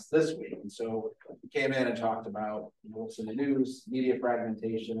scandals class this week. And so he came in and talked about what's in the news, media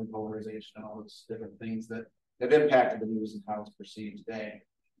fragmentation and polarization, and all those different things that have impacted the news and how it's perceived today,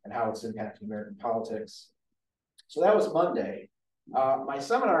 and how it's impacting American politics. So that was Monday. My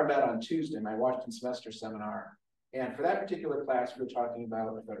seminar met on Tuesday, my Washington semester seminar. And for that particular class, we were talking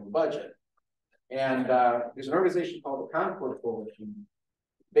about the federal budget. And there's an organization called the Concord Coalition,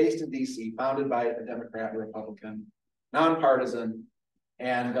 based in DC, founded by a Democrat, Republican, nonpartisan.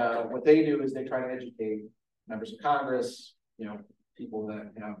 And what they do is they try to educate members of Congress, people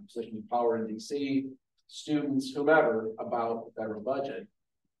that have positions of power in DC, students, whomever, about the federal budget.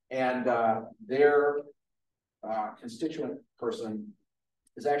 And their constituent person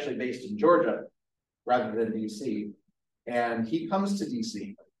is actually based in Georgia rather than DC. And he comes to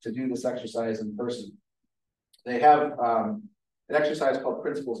DC to do this exercise in person. They have an exercise called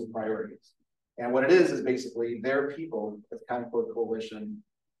Principles and Priorities. And what it is basically their people at the Concord Coalition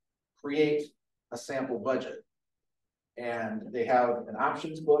create a sample budget. And they have an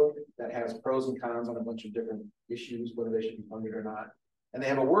options book that has pros and cons on a bunch of different issues, whether they should be funded or not. And they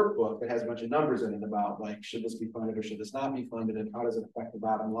have a workbook that has a bunch of numbers in it about like, should this be funded or should this not be funded, and how does it affect the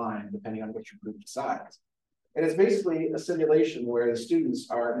bottom line, depending on what your group decides. And it's basically a simulation where the students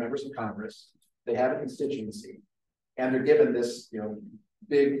are members of Congress, they have a constituency, and they're given this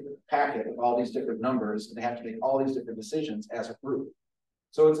big packet of all these different numbers, and they have to make all these different decisions as a group.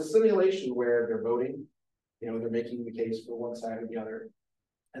 So it's a simulation where they're voting, they're making the case for one side or the other.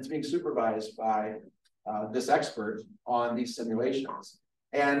 And it's being supervised by this expert on these simulations.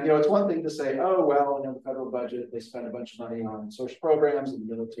 And it's one thing to say, oh, well, the federal budget, they spend a bunch of money on social programs and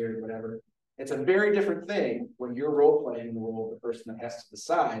the military, whatever. It's a very different thing when you're role playing the role of the person that has to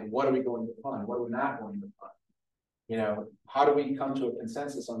decide, what are we going to fund? What are we not going to fund? How do we come to a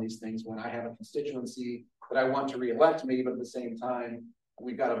consensus on these things when I have a constituency that I want to reelect me, but at the same time,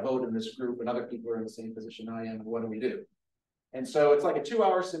 we've got to vote in this group and other people are in the same position I am, and what do we do? And so it's like a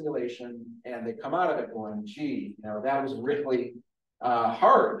 2-hour simulation, and they come out of it going, gee, that was really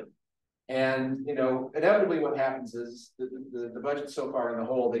hard. And, inevitably what happens is the budget so far in the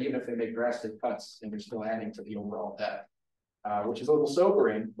hole that even if they make drastic cuts, and they're still adding to the overall debt, which is a little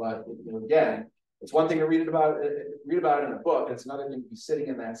sobering, but again, It's one thing to read about it in a book. It's another thing to be sitting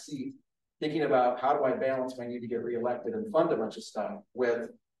in that seat, thinking about how do I balance my need to get reelected and fund a bunch of stuff with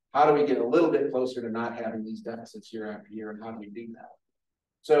how do we get a little bit closer to not having these deficits year after year, and how do we do that?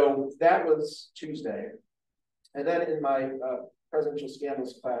 So that was Tuesday. And then in my presidential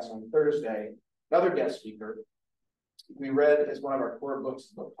scandals class on Thursday, another guest speaker, we read as one of our core books,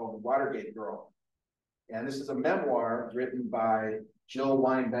 a book called The Watergate Girl. And this is a memoir written by Jill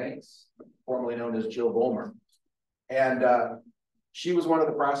Wine-Banks, formerly known as Jill Vollmer. And she was one of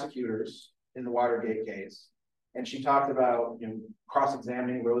the prosecutors in the Watergate case. And she talked about,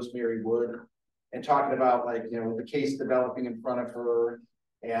 cross-examining Rosemary Wood and talking about the case developing in front of her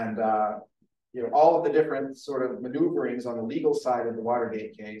and, all of the different sort of maneuverings on the legal side of the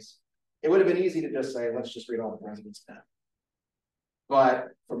Watergate case. It would have been easy to just say, let's just read all the president's pen. But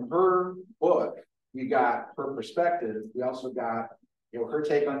from her book, we got her perspective. We also got, her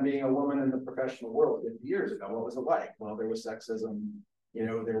take on being a woman in the professional world 50 years ago. What was it like? Well, there was sexism.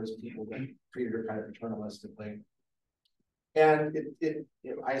 There was people that treated her kind of paternalistically. And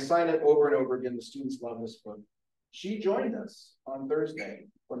I assign it over and over again. The students love this book. She joined us on Thursday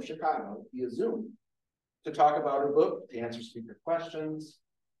from Chicago via Zoom to talk about her book, to answer speaker questions.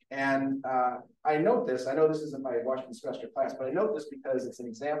 And I note this, I know this isn't my Washington semester class, but I note this because it's an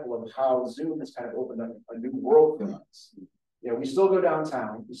example of how Zoom has kind of opened up a new world for us. We still go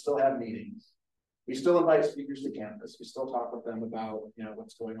downtown, we still have meetings, we still invite speakers to campus, we still talk with them about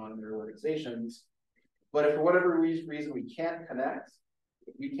what's going on in their organizations. But if for whatever reason we can't connect,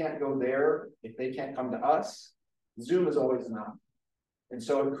 if we can't go there, if they can't come to us, Zoom is always an option. And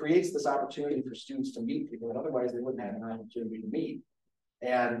so it creates this opportunity for students to meet people that otherwise they wouldn't have an opportunity to meet.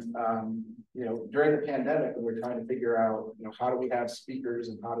 And during the pandemic, when we're trying to figure out, how do we have speakers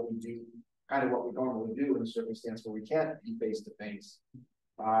and how do we do kind of what we normally do in a circumstance where we can't be face to face,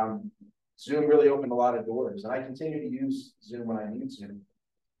 Zoom really opened a lot of doors. And I continue to use Zoom when I need Zoom.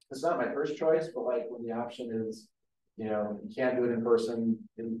 It's not my first choice, but when the option is, you can't do it in person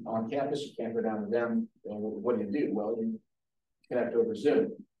on campus, you can't go down to them. What do? Well, you connect over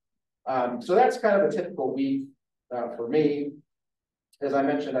Zoom. So that's kind of a typical week for me. As I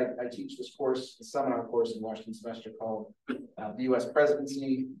mentioned, I teach this course, a seminar course in Washington semester called the U.S.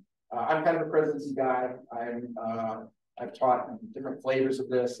 Presidency. I'm kind of a presidency guy. I've taught different flavors of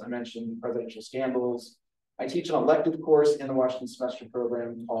this. I mentioned presidential scandals. I teach an elective course in the Washington semester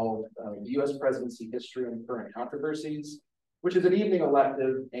program called the U.S. Presidency History and Current Controversies, which is an evening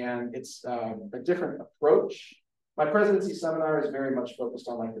elective, and it's a different approach. My presidency seminar is very much focused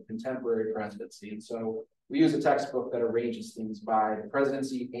on the contemporary presidency, and so we use a textbook that arranges things by the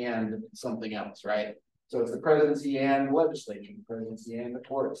presidency and something else, right? So it's the presidency and the legislature, the presidency and the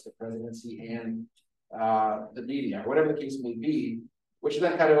courts, the presidency and the media, or whatever the case may be, which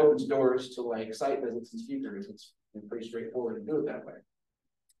then kind of opens doors to site visits and speakers. It's pretty straightforward to do it that way.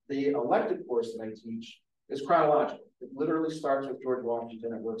 The elective course that I teach is chronological. It literally starts with George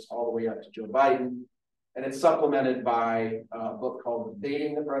Washington. It works all the way up to Joe Biden. And it's supplemented by a book called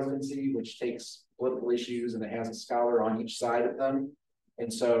Debating the Presidency, which takes political issues and it has a scholar on each side of them.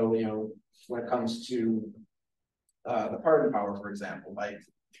 And so, when it comes to the pardon power, for example,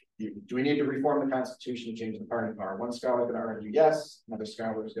 do we need to reform the Constitution to change the pardon power? One scholar is going to argue yes, another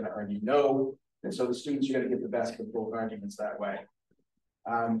scholar is going to argue no. And so the students are going to get the best of both arguments that way.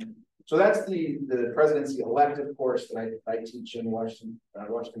 So that's the presidency elective course that I teach in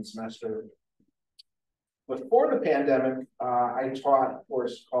Washington semester. Before the pandemic, I taught a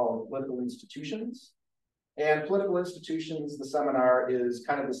course called Political Institutions. And Political Institutions, the seminar is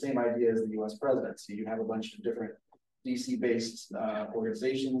kind of the same idea as the U.S. presidency. You have a bunch of different DC-based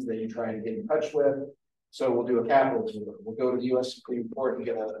organizations that you try to get in touch with. So we'll do a Capitol tour. We'll go to the U.S. Supreme Court and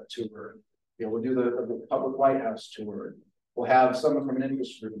get a tour. We'll do the public White House tour. We'll have someone from an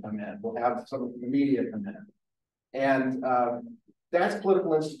interest group come in. We'll have someone from the media come in. And that's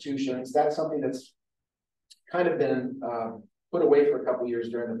political institutions. That's something that's kind of been put away for a couple of years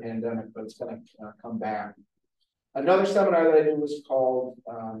during the pandemic, but it's going to come back. Another seminar that I do is called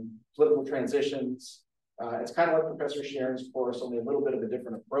Political Transitions. It's kind of like Professor Sharon's course, only a little bit of a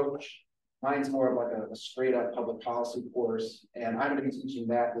different approach. Mine's more of like a straight up public policy course, and I'm going to be teaching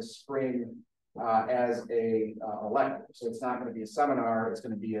that this spring as a elective. So it's not going to be a seminar, it's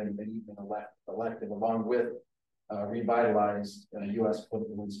going to be an evening elective along with revitalized U.S.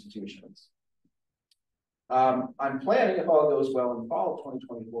 political institutions. I'm planning, if all goes well, in fall of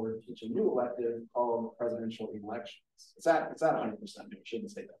 2024 to teach a new elective called Presidential Elections. It's not 100% new, I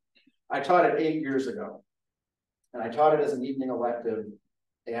shouldn't say that. I taught it 8 years ago, and I taught it as an evening elective.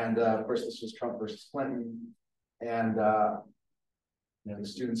 And of course, this was Trump versus Clinton. And You know, the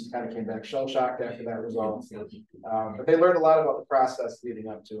students kind of came back shell shocked after that result. But they learned a lot about the process leading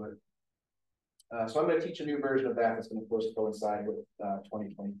up to it. So I'm going to teach a new version of that that's going to, of course, coincide with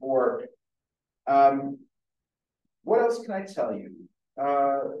 2024. What else can I tell you?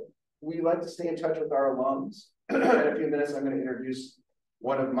 We like to stay in touch with our alums. In a few minutes, I'm going to introduce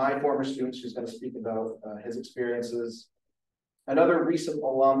one of my former students who's going to speak about his experiences. Another recent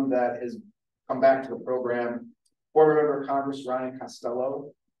alum that has come back to the program, former member of Congress, Ryan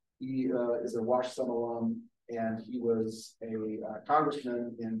Costello. He is a Washington alum, and he was a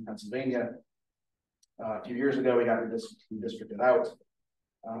congressman in Pennsylvania. A few years ago, he got redistricted out.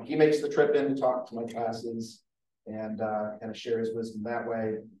 He makes the trip in to talk to my classes and kind of share his wisdom that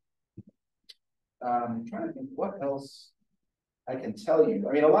way. I'm trying to think what else I can tell you.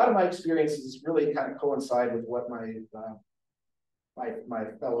 I mean, a lot of my experiences really kind of coincide with what my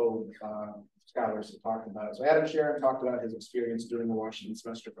fellow scholars have talked about. So Adam Sharon talked about his experience doing the Washington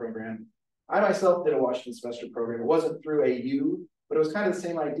semester program. I myself did a Washington semester program. It wasn't through AU, but it was kind of the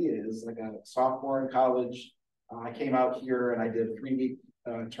same idea. It was like a sophomore in college. I came out here and I did a 3-week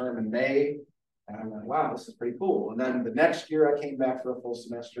term in May. And I went, wow, this is pretty cool. And then the next year I came back for a full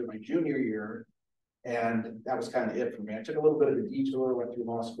semester, my junior year. And that was kind of it for me. I took a little bit of a detour, went through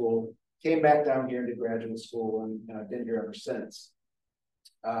law school, came back down here into graduate school, and I've been here ever since.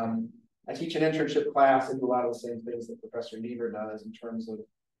 I teach an internship class and do a lot of the same things that Professor Nimer does in terms of,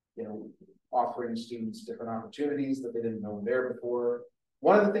 you know, offering students different opportunities that they didn't know were there before.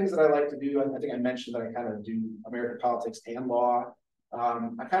 One of the things that I like to do, I think I mentioned that I kind of do American politics and law.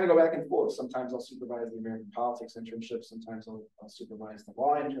 I kind of go back and forth. Sometimes I'll supervise the American politics internship. Sometimes I'll supervise the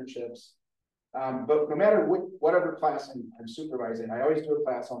law internships. But no matter whatever class I'm supervising, I always do a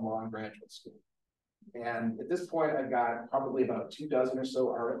class on law in graduate school. And at this point, I've got probably about 24 or so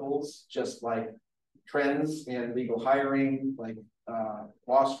articles, just like trends in legal hiring, like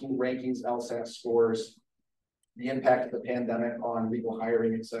law school rankings, LSAT scores, the impact of the pandemic on legal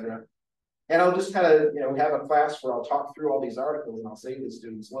hiring, et cetera. And I'll just kind of, you know, have a class where I'll talk through all these articles and I'll say to the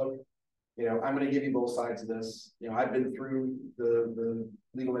students, look, you know, I'm going to give you both sides of this. You know, I've been through the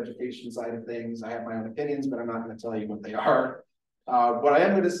legal education side of things. I have my own opinions, but I'm not going to tell you what they are. What I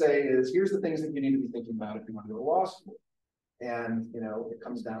am going to say is, here's the things that you need to be thinking about if you want to go to law school. And, you know, it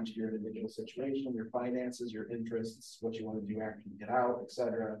comes down to your individual situation, your finances, your interests, what you want to do after you get out, et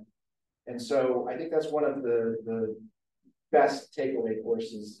cetera. And so I think that's one of the best takeaway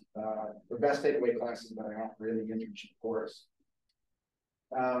courses, the best takeaway classes that I offer in the internship course.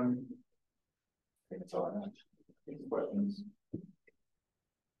 I think that's all I have. Any questions?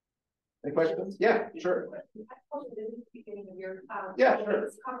 Any questions? Yeah, sure. Yeah, sure.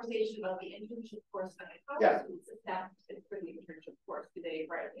 This conversation about the internship course. Yeah. For the internship course, do they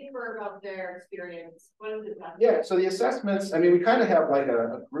write a paper about their experience? What is it? Yeah, so the assessments, I mean, we kind of have like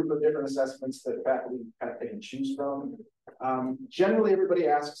a group of different assessments that faculty kind of pick and choose from. Generally, everybody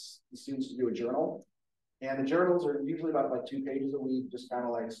asks the students to do a journal. And the journals are usually about like 2 pages a week, just kind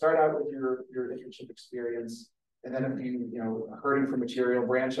of like start out with your internship experience. And then if you know, hurting for material,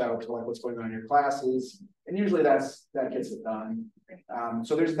 branch out to like what's going on in your classes. And usually that gets it done.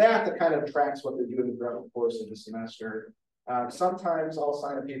 So there's that kind of tracks what they're doing throughout the course of the semester. Sometimes I'll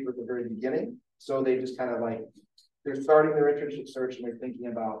sign a paper at the very beginning. So they just kind of like, they're starting their internship search and they're thinking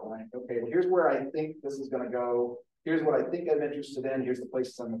about like, okay, well, here's where I think this is going to go. Here's what I think I'm interested in. Here's the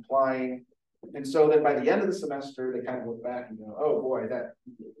places I'm applying. And so then by the end of the semester, they kind of look back and go, oh boy, that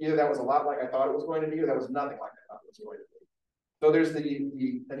either that was a lot like I thought it was going to be, or that was nothing like I thought it was going to be. So there's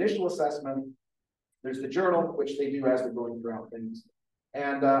the initial assessment, there's the journal, which they do as they're going throughout things.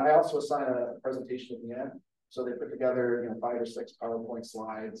 And I also assign a presentation at the end. So they put together, you know, 5 or 6 PowerPoint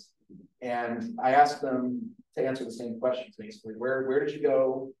slides. And I ask them to answer the same questions, basically. Where did you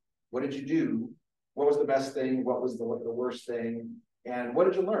go? What did you do? What was the best thing? What was the worst thing? And what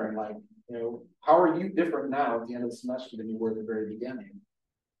did you learn? Like, you know, how are you different now at the end of the semester than you were at the very beginning?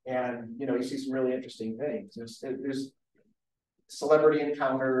 And, you know, you see some really interesting things. There's celebrity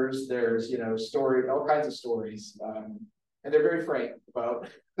encounters, there's, you know, all kinds of stories. And they're very frank about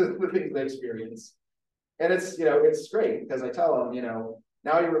the things they experience. And it's, you know, it's great because I tell them, you know,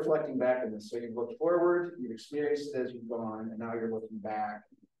 now you're reflecting back on this. So you've looked forward, you've experienced it as you've gone, and now you're looking back.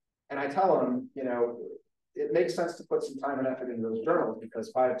 And I tell them, you know, it makes sense to put some time and effort into those journals because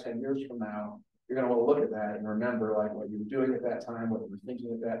 5, 10 years from now, you're going to want to look at that and remember like what you were doing at that time, what you were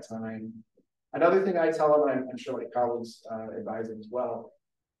thinking at that time. Another thing I tell them, and I'm sure my colleagues advise them as well,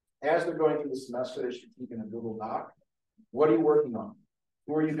 as they're going through the semester, they should keep in a Google Doc. What are you working on?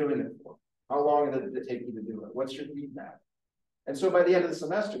 Who are you doing it for? How long did it take you to do it? What's your feedback? And so by the end of the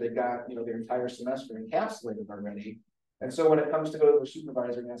semester, they've got, you know, their entire semester encapsulated already. And so when it comes to go to the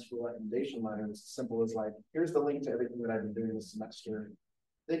supervisor and ask for a recommendation letter, it's as simple as like, here's the link to everything that I've been doing this semester.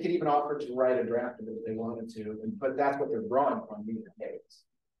 They could even offer to write a draft of it if they wanted to, but that's what they're drawing from in the case.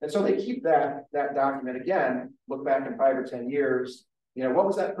 And so they keep that document again, look back in 5 or 10 years, you know, what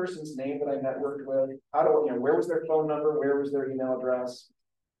was that person's name that I networked with? How do, you know, where was their phone number? Where was their email address?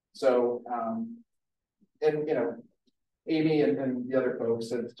 So, and, you know, Amy and the other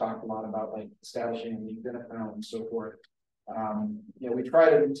folks have talked a lot about like establishing a LinkedIn account and so forth. You know, we try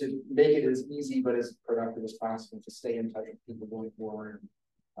to make it as easy but as productive as possible to stay in touch with people going forward.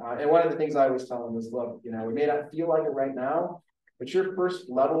 And one of the things I always tell them is, look, you know, it may not feel like it right now, but your first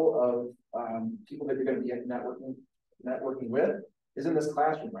level of people that you're going to be networking with is in this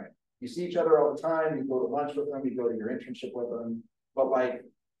classroom, right? You see each other all the time, you go to lunch with them, you go to your internship with them, but like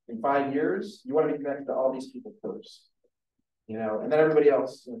in 5 years, you want to be connected to all these people first. You know, and then everybody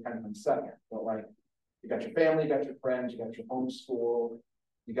else, you know, kind of in second. But like, you got your family, you got your friends, you got your homeschool,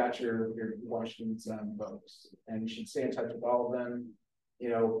 you got your Washington folks, and you should stay in touch with all of them. You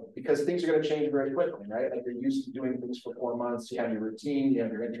know, because things are going to change very quickly, right? Like you're used to doing things for 4 months. You have your routine, you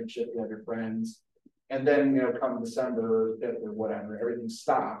have your internship, you have your friends, and then you know, come December 5th or whatever, everything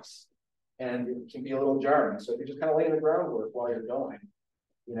stops, and it can be a little jarring. So if you just kind of lay in the groundwork while you're going,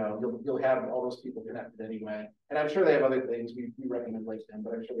 you know, you'll have all those people connected anyway. And I'm sure they have other things. We recommend LinkedIn,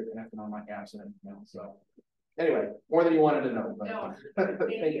 but I'm sure they're connected on like apps and everything else. So anyway, more than you wanted to know. But No.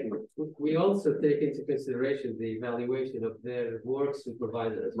 thank you. We also take into consideration the evaluation of their work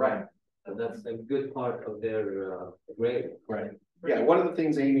supervisors. Right. And that's a good part of their grade. Right. Yeah, one of the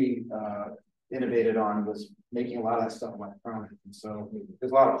things Amy innovated on was making a lot of that stuff electronic. And so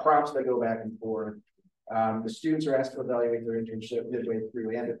there's a lot of prompts that go back and forth. The students are asked to evaluate their internship midway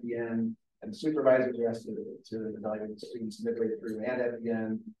through and at the end, and the supervisors are asked to evaluate the students midway through and at the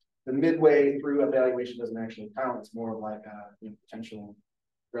end. The midway through evaluation doesn't actually count. It's more of like you know, potential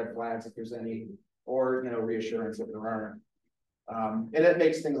red flags if there's any, or you know, reassurance if there aren't. And it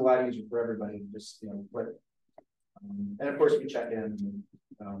makes things a lot easier for everybody. Just you know, but and of course we check in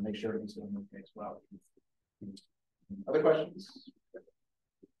and make sure everything's going okay as well. Other questions?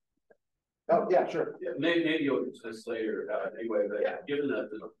 Oh, yeah, sure. Yeah, maybe you'll get to this later anyway, but yeah, given that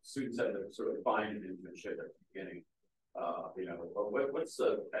the students have to sort of find an internship at the beginning, you know, what's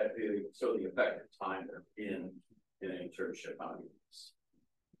the sort of the effective time in an internship on these?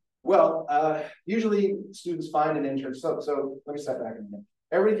 Well, usually students find an internship. So let me step back a minute.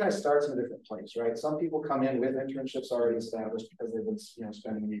 Everybody kind of starts in a different place, right? Some people come in with internships already established because they've been, you know,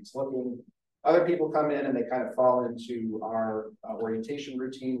 spending weeks looking. Other people come in and they kind of fall into our orientation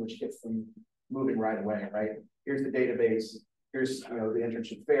routine, which gets them moving right away, right? Here's the database. Here's, you know, the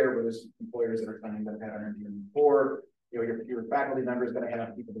internship fair where there's employers that are coming that have had an interview before. You know, your faculty member is going to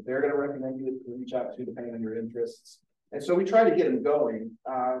have people that they're going to recommend you to reach out to depending on your interests. And so we try to get them going.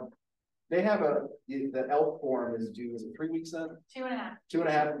 They have the ELF form is due, is it 3 weeks in? 2.5.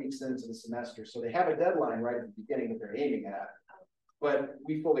 2.5 weeks into the semester. So they have a deadline right at the beginning that they're aiming at. But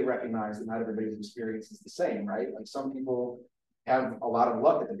we fully recognize that not everybody's experience is the same, right? Like some people have a lot of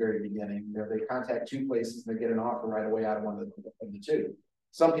luck at the very beginning. You know, they contact 2 places and they get an offer right away out of one of the 2.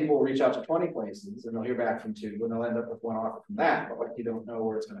 Some people will reach out to 20 places and they'll hear back from 2 and they'll end up with 1 offer from that, but like you don't know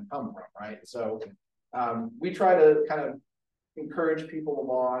where it's going to come from, right? So we try to kind of encourage people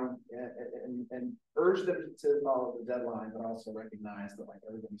along and urge them to follow the deadline, but also recognize that like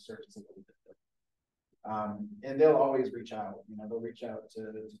everybody's search is a little bit different. And they'll always reach out, you know, they'll reach out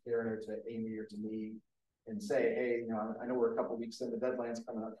to Sharon or to Amy or to me and say, hey, you know, I know we're a couple weeks in, the deadline's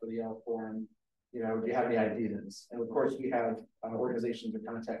coming up for the L form, you know, do you have any ideas? And of course we have organizations are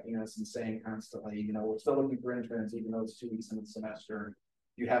contacting us and saying constantly, you know, we're still looking for interns, even though it's 2 weeks into the semester.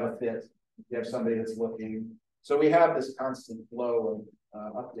 Do you have a fit? Do you have somebody that's looking? So we have this constant flow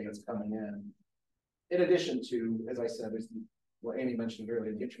of updates coming in addition to, as I said, there's what Amy mentioned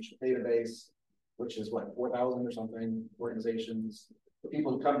earlier, the internship database, which is what, 4,000 or something organizations, the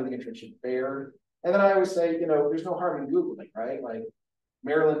people who come to the internship fair. And then I always say, you know, there's no harm in Googling, right? Like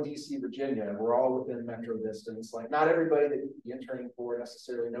Maryland, DC, Virginia, we're all within metro distance. Like not everybody that you'd be interning for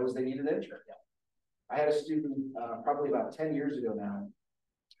necessarily knows they need an intern yet. I had a student probably about 10 years ago now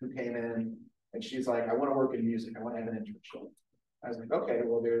who came in and she's like, I want to work in music. I want to have an internship. I was like, okay,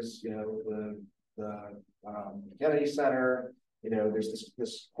 well, there's, you know, the Kennedy Center, you know, there's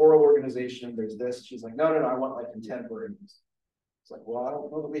this choral organization, there's this. She's like, no, I want like contemporary music. It's like, well, I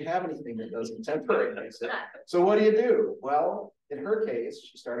don't know that we have anything that does contemporary music. So what do you do? Well, in her case,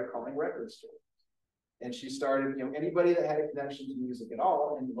 she started calling record stores. And she started, you know, anybody that had a connection to music at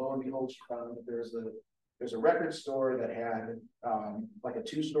all, and lo and behold, she found that there's a record store that had like a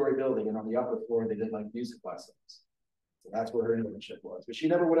 2-story building, and on the upper floor they did like music lessons. that's where her internship was, but she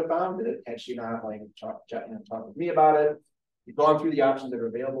never would have found it had she not like talked with me about it. We've gone through the options that are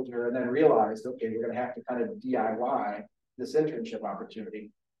available to her and then realized, okay, we're going to have to kind of DIY this internship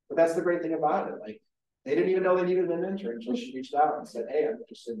opportunity. But that's the great thing about it. Like, they didn't even know they needed an intern until she reached out and said, hey, I'm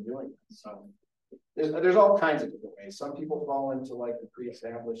interested in doing it. So there's all kinds of different ways. Some people fall into like the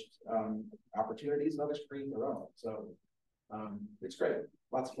pre-established opportunities, and others create their own. So it's great.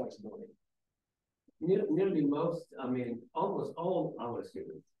 Lots of flexibility. Nearly most, I mean, almost all our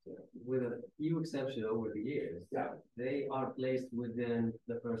students, with a few exceptions over the years, they are placed within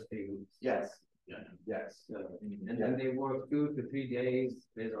the first 3 weeks. Yes. Yes. And then they work 2 to 3 days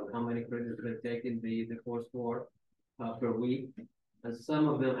based on how many credits they've taken the course for per week. And some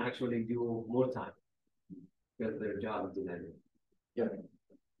of them actually do more time because their job is demanding. Yeah.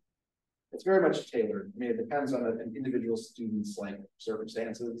 It's very much tailored. I mean, it depends on an individual student's like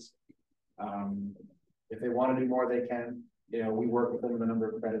circumstances. If they want to do more, they can. You know, we work with them the number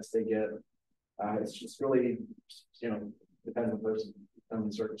of credits they get. It's just really, you know, depends on the person, depends on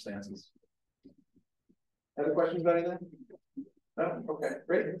the circumstances. Other questions about anything? No? Okay,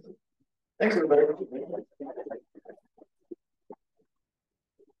 great. Thanks, everybody.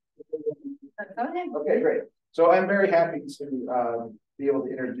 Okay, great. So I'm very happy to be able to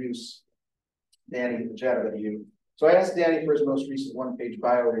introduce Danny Javita to you. So I asked Danny for his most recent one-page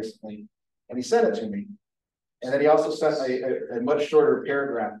bio recently, and he sent it to me. And then he also sent a much shorter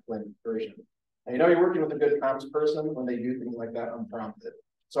paragraph version. And you know, you're working with a good comms person when they do things like that unprompted.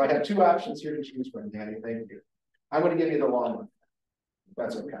 So I have 2 options here to choose from, Danny. Thank you. I'm going to give you the long one, if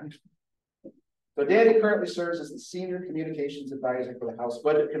that's okay. So Danny currently serves as the Senior Communications Advisor for the House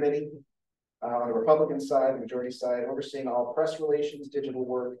Budget Committee. On the Republican side, the majority side, overseeing all press relations, digital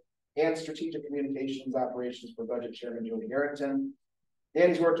work, and strategic communications operations for Budget Chairman Jody Arrington.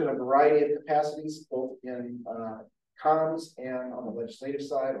 Danny's worked in a variety of capacities, both in comms and on the legislative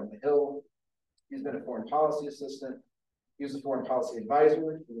side, on the Hill. He's been a foreign policy assistant. He was a foreign policy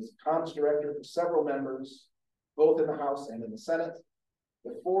advisor. He was a comms director for several members, both in the House and in the Senate.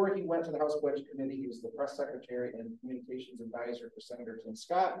 Before he went to the House Budget Committee, he was the press secretary and communications advisor for Senator Tim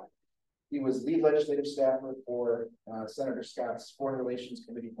Scott. He was lead legislative staffer for Senator Scott's Foreign Relations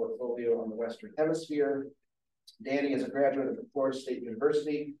Committee portfolio on the Western Hemisphere. Danny is a graduate of Florida State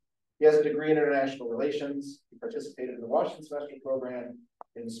University. He has a degree in international relations. He participated in the Washington Semester program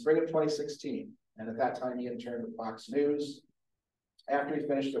in the spring of 2016. And at that time, he interned with Fox News. After he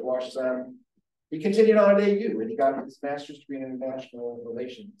finished at WashSem, he continued on at AU and he got his master's degree in international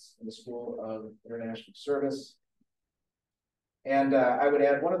relations in the School of International Service. And I would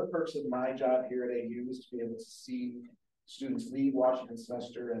add, one of the perks of my job here at AU is to be able to see students leave Washington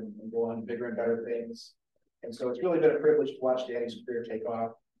Semester and go on bigger and better things. And so it's really been a privilege to watch Danny's career take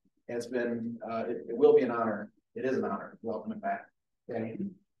off. And it's been, it will be an honor. It is an honor to welcome him back. Danny.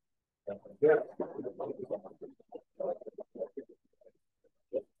 Yeah.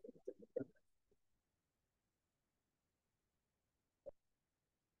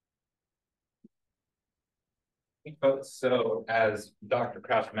 So as Dr.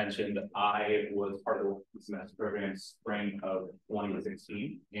 Crouch mentioned, I was part of the semester program spring of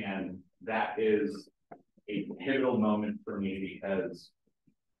 2016, and that is a pivotal moment for me because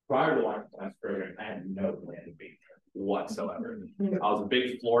prior to the semester program, I had no plan B whatsoever. I was a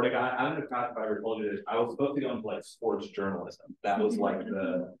big Florida guy. I don't know if I ever told you this. I was supposed to go into like sports journalism. That was like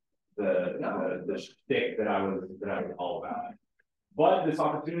the shtick that I was all about. But this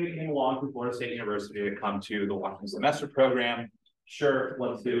opportunity came along from Florida State University to come to the Washington Semester program. Sure,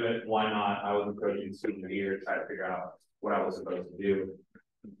 let's do it. Why not? I was approaching student of the year to try to figure out what I was supposed to do.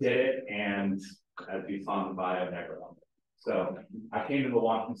 Did it, and as you saw in the bio, never loved it. So I came to the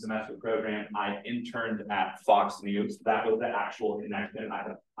Washington Semester program. I interned at Fox News. That was the actual connection.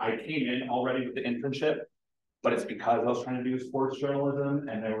 I came in already with the internship, but it's because I was trying to do sports journalism,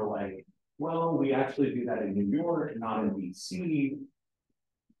 and they were like, well, we actually do that in New York, not in DC,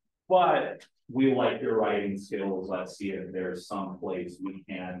 but we like your writing skills. Let's see if there's some place we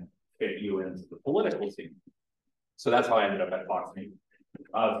can fit you into the political scene. So that's how I ended up at Fox News.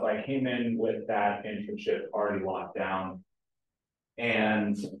 So I came in with that internship already locked down.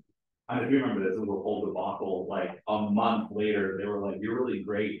 And I do remember this, it was a whole debacle. Like a month later, they were like, you're really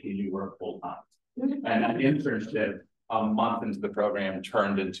great, can you work full time? And that internship, a month into the program,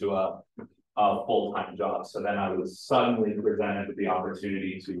 turned into a full-time job. So then I was suddenly presented with the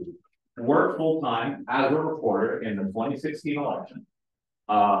opportunity to work full-time as a reporter in the 2016 election.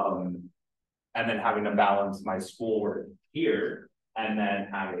 And then having to balance my schoolwork here and then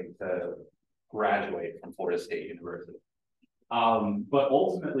having to graduate from Florida State University. But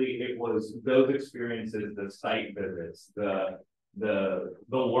ultimately it was those experiences, the site visits, the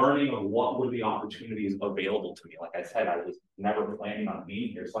learning of what were the opportunities available to me. Like I said, I was never planning on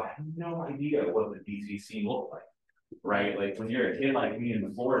being here, so I had no idea what the DC scene looked like, right? Like when you're a kid like me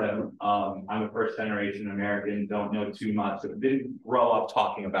in Florida, I'm a first generation American, don't know too much, didn't grow up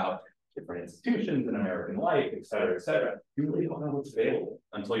talking about different institutions in American life, et cetera, et cetera. You really don't know what's available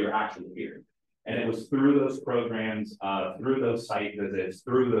until you're actually here. And it was through those programs, through those site visits,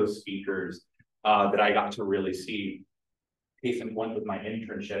 through those speakers, that I got to really see. Case in point with my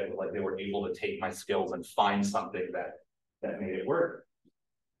internship, like they were able to take my skills and find something that made it work.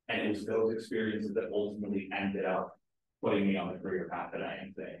 And it was those experiences that ultimately ended up putting me on the career path that I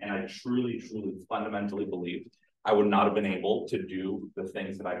am today. And I truly, truly, fundamentally believe I would not have been able to do the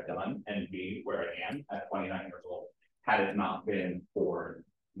things that I've done and be where I am at 29 years old had it not been for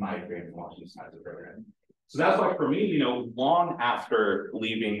my experience in Washington Semester Program. So that's why for me, you know, long after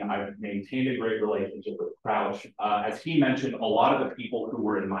leaving, I've maintained a great relationship with Crouch. As he mentioned, a lot of the people who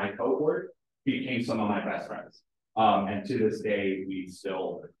were in my cohort became some of my best friends. And to this day, we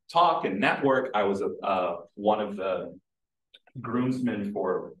still talk and network. I was one of the groomsmen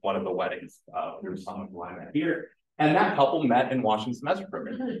for one of the weddings through someone who I met here. And that couple met in Washington Semester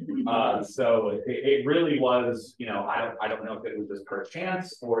Program. So it really was, you know, I don't know if it was just per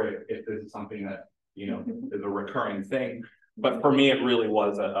chance or if this is something that, you know, is a recurring thing. But for me, it really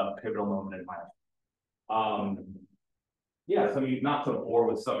was a pivotal moment in my life. Yes, I mean, not to bore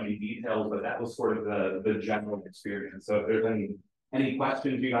with so many details, but that was sort of the general experience. So if there's any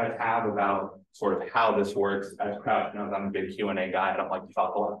questions you guys have about sort of how this works, as Crouch knows, I'm a big Q&A guy. I don't like to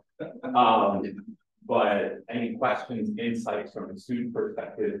talk a lot. But any questions, insights from a student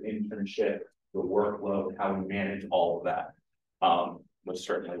perspective, internship, the workload, how we manage all of that was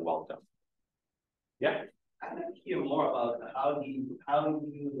certainly welcome. Yeah. I'd like to hear more about how do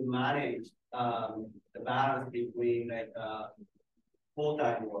you manage the balance between like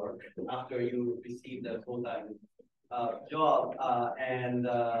full-time work after you receive the full-time job and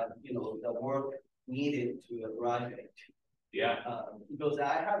you know, the work needed to graduate. Yeah. Because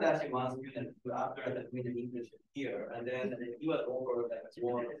I have actually one student who after doing the internship here, and then he was over like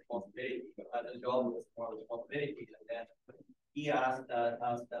more responsibility, the job was more responsibility, and then he asked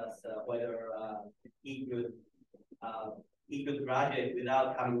us whether he could graduate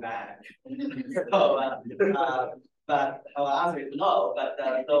without coming back. So, but our answer is no.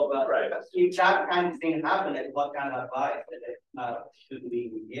 But right. If that kind of thing happens, what kind of advice should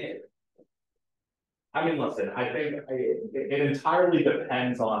we give? I mean, listen, I think it entirely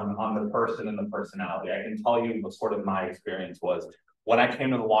depends on the person and the personality. I can tell you what sort of my experience was when I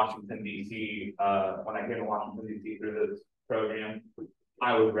came to the Washington, D.C., through this program,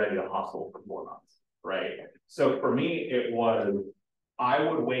 I was ready to hustle for 4 months, right? So for me, it was, I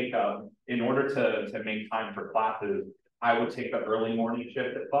would wake up in order to make time for classes. I would take the early morning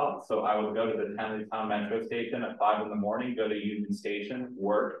shift at Fox. So I would go to the Tenleytown Metro Station at 5 in the morning, go to Union Station,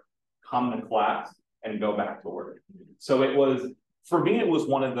 work, come to class, and go back to work. So it was, for me, it was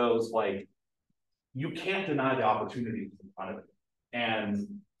one of those, like, you can't deny the opportunities in front of it. And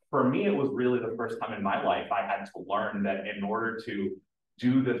for me, it was really the first time in my life I had to learn that in order to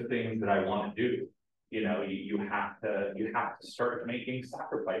do the things that I want to do, you know, you have to start making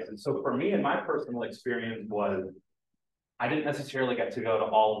sacrifices. So for me, in my personal experience was, I didn't necessarily get to go to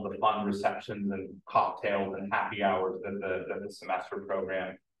all of the fun receptions and cocktails and happy hours that the semester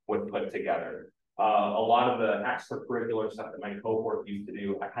program would put together. A lot of the extracurricular stuff that my cohort used to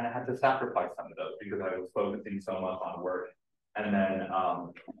do, I kind of had to sacrifice some of those because I was focusing so much on work and then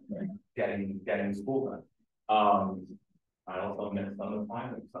getting school done. I also miss some of the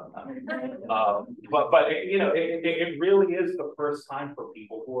time sometimes. But you know, it really is the first time for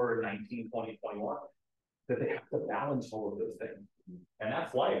people who are 19, 20, 21 that they have to balance all of those things. And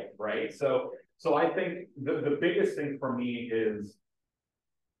that's life, right? So I think the biggest thing for me is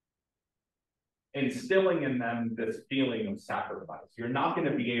instilling in them this feeling of sacrifice. You're not going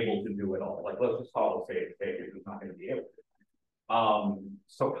to be able to do it all. Like, let's just call it you're not going to be able to.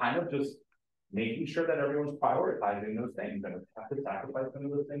 So kind of just making sure that everyone's prioritizing those things, and if they have to sacrifice some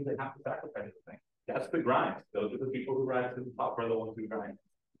of those things, they have to sacrifice those things. That's the grind. Those are the people who rise to the top, are the ones who grind.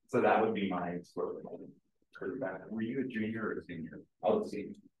 So that would be my sort of back. Were you a junior or a senior? I was a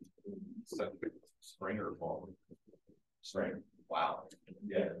senior. So spring or fall? Spring. Wow.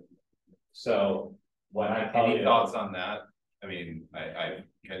 Yeah. So when any thoughts on that? I mean,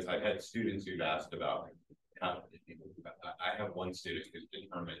 because I had students who've asked about. I have one student who's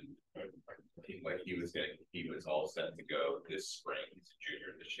determined, like he was all set to go this spring. He's a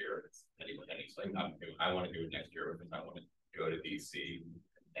junior this year, and he's like, I want to do it next year because I want to go to DC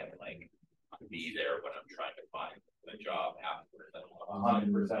and like be there when I'm trying to find a job afterwards.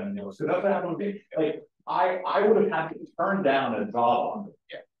 100%. So that's what happened with me. Like I would have had to turn down a job on it.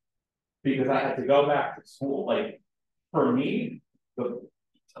 Yeah. Because I had to go back to school. Like for me, the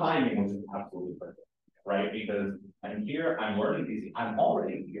timing was absolutely perfect, right? Because I'm here, I'm learning DC, I'm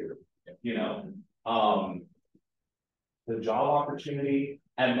already here, you know. The job opportunity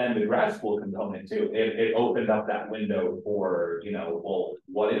and then the grad school component too. It opened up that window for, you know, well,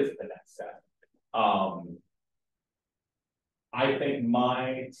 what is the next step? I think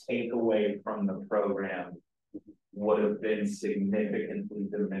my takeaway from the program would have been significantly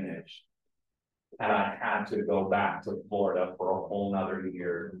diminished had I had to go back to Florida for a whole nother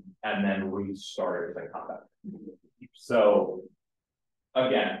year and then restart as I come back. So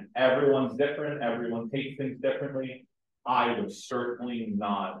again, everyone's different, everyone takes things differently. I would certainly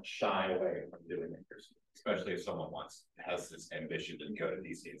not shy away from doing it, especially if someone has this ambition to go to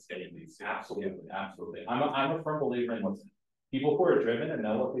DC and stay in DC. Absolutely, absolutely. I'm a firm believer in what's people who are driven and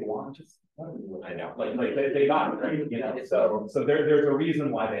know what they want. Just I know, like they got it, right? You know, so there's a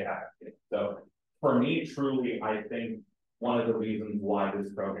reason why they have it. So for me, truly, I think one of the reasons why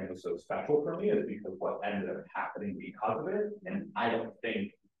this program is so special for me is because what ended up happening because of it, and I don't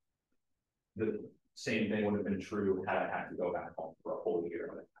think the same thing would have been true had I had to go back home for a whole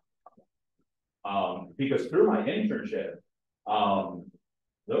year. Because through my internship,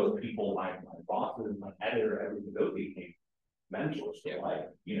 those people, my bosses, my editor, everything, those became mentors for life,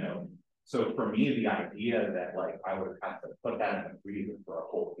 you know. So for me, the idea that like I would have to put that in a freezer for a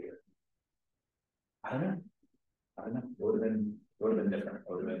whole year, I don't know. It would have been different. It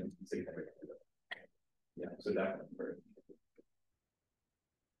would have been significantly different. Yeah, so definitely.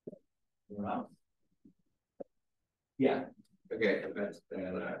 Anyone else? Yeah. Okay,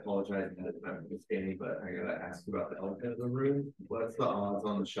 and I apologize if I'm mistaken, but I gotta ask about the elephant in the room. What's the odds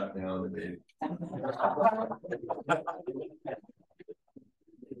on the shutdown today?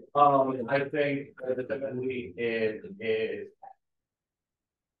 I think definitely it is.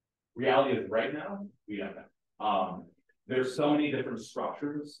 Reality is right now, we don't know. There's so many different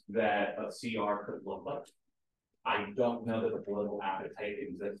structures that a CR could look like. I don't know that the political appetite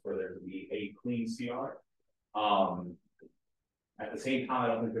exists for there to be a clean CR. At the same time, I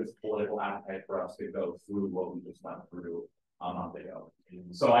don't think there's political appetite for us to go through what we just went through a month ago.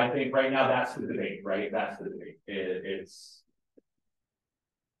 So I think right now that's the debate, right? That's the debate. It's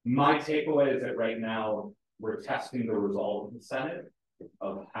my takeaway is that right now we're testing the result of the Senate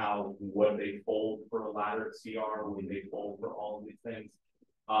of how would they fold for a ladder CR, would they fold for all of these things.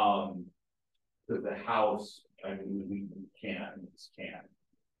 Because the House, I mean, we can't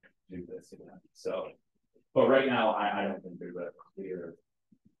do this again. So, but right now, I don't think there's a clear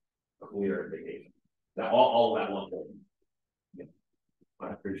indication that all of that will hold. Yeah. I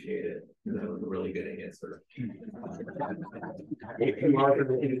appreciate it. That was a really good answer.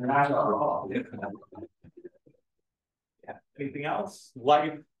 Yeah. Anything else?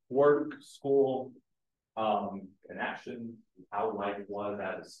 Life, work, school, connection, how life was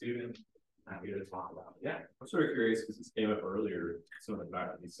as a student. I'm here to talk about it. Yeah. I'm sort of curious because this came up earlier. Some of the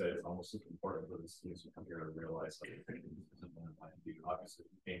fact that you said it's almost as important for the students who come here to realize like obviously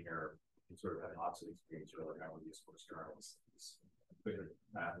you came here and sort of had an opposite experience earlier now with these sports journalists.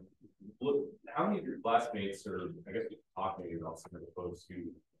 Look, how many of your classmates or I guess you can talk maybe about some of the folks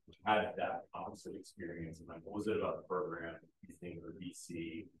who had that opposite experience and like what was it about the program you think or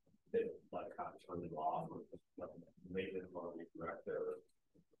DC that like kind of turned it off or made it want to redirect their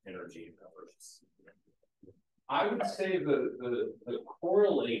energy and efforts? I would say the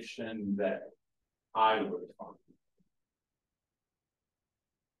correlation that I would find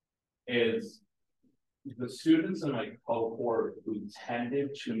is the students in my cohort who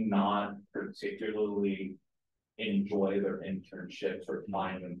tended to not particularly enjoy their internships or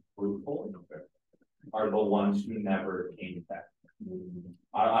find them fruitful are the ones who never came back.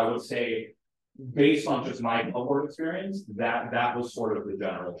 I would say, based on just my cohort experience, that was sort of the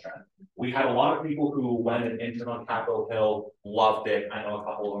general trend. We had a lot of people who went and interned on Capitol Hill, loved it. I know a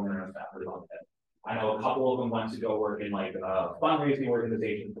couple of them are staffers on it. I know a couple of them went to go work in like fundraising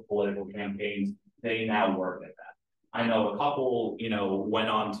organizations for political campaigns. They now work at that. I know a couple, you know, went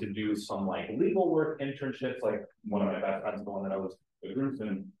on to do some like legal work internships. Like one of my best friends, the one that I was a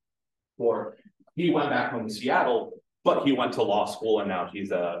groomsman for, he went back home to Seattle. But he went to law school and now he's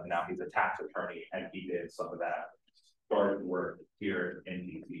a tax attorney and he did some of that started work here in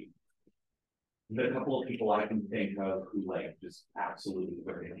DC. The couple of people I can think of who like just absolutely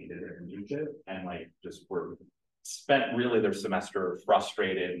very needed their internship and like just were spent really their semester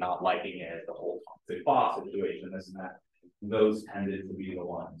frustrated, not liking it, the whole toxic boss situation, this and that. those tended to be the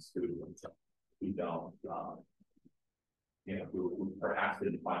ones who don't, who perhaps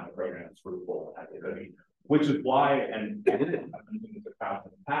didn't find the program as fruitful as it could be. Which is why, and I did it, I've been doing this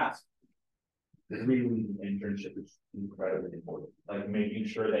in the past, really the internship is incredibly important. Like making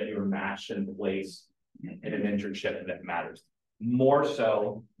sure that you're matched and placed in an internship that matters. More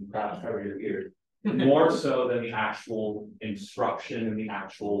so, perhaps cover your ears, more so than the actual instruction and the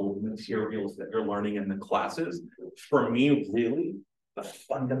actual materials that you're learning in the classes. For me, really, the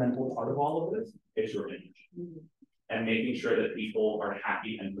fundamental part of all of this is your internship. And making sure that people are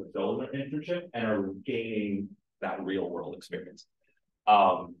happy and fulfilled in their internship and are gaining that real world experience.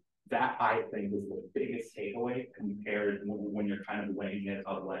 That I think is the biggest takeaway compared when you're kind of weighing it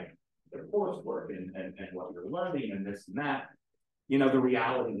of like their coursework and what you're learning and this and that. The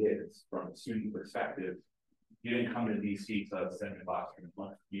reality is, from a student perspective, you didn't come to DC to sit in a classroom.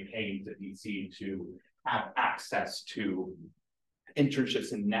 You came to DC to have access to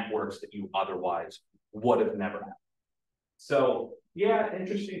internships and networks that you otherwise would have never had. So yeah,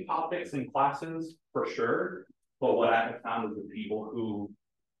 interesting topics and classes for sure. But what I have found is the people who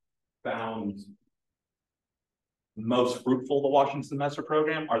found most fruitful the Washington semester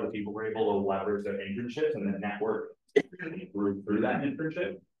program are the people who are able to leverage their internships and the network through that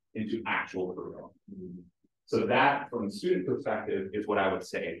internship into actual career. So that, from a student perspective, is what I would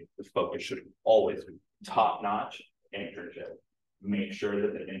say the focus should always be. Top-notch internship. Make sure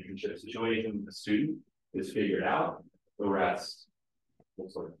that the internship situation with the student is figured out. The rest, we'll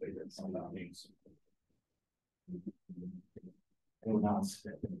sort of figure some of that means. Anyone else?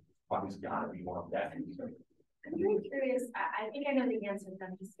 Probably's got to be more of that. I'm really curious. I think I know the answer, but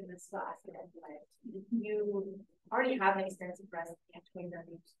I'm just going to still ask it anyway. You already have an extensive resume at 29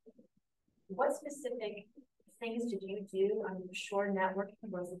 years. What specific things did you do? I'm sure networking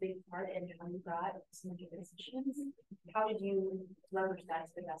was a big part in how you got some of your positions. How did you leverage that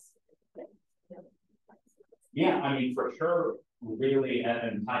to the best? Yeah, I mean, for sure, really,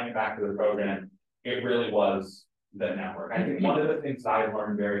 and tying it back to the program, it really was the network. I think one of the things I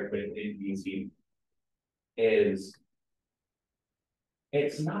learned very quickly in DC is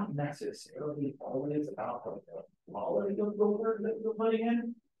it's not necessarily always about the quality of the work that you're putting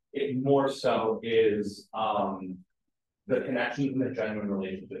in. It more so is the connections and the genuine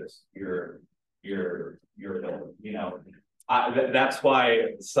relationships you're building. That's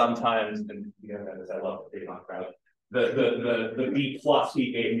why sometimes, and as I love to take on crowd, the B+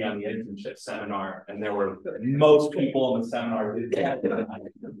 he gave me on the internship seminar, and there were most people in the seminar did that.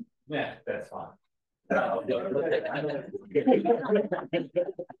 Yeah, that's fine.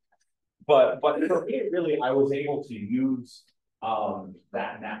 But for me, really, I was able to use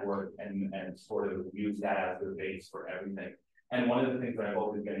that network and sort of use that as the base for everything. And one of the things that I've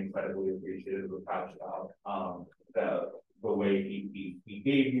always been incredibly appreciative with Prof about the way he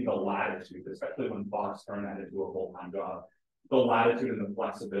gave me the latitude, especially when Fox turned that into a full-time job, the latitude and the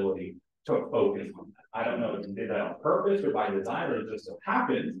flexibility to focus on that. I don't know if he did that on purpose or by design or it just so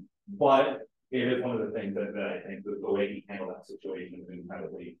happened, but it is one of the things that I think the way he handled that situation is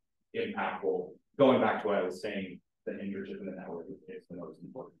incredibly impactful. Going back to what I was saying, the internship and the network is the most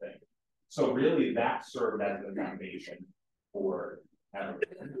important thing. So really that served as the foundation for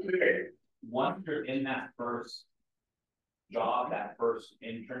everything. Once you're in that first job, that first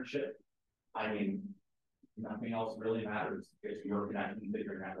internship, I mean, nothing else really matters. It's your connection to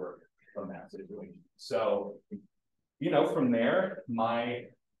your network from that situation. So, from there,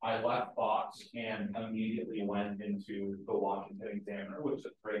 I left Fox and immediately went into the Washington Examiner, which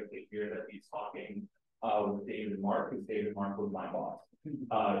is great to hear that he's talking with David Mark, because David Mark was my boss.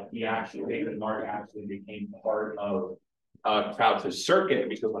 David Mark actually became part of Crouch's circuit,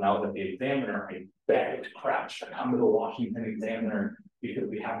 because when I was at the Examiner, I begged Crouch to come to the Washington Examiner because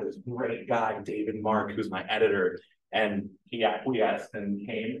we have this great guy, David Mark, who's my editor, and he acquiesced and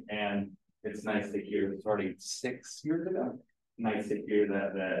came, and it's nice to hear, it's already 6 years ago, nice to hear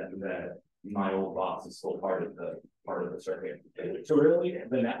that my old boss is still part of the circuit. So really,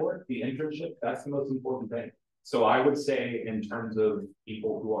 the network, the internship, that's the most important thing. So I would say, in terms of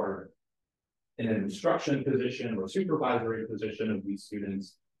people who are in an instruction position or supervisory position of these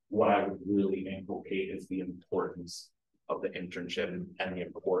students, what I would really inculcate is the importance of the internship and the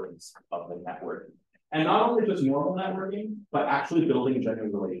importance of the network. And not only just normal networking, but actually building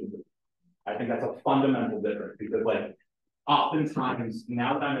genuine relationships. I think that's a fundamental difference, because oftentimes,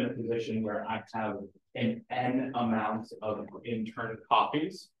 now that I'm in a position where I have an N amount of intern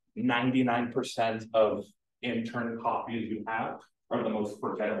copies, 99% of intern copies you have are the most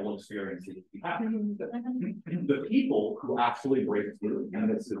forgettable experiences you have. The people who actually break through, and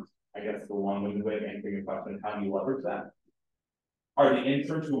this is, I guess, the long-winded way of answering your question, how do you leverage that? are the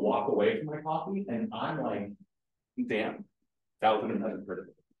interns who walk away from my coffee, and I'm like, damn, that was an amazing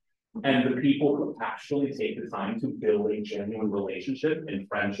person. And the people who actually take the time to build a genuine relationship and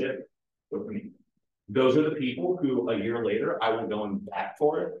friendship with me, those are the people who a year later I will go back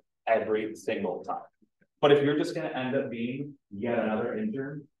for it every single time. But if you're just going to end up being yet another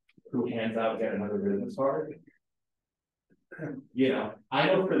intern who hands out yet another business card, you know, I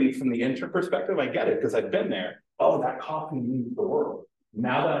know from the intern perspective, I get it because I've been there. Oh, that coffee means the world.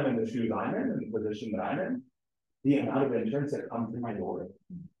 Now that I'm in the shoes I'm in, and the position that I'm in, the amount of interns that come through my door.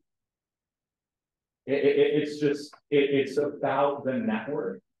 It's about the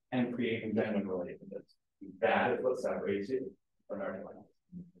network and creating genuine relationships. That is what separates you from everyone else.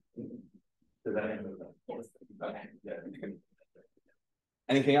 Does that answer that? Yes. Okay. Yeah.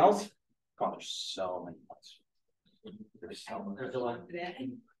 Anything else? God, there's so many questions. There's a lot.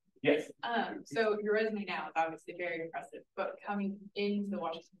 Yes. So your resume now is obviously very impressive, but coming into the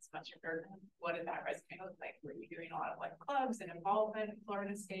Washington semester program, what did that resume look like? Were you doing a lot of like clubs and involvement in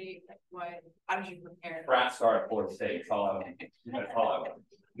Florida State? Like how did you prepare? Frat star at Florida State, that's all I want.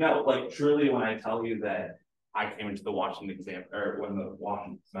 No, like truly when I tell you that I came into the Washington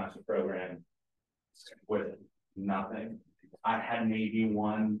semester program with nothing. I had maybe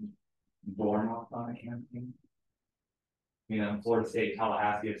one door knock on a campaign. You know, Florida State,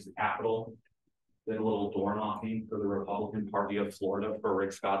 Tallahassee is the capital. Did a little door knocking for the Republican Party of Florida for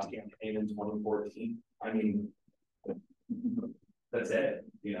Rick Scott's campaign in 2014. I mean, that's it.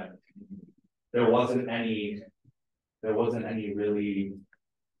 You know, there wasn't any really,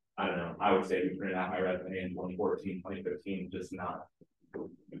 I don't know, I would say we printed out my resume in 2014, 2015, just not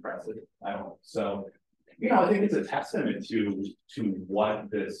impressive at all. So, you know, I think it's a testament to what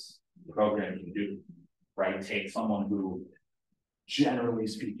this program can do, right? Take someone who, generally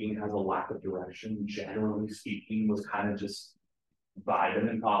speaking, has a lack of direction, generally speaking, was kind of just vibing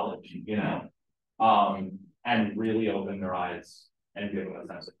in college, you know, and really open their eyes and give them a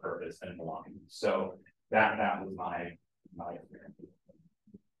sense of purpose and belonging. So that was my experience.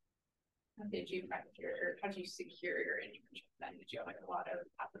 How did you secure your internship then? Did you have like a lot of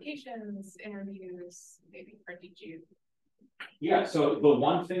applications, interviews, maybe, or did you? Yeah, so the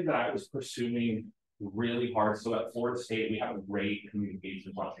one thing that I was pursuing really hard, so at Florida State, we have a great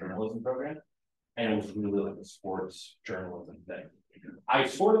communications / journalism program, and it was really like a sports journalism thing. I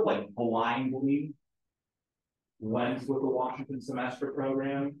sort of like blindly went with the Washington semester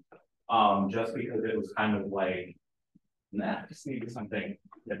program, just because it was kind of like, nah, just needed something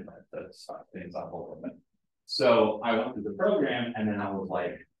different to start things up a little bit. So I went through the program, and then I was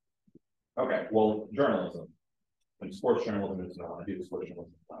like, okay, well, journalism and sports journalism is what I want to do. Sports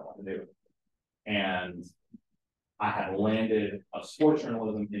journalism is what I want to do. And I had landed a sports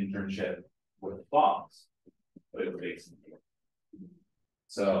journalism internship with Fox, but it was based in New York.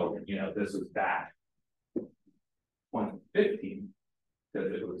 So, you know, this was back 2015,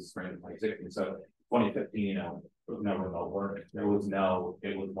 because it was spring of 2016. So 2015, you know, there was no remote work. There was no,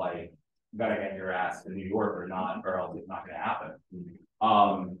 it was like, you gotta get your ass to New York or not, or else it's not gonna happen.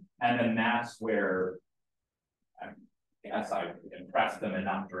 And then that's where I impressed them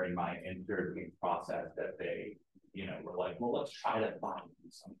enough during my interview process that they, you know, were like, well, let's try to find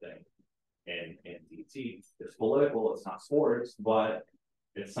something in DT. It's political, it's not sports, but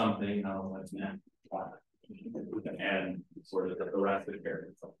it's something, let's try. And sort of the rest of the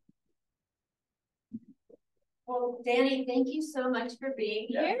character. Well, Danny, thank you so much for being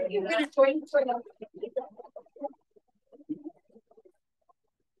here. You're going to join for the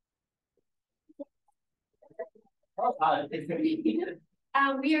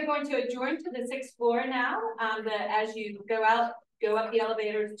we are going to adjourn to the 6th floor now. As you go up the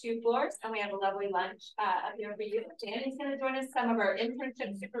elevators 2 floors, and we have a lovely lunch up here for you. Danny's going to join us. Some of our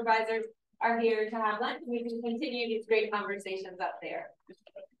internship supervisors are here to have lunch. We can continue these great conversations up there.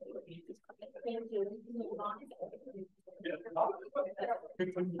 Thank you.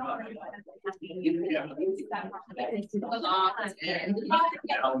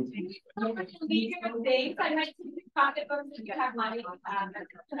 I might take pocketbooks if you have money.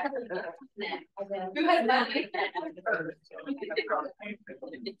 Who has money?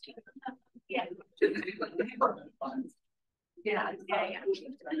 Yeah. Yeah.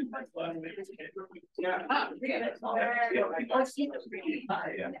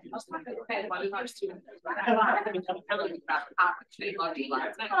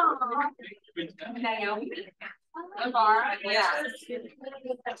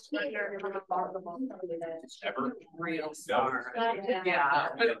 Real star. Yeah.